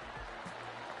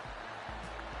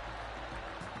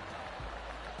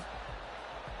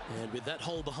 And with that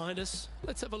hole behind us,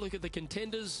 let's have a look at the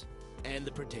contenders and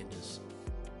the pretenders.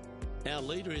 Our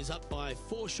leader is up by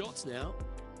 4 shots now.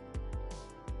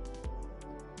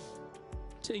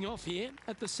 Teeing off here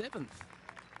at the 7th.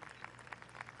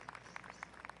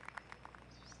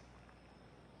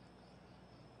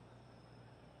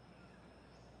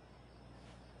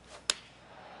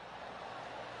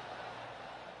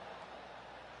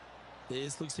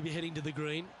 This looks to be heading to the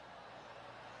green.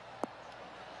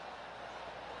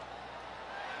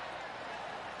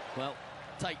 Well,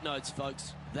 take notes,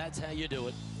 folks. That's how you do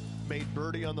it. Made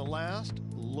birdie on the last.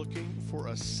 Looking for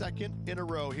a 2nd in a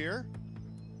row here.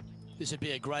 This would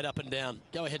be a great up and down.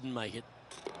 Go ahead and make it.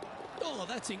 Oh,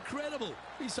 that's incredible.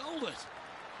 He sold it.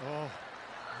 Oh,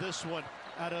 this one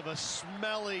out of a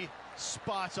smelly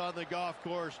spot on the golf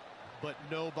course, but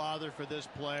no bother for this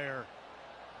player.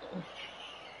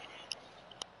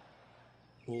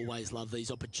 Always love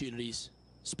these opportunities,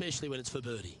 especially when it's for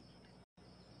birdie.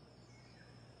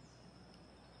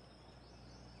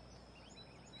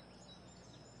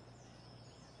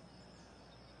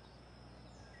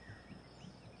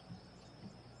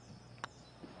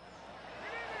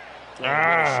 Oh, what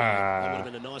a shot. That would have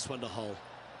been a nice one to hole.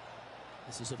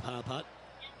 This is a par putt.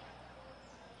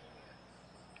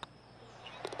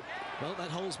 Well, that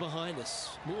hole's behind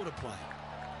us. More to play.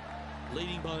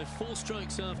 Leading by 4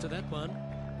 strokes after that one.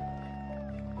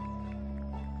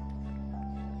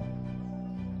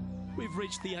 We've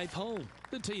reached the 8th hole.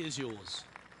 The tee is yours.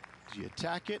 Do you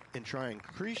attack it and try and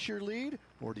increase your lead,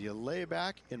 or do you lay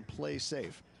back and play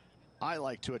safe? I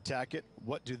like to attack it.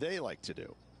 What do they like to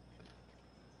do?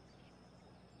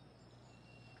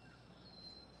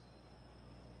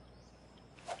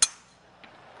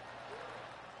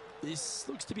 This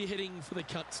looks to be heading for the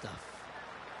cut stuff.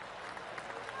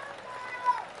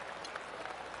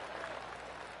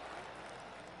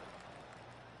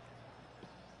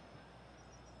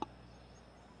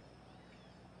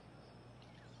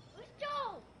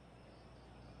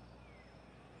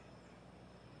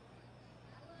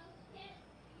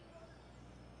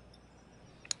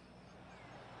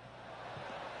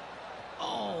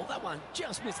 Oh, that one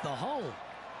just missed the hole.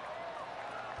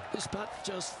 This putt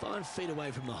just 5 feet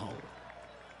away from the hole.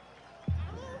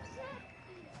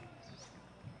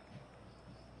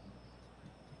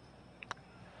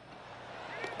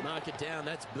 Mark it down.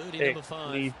 That's birdie number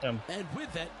 5. And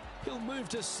with that, he'll move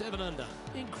to 7 under.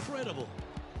 Incredible.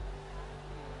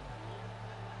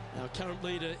 Our current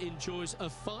leader enjoys a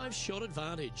 5-shot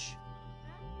advantage.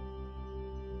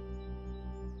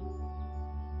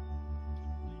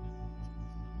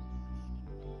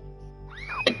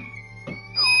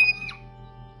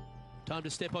 Time to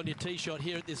step on your tee shot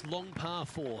here at this long par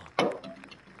 4.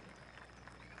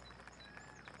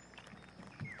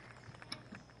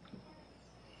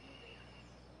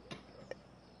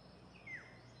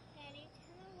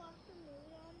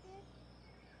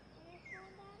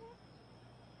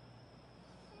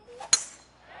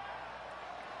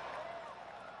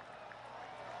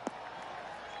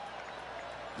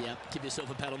 Yeah, give yourself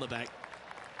a pat on the back.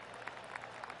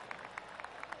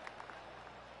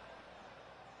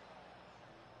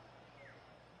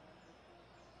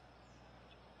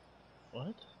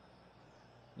 What?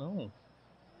 No.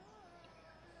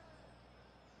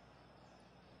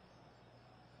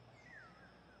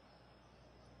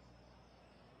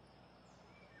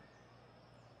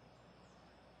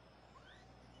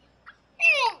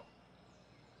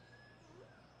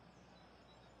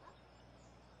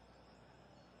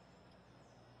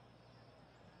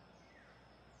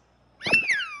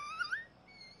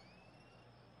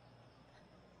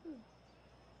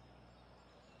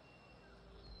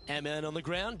 Our man on the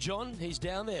ground, John, he's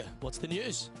down there. What's the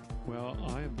news? Well,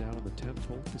 I am down on the 10th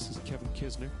hole. This is Kevin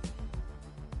Kisner.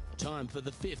 Time for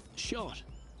the 5th shot.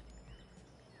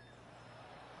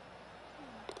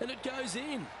 And it goes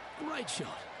in. Great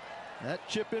shot. That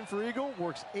chip in for Eagle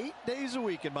works 8 days a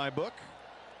week in my book.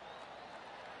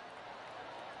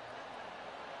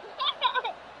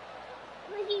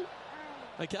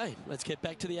 Okay, let's get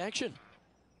back to the action.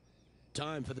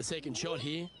 Time for the second shot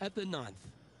here at the 9th.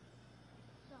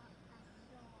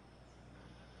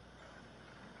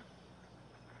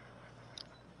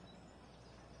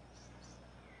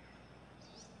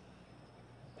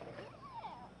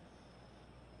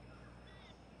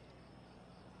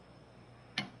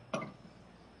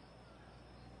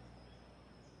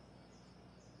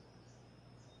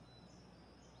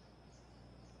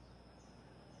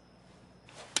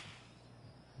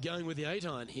 Going with the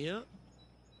 8-iron here.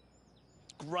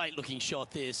 Great looking shot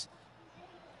this.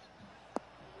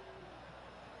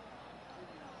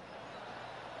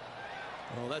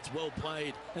 Oh, that's well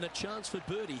played. And a chance for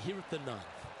birdie here at the 9th.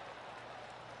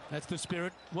 That's the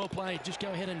spirit. Well played. Just go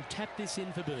ahead and tap this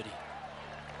in for birdie.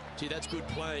 Gee, that's good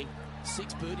playing.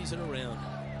 6 birdies in a round.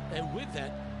 And with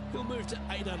that, he'll move to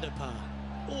 8 under par.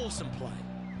 Awesome play.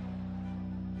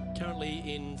 Currently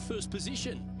in first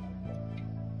position.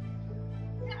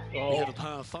 Oh, We have a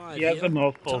par 5 he has here. a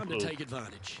mouthful. Time to take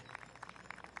advantage.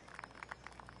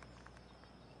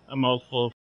 A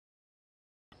mouthful.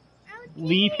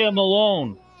 Leave him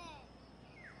alone.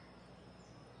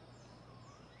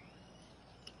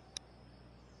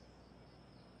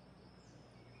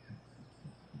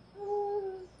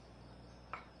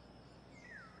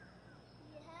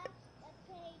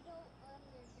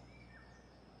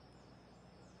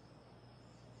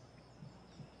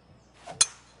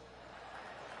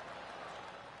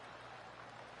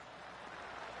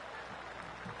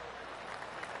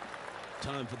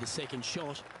 Time for the second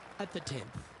shot at the 10th.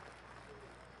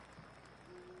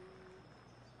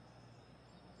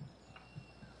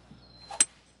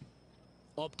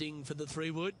 Opting for the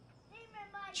 3-wood.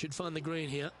 Should find the green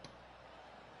here.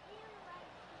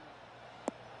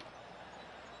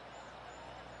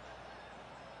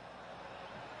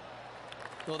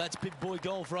 Well, that's big boy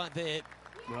golf right there.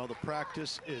 Well, the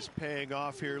practice is paying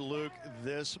off here, Luke.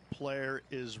 This player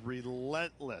is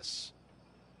relentless.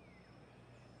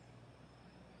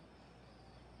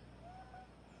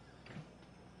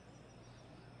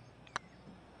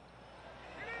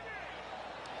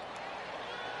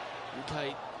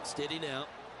 Okay, steady now.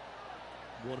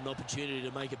 What an opportunity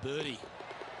to make a birdie.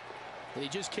 And he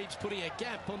just keeps putting a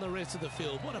gap on the rest of the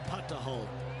field. What a putt to hole.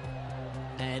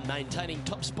 And maintaining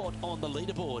top spot on the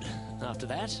leaderboard after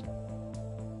that.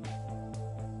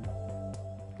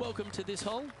 Welcome to this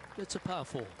hole. It's a par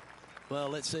 4. Well,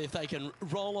 let's see if they can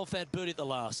roll off that birdie at the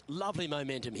last. Lovely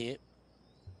momentum here.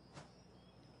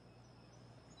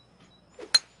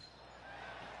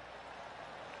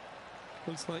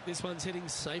 Looks like this one's heading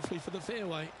safely for the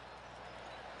fairway.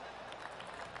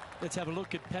 Let's have a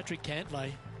look at Patrick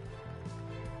Cantlay.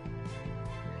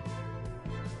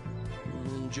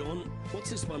 John,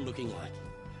 what's this one looking like?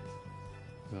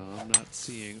 Well, I'm not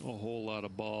seeing a whole lot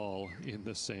of ball in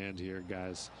the sand here,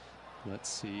 guys. Let's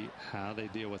see how they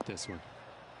deal with this one.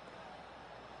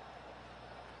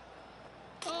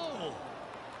 Oh!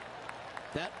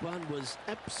 That one was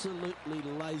absolutely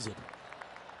lasered.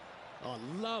 Oh,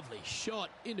 lovely shot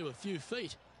into a few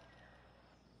feet.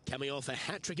 Coming off a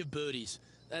hat-trick of birdies.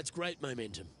 That's great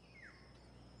momentum.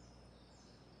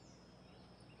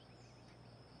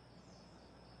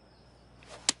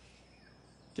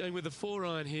 Going with the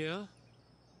 4-iron here.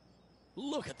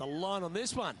 Look at the line on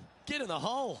this one. Get in the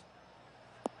hole.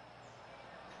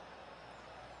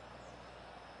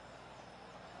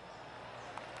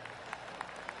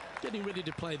 Getting ready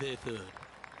to play their 3rd.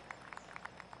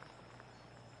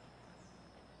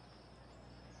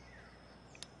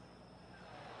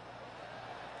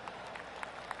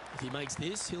 If he makes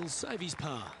this, he'll save his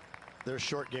par. Their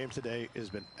short game today has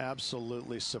been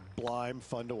absolutely sublime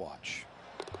fun to watch.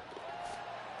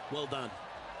 Well done.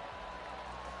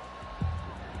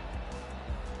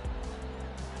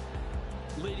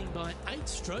 leading by 8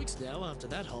 strokes now after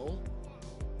that hole.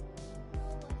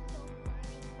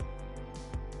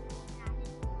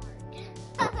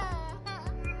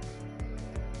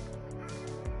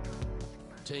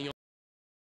 Teeing off.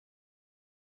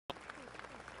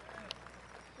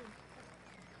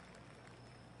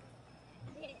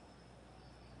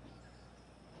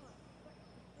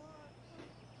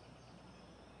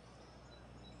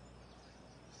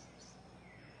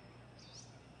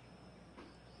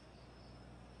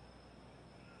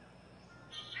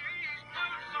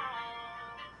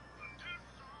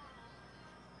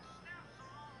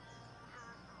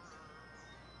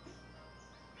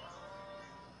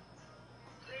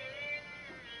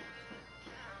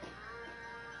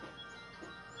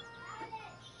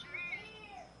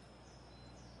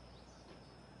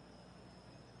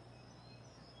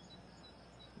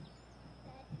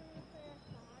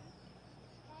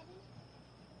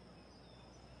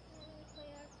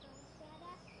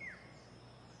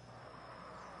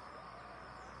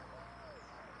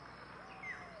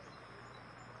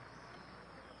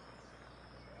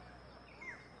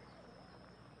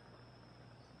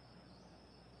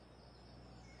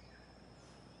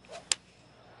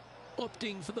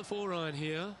 Opting for the 4-iron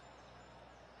here.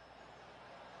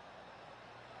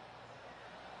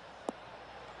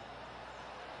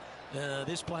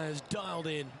 This player's dialed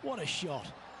in. What a shot.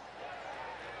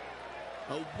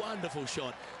 A wonderful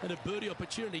shot and a birdie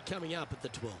opportunity coming up at the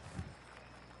 12th.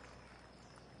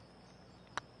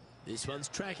 This one's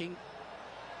tracking.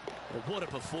 Oh, what a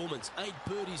performance. 8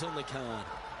 birdies on the card.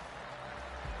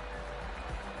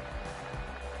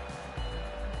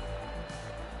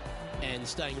 And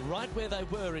staying right where they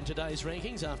were in today's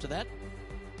rankings after that.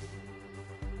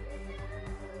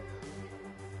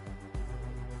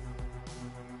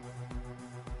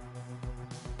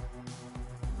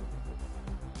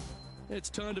 It's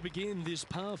time to begin this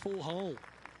par 4 hole.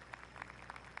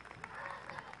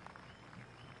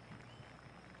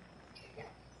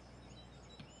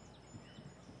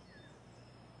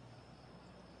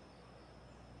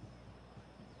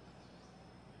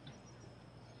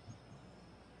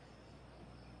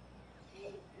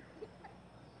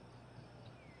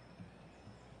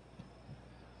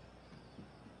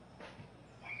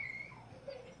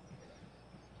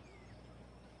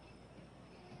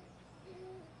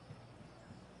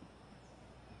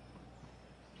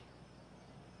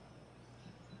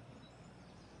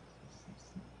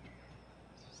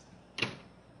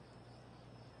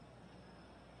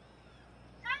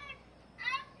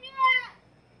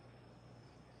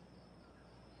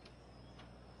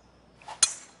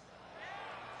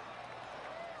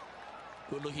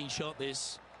 Good looking shot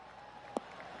this.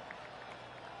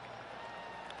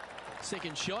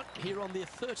 Second shot here on their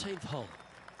 13th hole.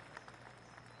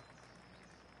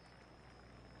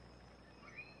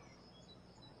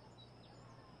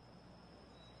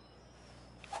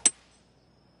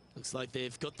 Looks like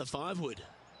they've got the 5-wood.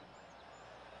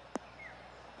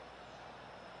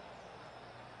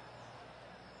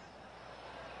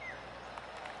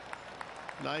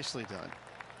 Nicely done.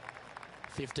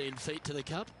 15 feet to the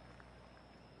cup.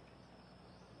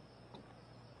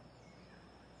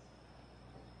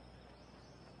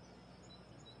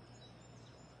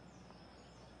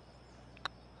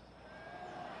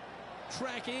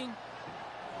 Tracking.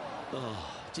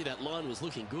 Oh, gee, that line was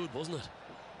looking good, wasn't it?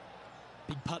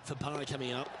 Big putt for par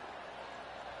coming up.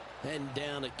 And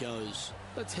down it goes.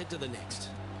 Let's head to the next.